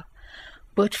simple.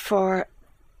 But for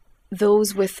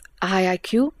those with a high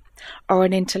IQ or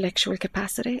an intellectual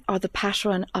capacity or the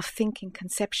pattern of thinking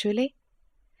conceptually,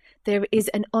 there is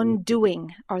an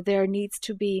undoing, or there needs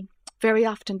to be, very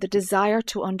often the desire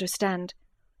to understand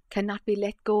cannot be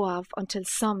let go of until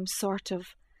some sort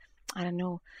of, I don't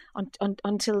know,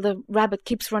 until the rabbit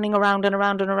keeps running around and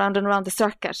around and around and around the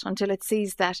circuit until it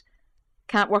sees that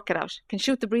can't work it out, can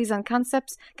shoot the breeze on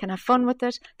concepts, can have fun with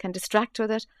it, can distract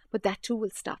with it, but that too will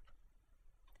stop.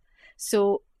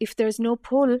 So if there's no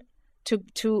pull to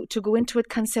go into it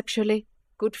conceptually,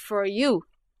 good for you.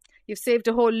 You've saved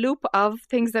a whole loop of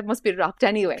things that must be dropped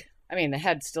anyway. I mean, the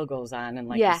head still goes on, and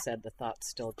like you said, the thoughts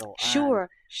still go on.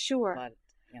 Sure. But,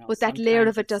 but that layer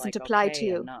of it doesn't apply to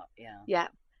you. Yeah,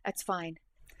 that's fine.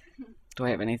 Do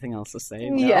I have anything else to say?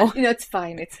 No. Yeah, it's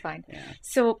fine. It's fine. Yeah.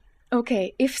 So,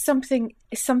 okay, if something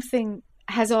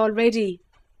has already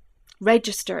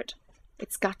registered,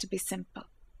 it's got to be simple.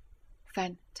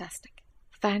 Fantastic.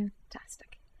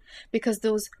 Because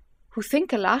those who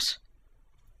think a lot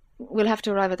will have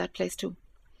to arrive at that place too.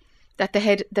 That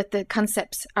the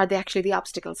concepts are actually the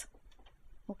obstacles.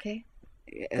 Okay?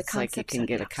 It's like you can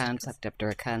get a concept after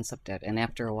a concept, and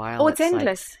after a while... it's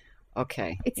endless. Like,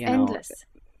 okay. It's endless.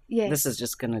 Yes. This is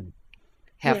just going to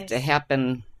have to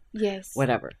happen. Yes.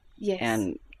 Whatever. Yes.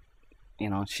 And,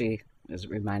 she is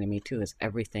reminding me too, is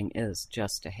everything is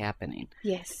just a happening.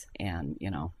 Yes. And,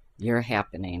 you're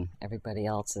happening. Everybody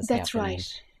else is that's happening.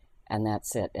 That's right. And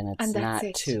that's it. And it's not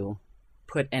to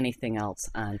put anything else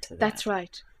onto that. That's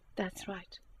right. That's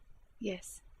right.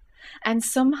 Yes. And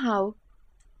somehow,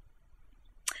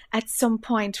 at some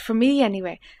point, for me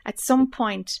anyway, at some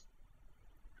point,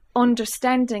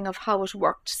 understanding of how it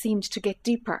worked seemed to get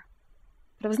deeper.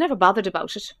 But I was never bothered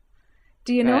about it.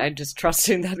 Do you know? I'm just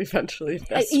trusting that eventually.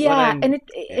 That's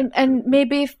and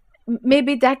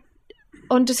maybe that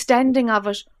understanding of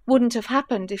it wouldn't have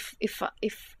happened if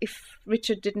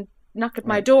Richard didn't knock at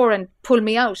my door and pull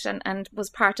me out and was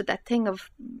part of that thing of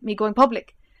me going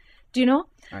public. Do you know?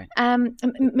 Right.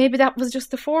 Maybe that was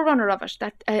just the forerunner of it,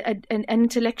 that an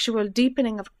intellectual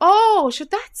deepening of, of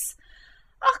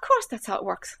course that's how it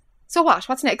works. So what?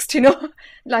 What's next?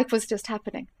 Life was just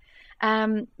happening.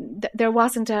 There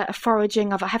wasn't a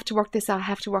foraging of, I have to work this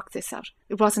out.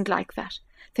 It wasn't like that.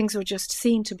 Things were just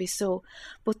seen to be so.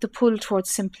 But the pull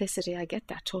towards simplicity, I get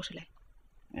that totally.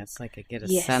 It's like I get a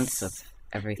sense of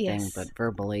everything, but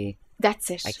verbally, that's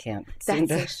it. I can't. That's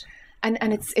it.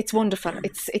 And it's wonderful.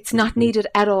 It's not needed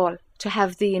at all to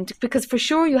have because for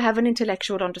sure you have an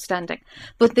intellectual understanding,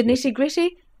 but the nitty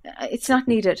gritty, it's not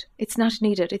needed. It's not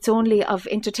needed. It's only of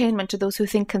entertainment to those who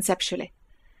think conceptually.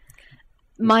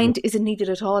 Mind isn't needed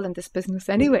at all in this business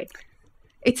anyway.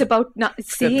 It's about not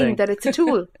seeing that it's a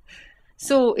tool.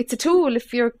 So it's a tool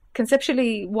if you're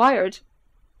conceptually wired.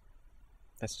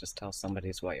 That's just how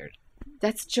somebody's wired.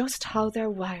 That's just how they're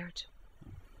wired.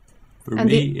 For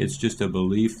me, it's just a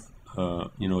belief.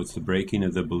 It's the breaking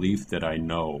of the belief that I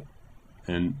know,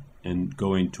 and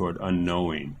going toward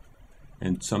unknowing.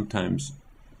 And sometimes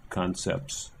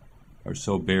concepts are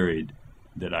so buried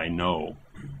that I know.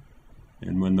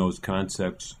 And when those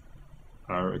concepts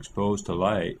are exposed to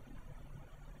light,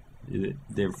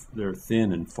 they're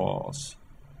thin and false.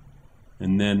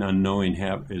 And then unknowing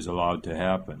is allowed to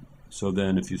happen. So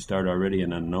then if you start already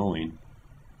in unknowing,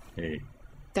 hey.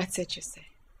 That's it, you say.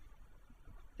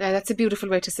 Yeah, that's a beautiful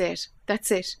way to say it. That's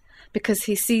it. Because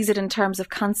he sees it in terms of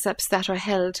concepts that are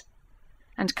held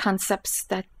and concepts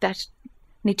that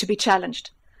need to be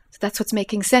challenged. So that's what's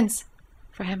making sense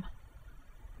for him.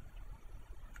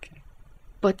 Okay.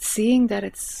 But seeing that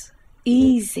it's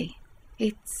easy.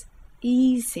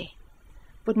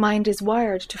 But mind is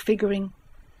wired to figuring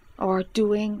or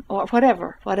doing or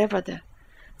whatever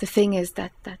the the thing is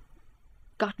that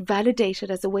got validated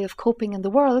as a way of coping in the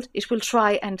world, it will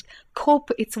try and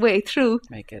cope its way through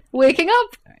waking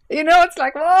up. Right. It's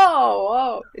like,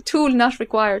 whoa, a tool not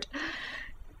required.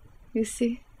 You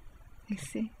see.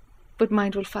 But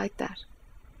mind will fight that.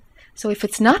 So if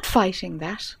it's not fighting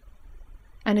that,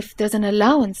 and if there's an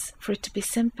allowance for it to be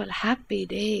simple, happy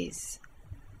days,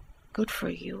 good for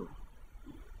you.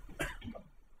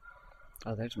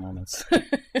 Oh, there's moments.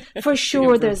 For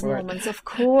sure there's moments, of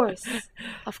course.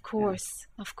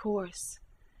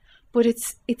 But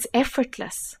it's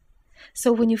effortless.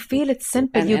 So when you feel it's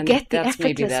simple, you get the effortless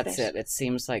maybe that's bit. it. It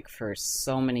seems like for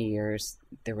so many years,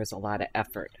 there was a lot of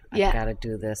effort. I've got to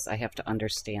do this. I have to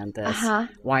understand this.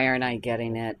 Why aren't I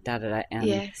getting it? Da-da-da.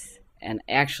 And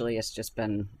actually, it's just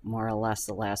been more or less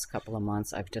the last couple of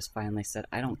months, I've just finally said,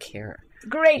 I don't care.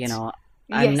 Great.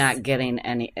 I'm not getting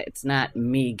any. It's not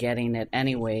me getting it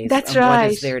anyways. That's right.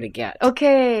 What is there to get?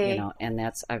 Okay. And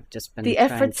that's, I've just been the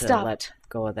trying effort to stopped. let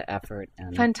go of the effort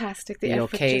and fantastic. The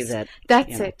effort. Okay, that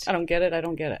that's it. I don't get it. I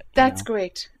don't get it. That's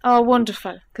great. Oh,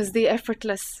 wonderful. Because the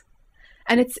effortless,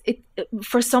 and it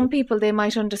for some people they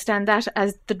might understand that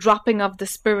as the dropping of the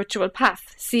spiritual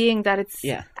path, seeing that it's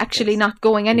actually not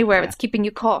going anywhere. It's keeping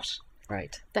you caught.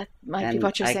 Right. That might be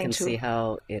what you're saying too. I can see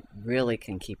how it really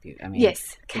can keep you. I mean,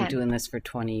 yes, I've been doing this for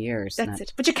 20 years. That's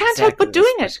it. But you can't help but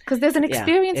doing it because there's an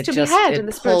experience to be had in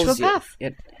the spiritual path.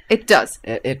 It does.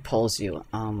 It pulls you.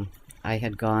 I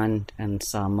had gone and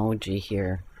saw Moji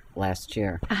here last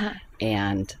year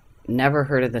and never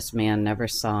heard of this man, never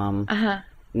saw him,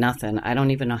 nothing. I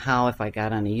don't even know how, if I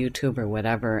got on a YouTube or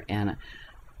whatever, and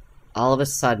all of a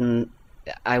sudden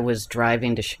I was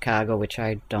driving to Chicago, which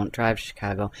I don't drive to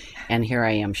Chicago, and here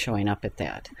I am showing up at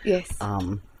that. Yes.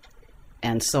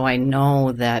 And so I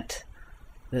know that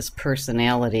this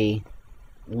personality,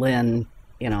 Lynn,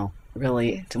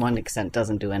 really to one extent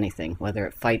doesn't do anything. Whether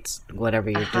it fights whatever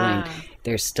you're doing,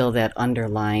 there's still that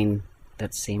underlying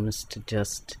that seems to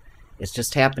it's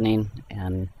just happening,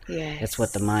 and it's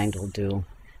what the mind will do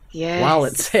while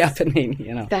it's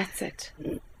happening, That's it.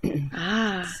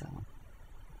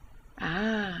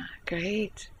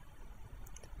 Great.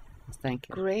 Thank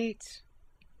you. Great.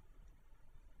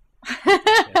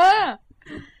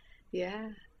 Yeah.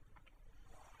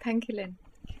 Thank you, Lynn.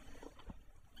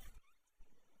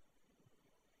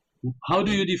 How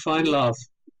do you define love?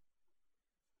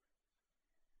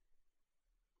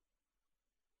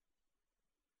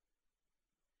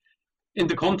 In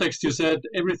the context, you said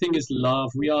everything is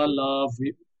love. We are love.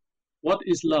 What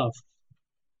is love?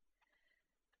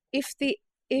 If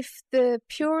the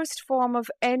purest form of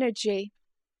energy,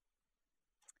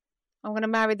 I'm going to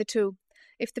marry the two.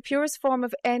 If the purest form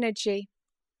of energy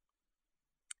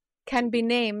can be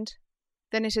named,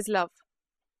 then it is love.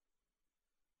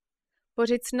 But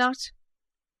it's not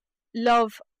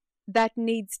love that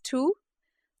needs to,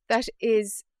 that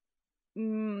is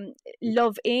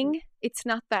loving. It's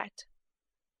not that.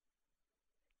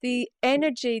 The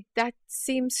energy that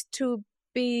seems to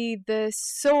be the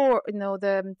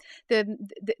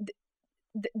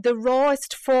the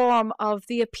rawest form of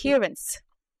the appearance,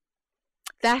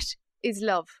 that is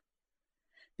love.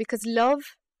 Because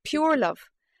love, pure love,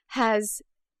 has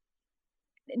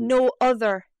no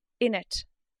other in it.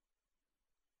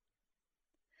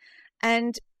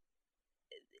 And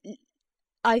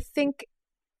I think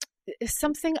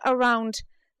something around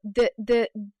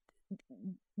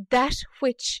that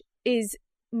which is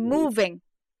moving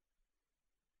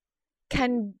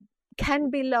can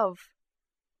be love,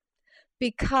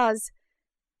 because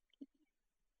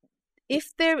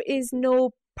if there is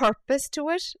no purpose to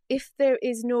it, if there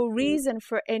is no reason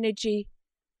for energy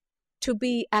to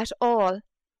be at all,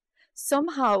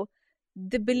 somehow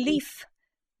the belief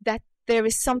that there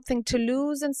is something to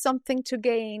lose and something to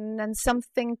gain and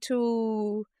something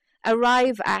to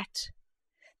arrive at,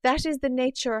 that is the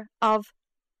nature of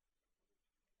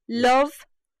love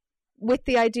with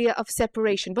the idea of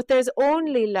separation. But there's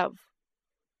only love.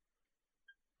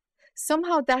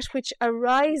 Somehow that which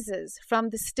arises from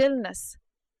the stillness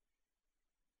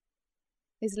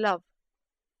is love.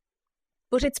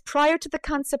 But it's prior to the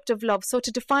concept of love. So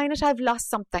to define it, I've lost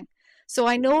something. So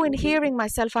I know in hearing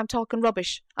myself I'm talking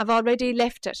rubbish. I've already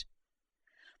left it.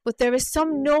 But there is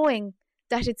some knowing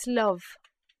that it's love.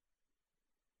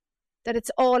 That it's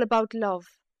all about love.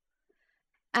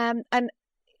 And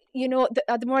you know,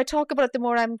 the more I talk about it, the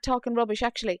more I'm talking rubbish,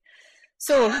 actually.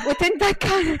 So within that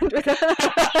kind of,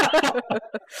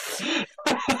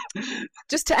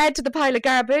 just to add to the pile of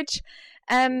garbage,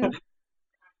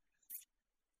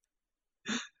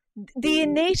 the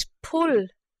innate pull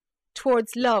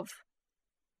towards love,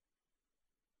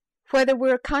 whether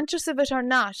we're conscious of it or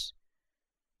not,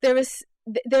 there is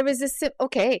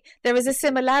a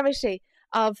similarity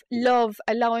of love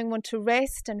allowing one to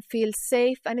rest and feel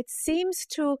safe, and it seems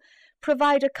to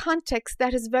provide a context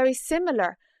that is very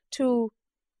similar to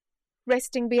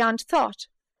resting beyond thought.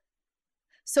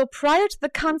 So prior to the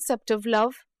concept of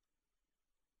love,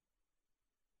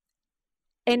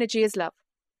 energy is love.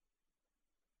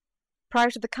 Prior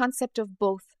to the concept of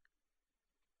both,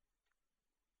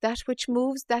 that which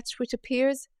moves, that which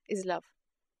appears, is love.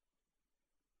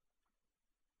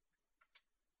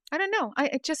 I don't know.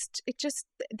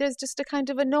 There's just a kind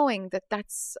of a knowing that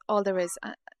that's all there is.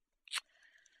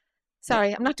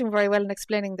 Sorry, I'm not doing very well in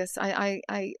explaining this. I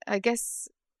guess.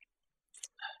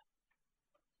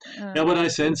 Yeah, what I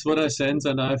sense,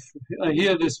 and I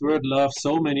hear this word love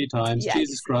so many times. Yeah,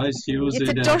 Jesus Christ used it.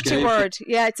 It's a dirty word.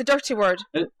 Yeah, it's a dirty word.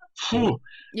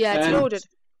 Yeah, it's loaded.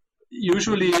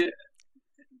 Usually,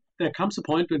 there comes a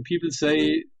point when people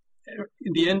say,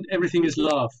 in the end, everything is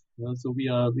love. So we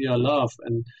are love,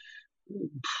 and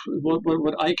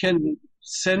what I can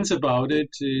sense about it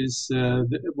is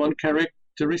one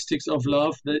characteristics of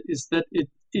love is that it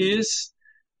is,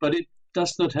 but it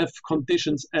does not have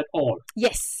conditions at all.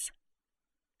 Yes,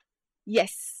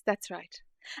 that's right,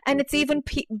 and it's even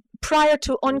prior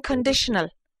to unconditional.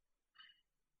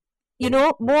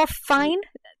 More fine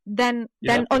than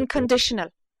unconditional.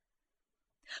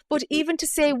 But even to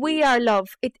say we are love,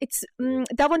 it's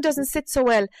that one doesn't sit so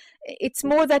well. It's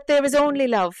more that there is only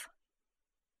love.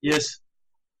 Yes.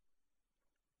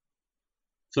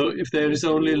 So if there is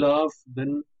only love,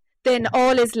 then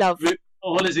all is love.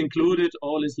 All is included.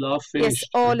 All is love. Finished. Yes,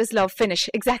 all is love. Finish.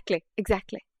 Exactly.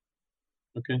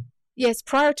 Okay. Yes,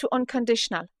 prior to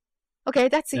unconditional. Okay,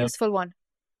 that's a useful one.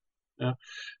 Yeah.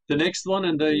 The next one,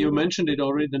 and you mentioned it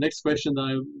already. The next question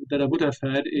that I would have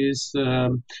had is: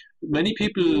 many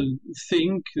people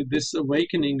think this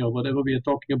awakening or whatever we are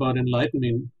talking about,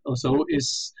 enlightening or so,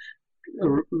 is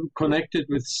connected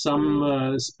with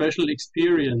some special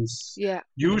experience. Yeah.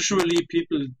 Usually,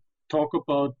 people talk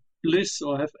about bliss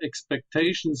or have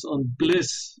expectations on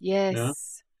bliss. Yes.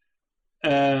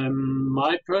 Yeah?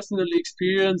 My personal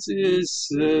experience is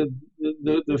the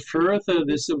further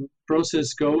this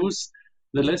process goes,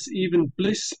 the less even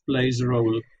bliss plays a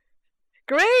role.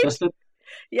 Great.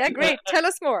 Great. Tell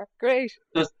us more. Great.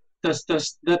 Does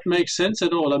that make sense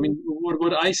at all? I mean,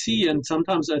 what I see, and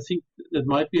sometimes I think that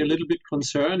might be a little bit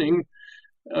concerning,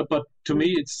 but to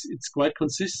me it's quite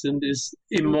consistent, is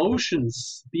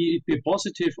emotions, be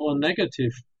positive or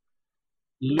negative,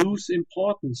 lose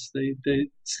importance. They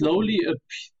slowly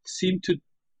seem to,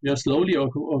 slowly or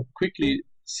quickly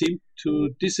seem to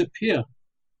disappear,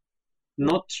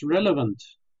 not relevant.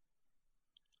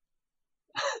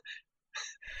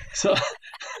 So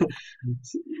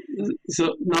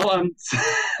now I'm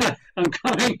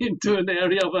coming into an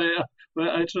area where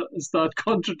I start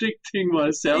contradicting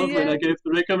myself when I gave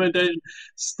the recommendation.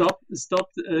 Stop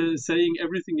saying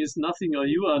everything is nothing or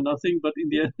you are nothing. But in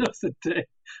the end of the day,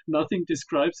 nothing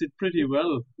describes it pretty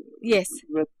well. Yes.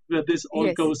 Where this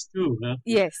all goes to.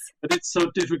 Yes. But it's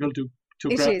so difficult to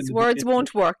it grab. It is. Words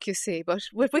won't work, you see, but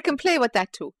we can play with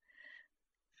that too.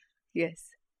 Yes.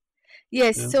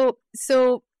 Yes. Yeah.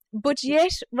 So. But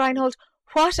yet, Reinhold,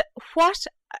 what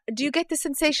do you get the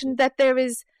sensation that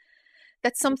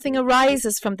that something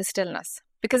arises from the stillness?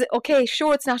 Because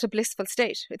sure, it's not a blissful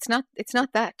state. It's not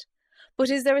that. But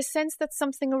is there a sense that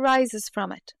something arises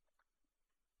from it?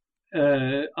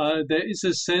 There is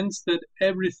a sense that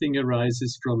everything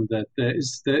arises from that.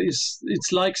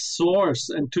 It's like source.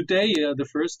 And today, the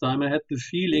first time I had the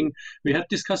feeling, we had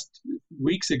discussed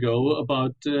weeks ago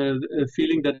about a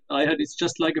feeling that I had. It's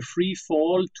just like a free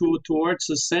fall towards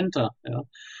the center. Yeah?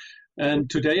 And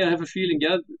today I have a feeling,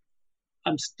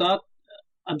 I'm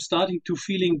starting to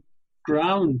feeling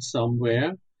ground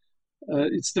somewhere.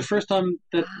 It's the first time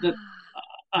that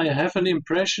I have an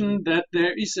impression that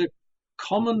there is a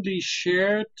commonly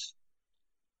shared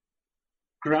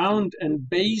ground and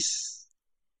base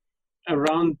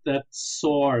around that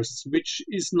source, which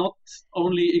is not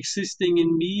only existing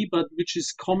in me, but which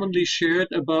is commonly shared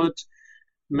about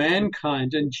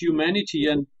mankind and humanity,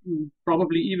 and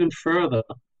probably even further.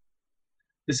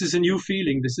 This is a new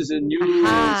feeling. This is a new,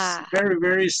 very,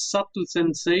 very subtle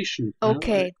sensation.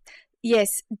 Okay. Yes.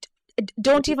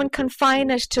 Don't even confine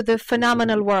it to the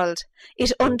phenomenal world.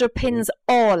 It underpins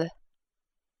all.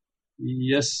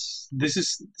 Yes, this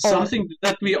is something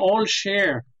that we all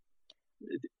share.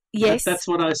 Yes. That's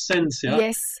what I sense, yeah?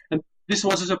 Yes. And this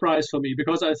was a surprise for me,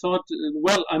 because I thought,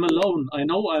 I'm alone. I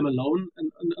know I'm alone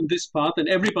on this path, and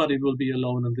everybody will be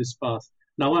alone on this path.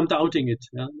 Now I'm doubting it.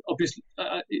 Yeah? Obviously,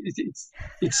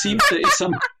 it seems there is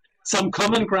some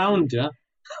common ground, yeah?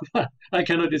 I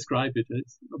cannot describe it.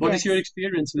 What is your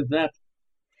experience with that?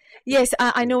 Yes,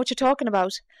 I know what you're talking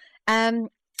about.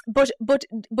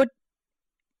 But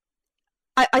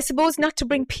I suppose not to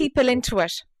bring people into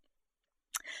it,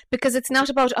 because it's not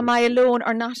about am I alone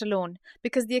or not alone,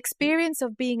 because the experience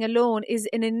of being alone is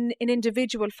an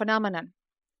individual phenomenon.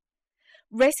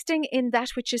 Resting in that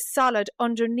which is solid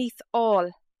underneath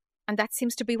all, and that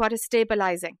seems to be what is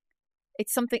stabilizing.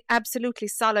 It's something absolutely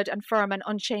solid and firm and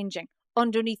unchanging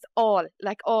underneath all,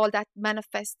 like all that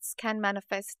manifests, can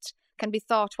be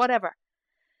thought, whatever.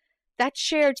 That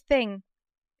shared thing,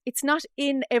 it's not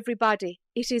in everybody,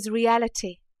 it is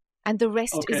reality, and the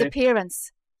rest is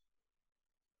appearance.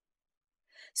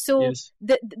 So yes.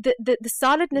 the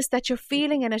solidness that you're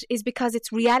feeling in it is because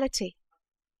it's reality.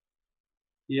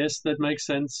 Yes, that makes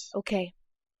sense. Okay.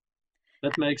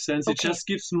 That makes sense. Okay. It just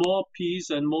gives more peace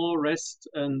and more rest,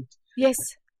 and yes,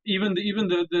 even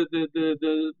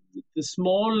the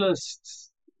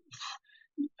smallest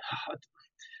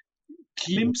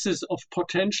glimpses of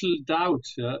potential doubt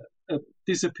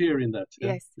disappear in that.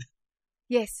 Yes,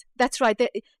 yes, that's right.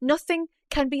 Nothing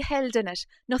can be held in it.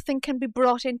 Nothing can be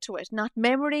brought into it. Not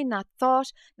memory, not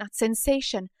thought, not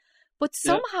sensation. But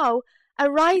somehow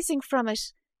arising from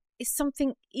it is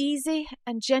something easy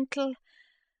and gentle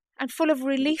and full of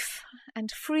relief and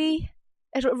free.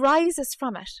 It arises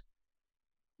from it.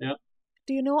 Yeah.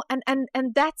 Do you know? And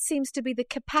that seems to be the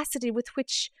capacity with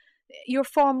which your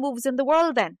form moves in the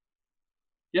world then.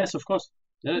 Yes, of course.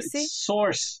 It's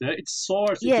source. It's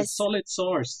source. Yes. It's a solid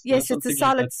source. Yes, it's a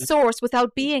solid source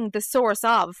without being the source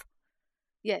of.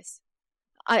 Yes.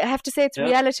 I have to say it's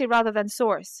reality rather than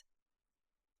source.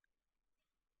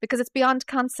 Because it's beyond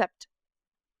concept.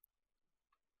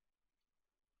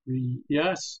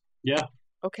 Yes. Yeah.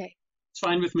 Okay. It's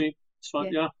fine with me. It's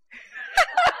fine. Yeah.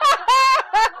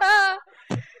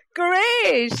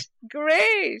 Great.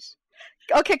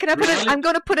 Okay, can I put I'm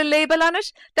going to put a label on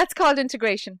it. That's called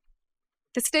integration.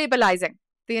 The stabilizing.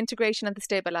 The integration and the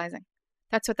stabilizing.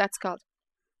 That's what that's called.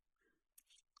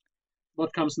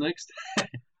 What comes next?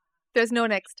 There's no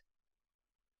next.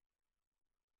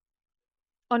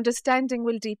 Understanding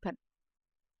will deepen.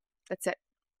 That's it.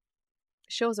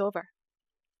 Show's over.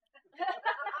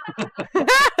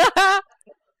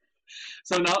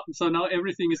 So now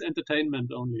everything is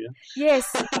entertainment only. Yeah?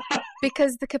 Yes,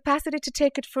 because the capacity to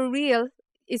take it for real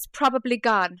is probably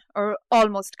gone or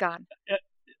almost gone.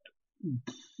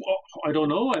 I don't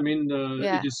know. I mean,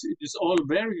 it is all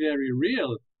very, very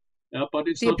real. But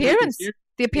it's the not appearance.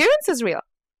 The appearance is real.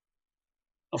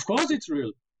 Of course, it's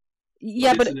real.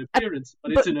 Yeah, but it's an appearance.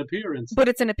 It's an appearance. But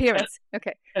it's an appearance.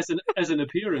 Okay. As an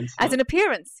appearance. As an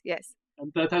appearance, yes.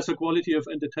 And that has a quality of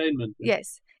entertainment.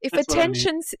 Yes. If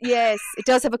attentions, yes, it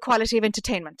does have a quality of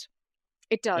entertainment.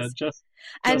 It does. Just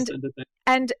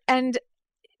entertainment. And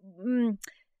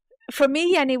for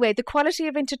me anyway, the quality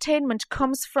of entertainment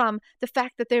comes from the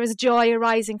fact that there is joy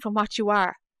arising from what you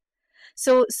are.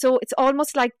 So it's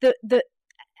almost like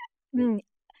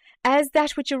as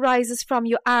that which arises from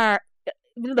you are,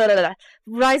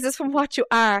 rises from what you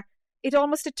are, it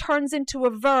turns into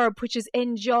a verb which is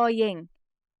enjoying.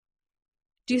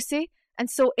 Do you see? And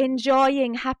so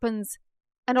enjoying happens,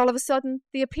 and all of a sudden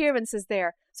the appearance is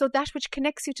there. So that which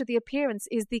connects you to the appearance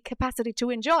is the capacity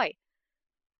to enjoy.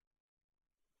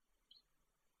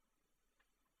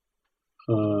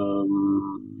 What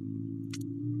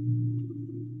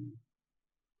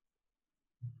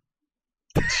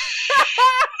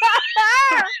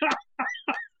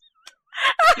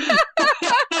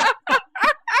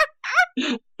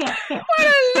a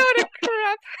load of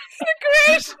crap.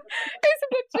 Isn't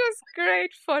it just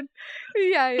great fun?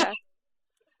 Yeah.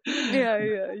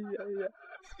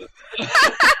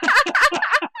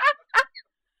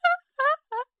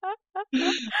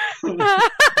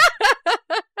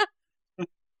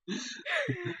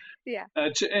 Yeah.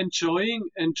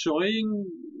 Enjoying,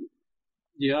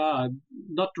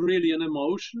 not really an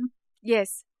emotion.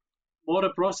 Yes. More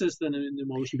a process than an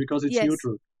emotion, because it's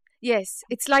neutral. Yes,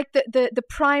 it's like the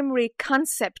primary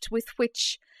concept with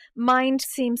which mind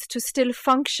seems to still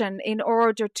function in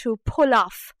order to pull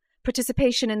off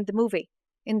participation in the movie,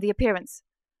 in the appearance.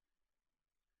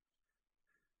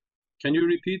 Can you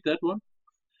repeat that one?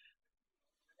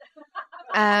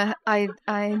 I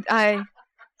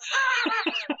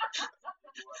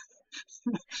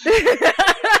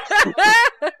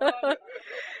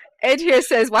Ed here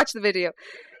says, watch the video.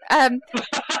 I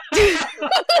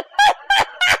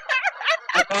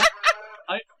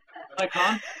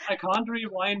can't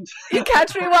rewind. You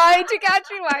can't rewind.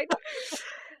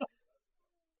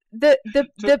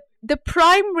 The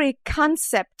primary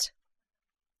concept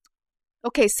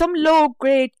Okay, some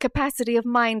low-grade capacity of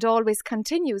mind always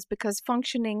continues because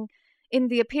functioning in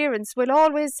the appearance will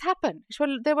always happen.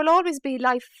 There will always be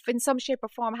life in some shape or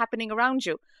form happening around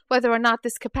you, whether or not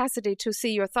this capacity to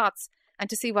see your thoughts and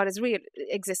to see what is real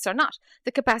exists or not.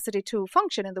 The capacity to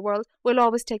function in the world will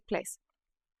always take place.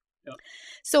 Yeah.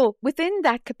 So within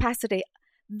that capacity,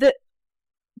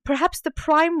 perhaps the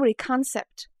primary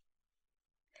concept,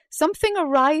 something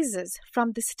arises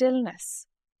from the stillness.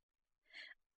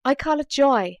 I call it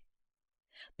joy,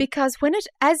 because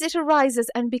as it arises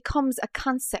and becomes a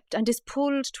concept and is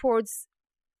pulled towards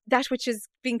that which is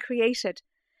being created,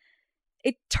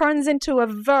 it turns into a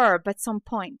verb at some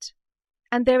point,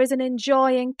 and there is an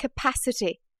enjoying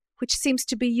capacity which seems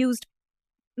to be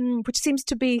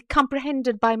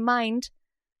comprehended by mind,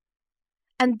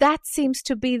 and that seems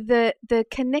to be the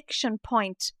connection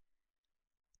point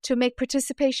to make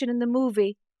participation in the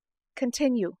movie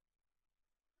continue.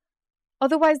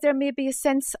 Otherwise, there may be a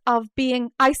sense of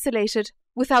being isolated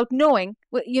without knowing,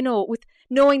 with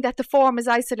knowing that the form is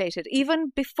isolated,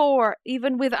 even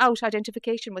without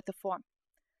identification with the form.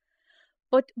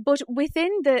 But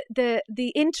within the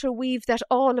interweave that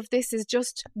all of this is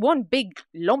just one big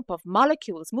lump of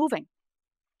molecules moving,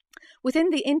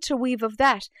 within the interweave of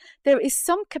that, there is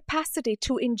some capacity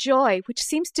to enjoy, which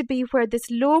seems to be where this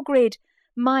low-grade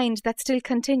mind that still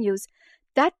continues,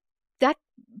 that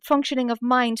functioning of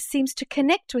mind seems to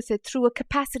connect with it through a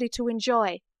capacity to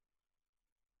enjoy.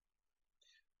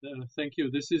 Thank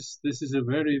you. This is a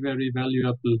very, very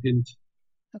valuable hint.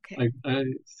 Okay. I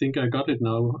think I got it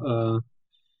now.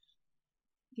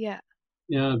 Yeah.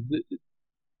 Yeah.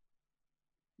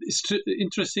 It's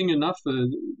interesting enough.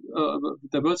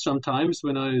 There were some times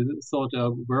when I thought,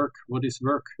 work. What is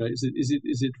work? Is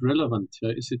it relevant?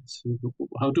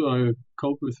 How do I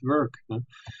cope with work?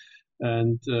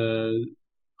 And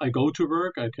I go to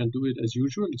work. I can do it as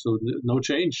usual. So no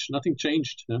change. Nothing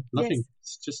changed. Nothing. Yes.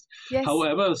 It's just. Yes.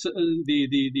 However,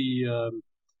 the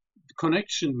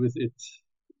connection with it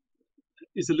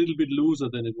is a little bit looser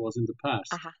than it was in the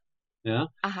past. Uh-huh. Yeah.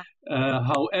 Uh-huh.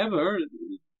 However,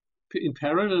 in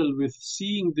parallel with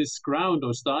seeing this ground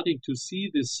or starting to see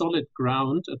this solid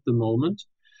ground at the moment,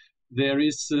 there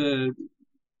is,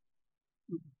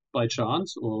 by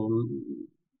chance or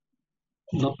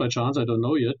not by chance, I don't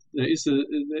know yet, there is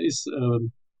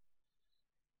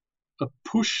a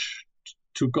push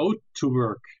to go to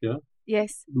work. Yeah.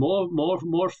 Yes. More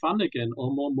fun again,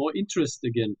 or more interest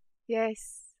again.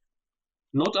 Yes.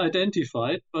 Not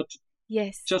identified, but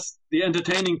yes, just the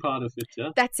entertaining part of it.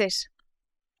 Yeah. That's it.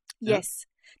 Yes. Yeah.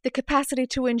 The capacity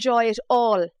to enjoy it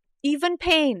all, even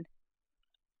pain.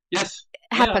 Yes.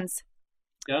 Happens.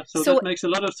 Yeah. So that makes a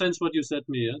lot of sense what you said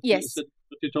me. Yeah? Yes. What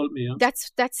you told me. Yeah.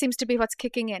 That seems to be what's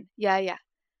kicking in. Yeah.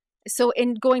 So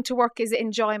in going to work is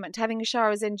enjoyment. Having a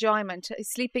shower is enjoyment.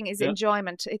 Sleeping is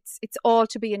enjoyment. It's all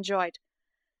to be enjoyed.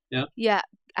 Yeah. Yeah.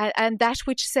 And that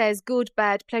which says good,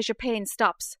 bad, pleasure, pain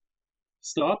stops.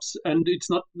 And it's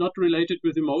not related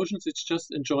with emotions. It's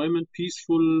just enjoyment,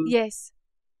 peaceful. Yes.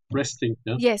 Resting.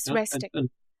 Yeah. Yes, resting.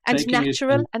 And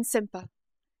natural and simple.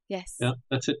 Yes. Yeah,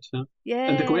 that's it. Yeah. Yes.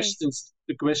 And the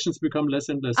questions become less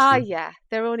and less. Yeah.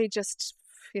 They're only just,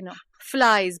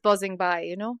 flies buzzing by,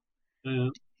 Yeah.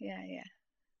 Yeah.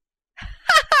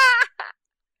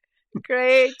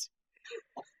 Great.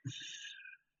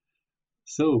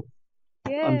 So,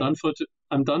 I'm done for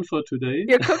today.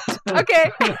 You're cooked.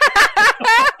 Okay.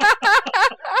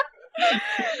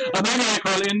 Maybe I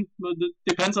call in, but it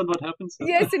depends on what happens.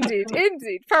 Yes, indeed.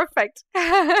 Perfect.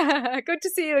 Good to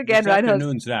see you again, Reinhold. Reinhold.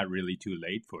 Afternoon's not really too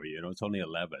late for you. It's only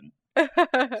 11. So.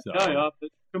 Yeah. But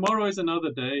tomorrow is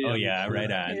another day. Oh, yeah,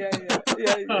 right on. Yeah.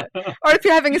 Or if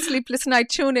you're having a sleepless night,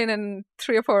 tune in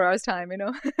 3 or 4 hours' time,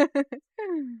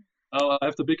 Oh, I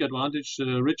have the big advantage.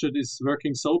 Richard is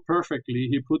working so perfectly.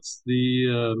 He puts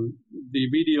the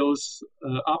videos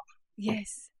up.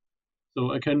 Yes.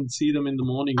 So I can see them in the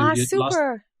morning.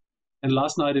 Super. And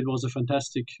last night it was a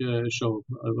fantastic show.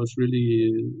 I was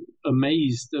really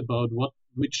amazed about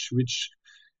which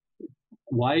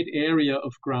wide area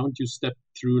of ground you stepped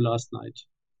through last night.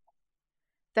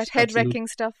 That head-wrecking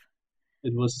stuff.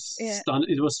 It was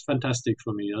It was fantastic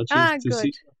for me. To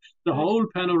see the whole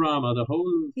panorama, the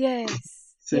whole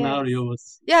scenario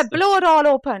was. Yeah, blow it all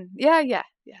open. Yeah. Yeah,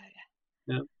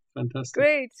 fantastic.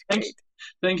 Great.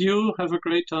 Thank you. Have a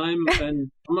great time.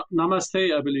 And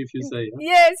namaste, I believe you say. Yeah?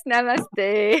 Yes,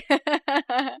 namaste.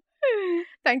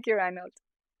 Thank you, Reinhold.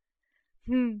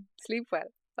 Sleep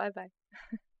well. Bye-bye.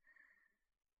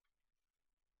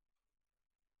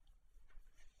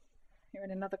 You're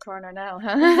in another corner now,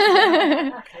 huh?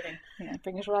 No kidding. Yeah,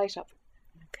 bring it right up.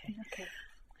 Okay.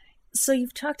 So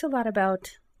you've talked a lot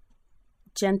about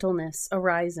gentleness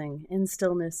arising and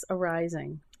stillness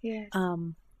arising. Yes.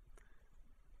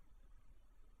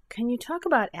 Can you talk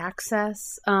about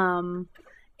access? And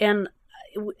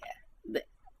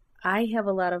I have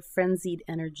a lot of frenzied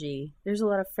energy. There's a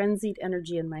lot of frenzied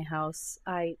energy in my house.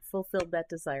 I fulfilled that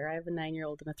desire. I have a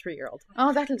 9-year-old and a 3-year-old.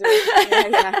 Oh, that'll do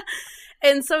it. Yeah.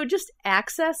 And so just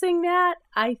accessing that,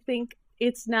 I think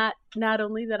it's not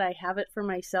only that I have it for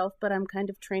myself, but I'm kind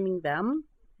of training them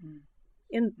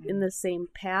in the same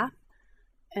path.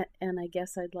 And I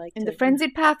guess I'd like in the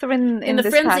frenzied path or in the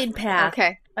this frenzied path.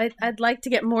 Okay. I'd like to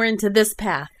get more into this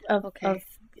path of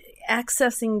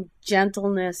accessing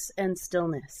gentleness and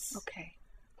stillness. Okay.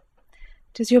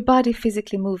 Does your body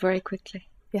physically move very quickly?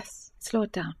 Yes. Slow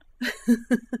it down.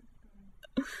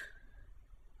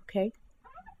 Okay.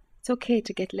 It's okay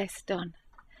to get less done.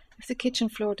 If the kitchen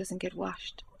floor doesn't get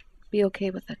washed, be okay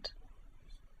with it.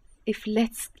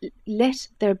 Let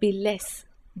there be less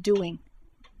doing.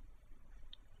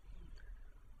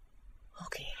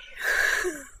 Okay.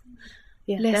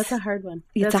 Yeah, that's a hard one.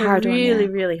 It's a hard one. Really,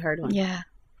 really hard one. Yeah.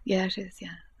 Yeah, it is.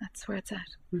 Yeah. That's where it's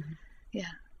at. Mm-hmm.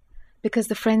 Yeah. Because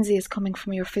the frenzy is coming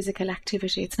from your physical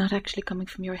activity. It's not actually coming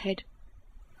from your head.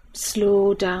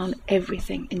 Slow down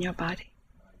everything in your body.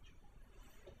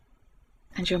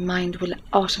 And your mind will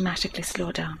automatically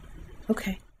slow down.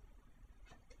 Okay.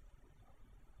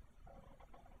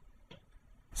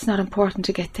 It's not important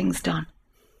to get things done.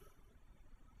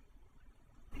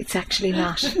 It's actually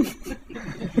not.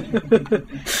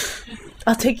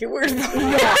 I'll take your word for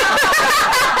it.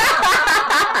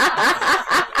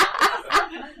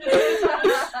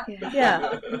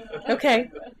 Yeah. Okay.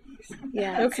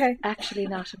 Yeah. Okay. It's actually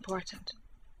not important.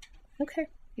 Okay.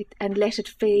 And let it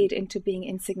fade into being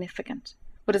insignificant.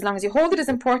 But as long as you hold it as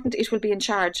important, it will be in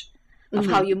charge of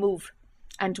how you move.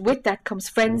 And with that comes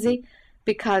frenzy,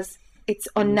 because it's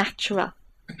unnatural.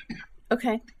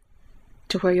 Okay.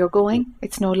 To where you're going,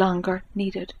 it's no longer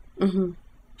needed.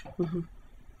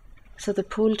 So the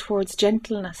pull towards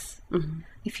gentleness.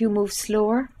 If you move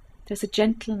slower, there's a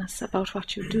gentleness about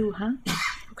what you do, huh?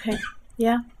 Okay.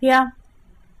 Yeah. Yeah.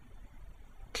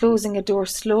 Closing a door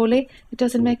slowly, it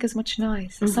doesn't make as much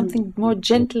noise. There's something more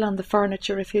gentle on the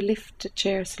furniture if you lift a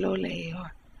chair slowly,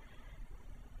 or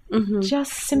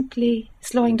just simply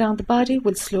slowing down the body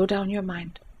will slow down your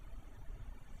mind.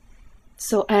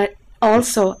 So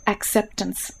also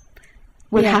acceptance.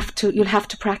 You'll have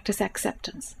to practice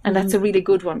acceptance. And that's a really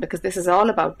good one, because this is all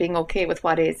about being okay with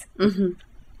what is.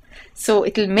 So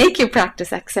it'll make you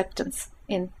practice acceptance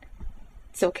in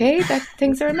it's okay that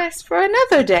things are a mess for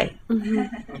another day.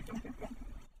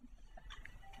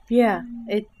 Yeah,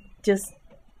 it just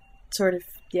sort of,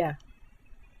 I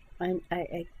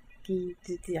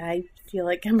feel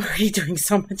like I'm already doing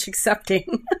so much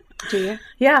accepting. Do you?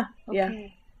 Yeah,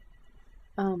 okay.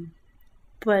 Yeah.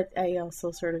 But I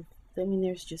also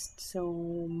there's just so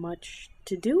much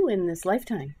to do in this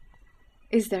lifetime.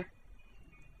 Is there?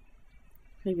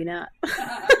 Maybe not.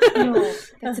 No,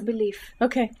 that's a belief.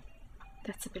 Okay.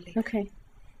 That's a belief. Okay.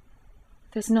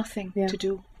 There's nothing to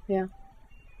do. Yeah.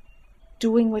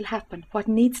 Doing will happen. What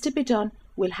needs to be done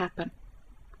will happen.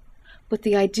 But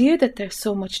the idea that there's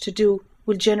so much to do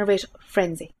will generate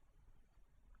frenzy.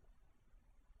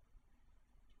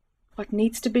 What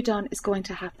needs to be done is going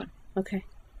to happen. Okay.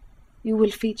 You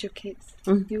will feed your kids.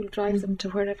 You will drive them to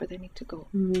wherever they need to go.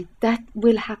 That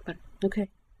will happen. Okay.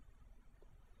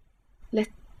 Let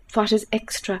what is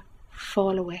extra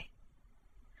fall away.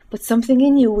 But something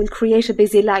in you will create a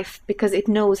busy life, because it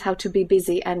knows how to be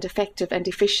busy and effective and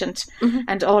efficient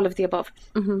and all of the above.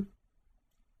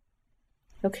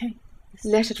 Okay.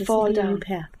 Let it fall down. New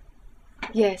path.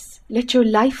 Yes. Let your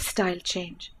lifestyle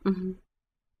change. And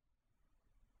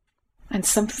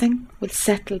something will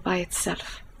settle by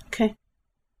itself. Okay.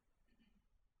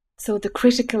 So the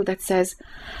critical that says,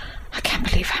 I can't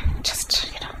believe I'm just,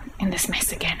 in this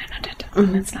mess again.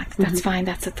 And it's like, that's fine,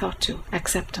 that's a thought too.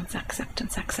 Acceptance,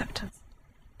 acceptance, acceptance.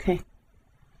 Okay.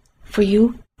 For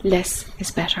you, less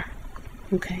is better.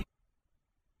 Okay.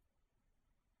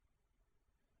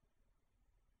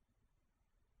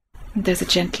 There's a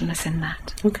gentleness in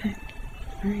that. Okay.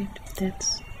 All right.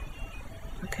 That's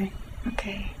okay.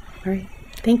 Okay. All right.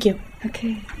 Thank you.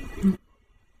 Okay.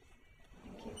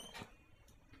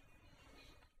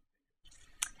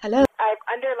 Hello. I've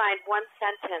underlined one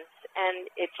sentence, and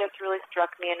it just really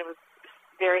struck me, and it was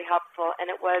very helpful. And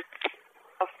it was,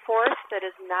 a force that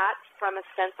is not from a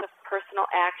sense of personal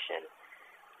action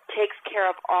takes care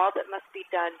of all that must be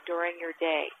done during your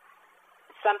day,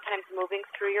 sometimes moving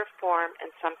through your form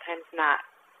and sometimes not.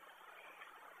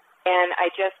 And I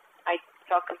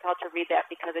felt compelled to read that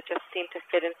because it just seemed to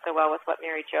fit in so well with what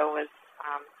Mary Jo was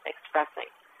expressing.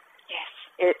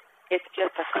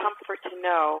 a comfort to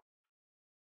know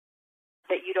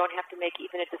that you don't have to make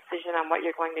even a decision on what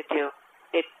you're going to do.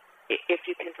 If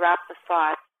you can drop the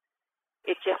thought,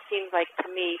 it just seems like to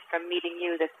me from meeting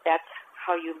you that that's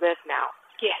how you live now.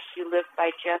 Yes. You live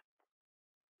by just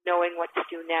knowing what to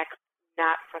do next,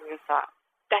 not from your thoughts.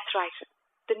 That's right.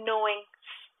 The knowing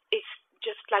is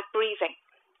just like breathing,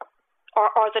 or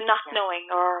the not knowing,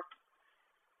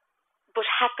 but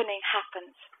happening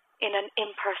happens in an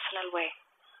impersonal way.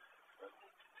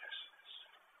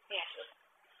 Yes.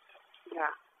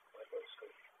 Yeah.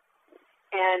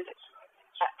 And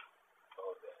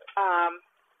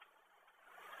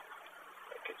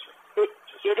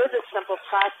it is a simple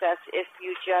process if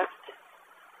you just,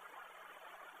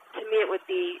 to me it would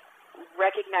be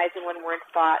recognizing when we're in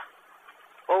thought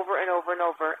over and over and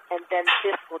over, and then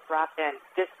this will drop in,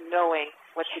 this knowing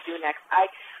what to do next.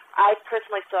 I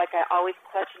personally feel like I always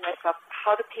question myself,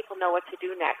 how do people know what to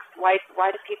do next? Why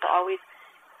do people always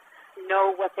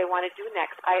know what they want to do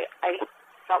next? I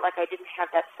felt like I didn't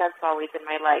have that sense always in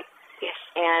my life. Yes.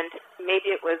 And maybe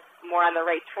it was more on the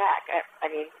right track.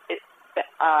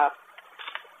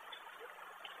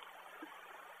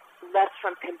 Less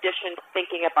from conditioned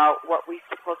thinking about what we're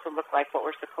supposed to look like, what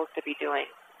we're supposed to be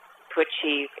doing to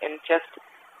achieve, and just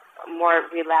more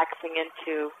relaxing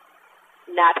into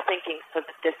not thinking so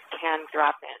that this can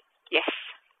drop in. Yes.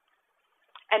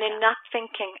 And in not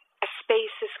thinking, a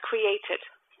space is created.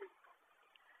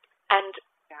 And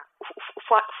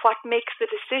what makes the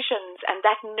decisions and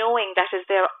that knowing that is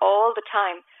there all the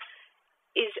time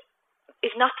is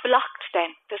not blocked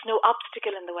then. There's no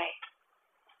obstacle in the way.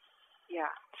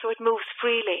 Yeah. So it moves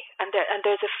freely, and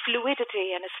there's a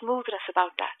fluidity and a smoothness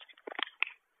about that.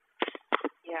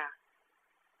 Yeah.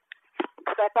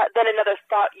 Because I thought then another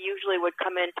thought usually would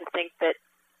come in to think that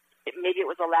maybe it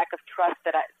was a lack of trust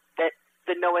that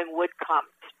the knowing would come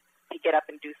to get up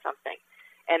and do something,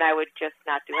 and I would just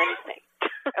not do anything.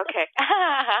 Okay.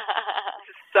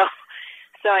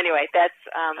 So anyway, that's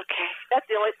okay. That's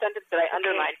the only sentence that I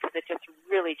underlined because it just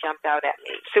really jumped out at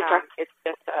me. Super. It's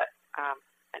just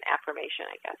an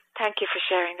affirmation, I guess. Thank you for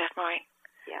sharing that, Maureen.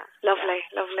 Yeah. Lovely,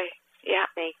 lovely. Yeah.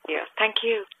 Thank you. Thank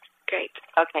you. Great.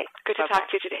 Okay. Good to talk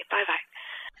to you today. Bye-bye.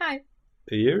 Hi.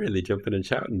 You're really jumping and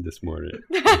shouting this morning.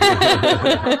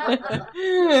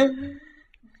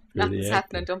 Nothing's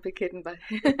happening. Don't be kidding, but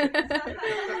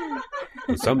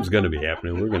well, something's going to be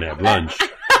happening. We're going to have lunch.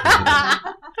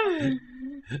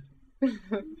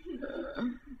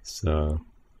 So,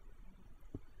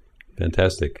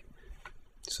 fantastic.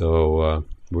 So,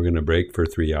 we're going to break for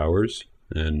 3 hours.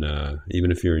 And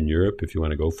even if you're in Europe, if you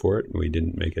want to go for it, we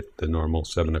didn't make it the normal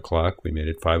 7 o'clock. We made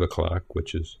it 5 o'clock,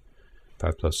 which is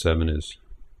 5 plus 7 is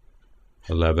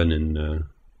 11 in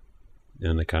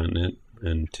the continent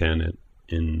and 10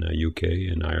 in UK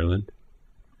and Ireland.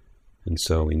 And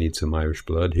so we need some Irish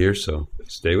blood here, so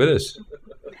stay with us.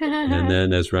 And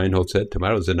then, as Reinhold said,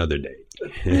 tomorrow's another day.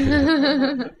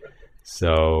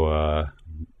 So,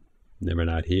 never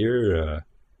not here.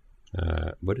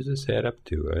 What does this add up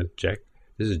to? Jack.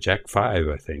 This is Jack 5,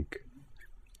 I think.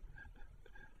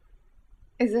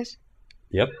 Is it?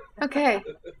 Yep. Okay.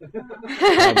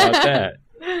 How about that?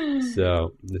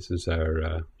 So this is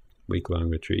our week-long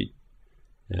retreat,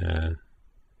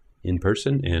 in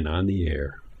person and on the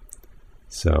air.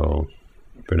 So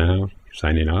for now,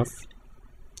 signing off.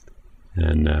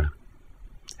 And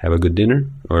have a good dinner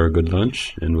or a good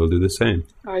lunch, and we'll do the same.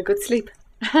 Or a good sleep.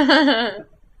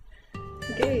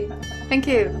 Okay. Thank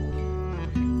you.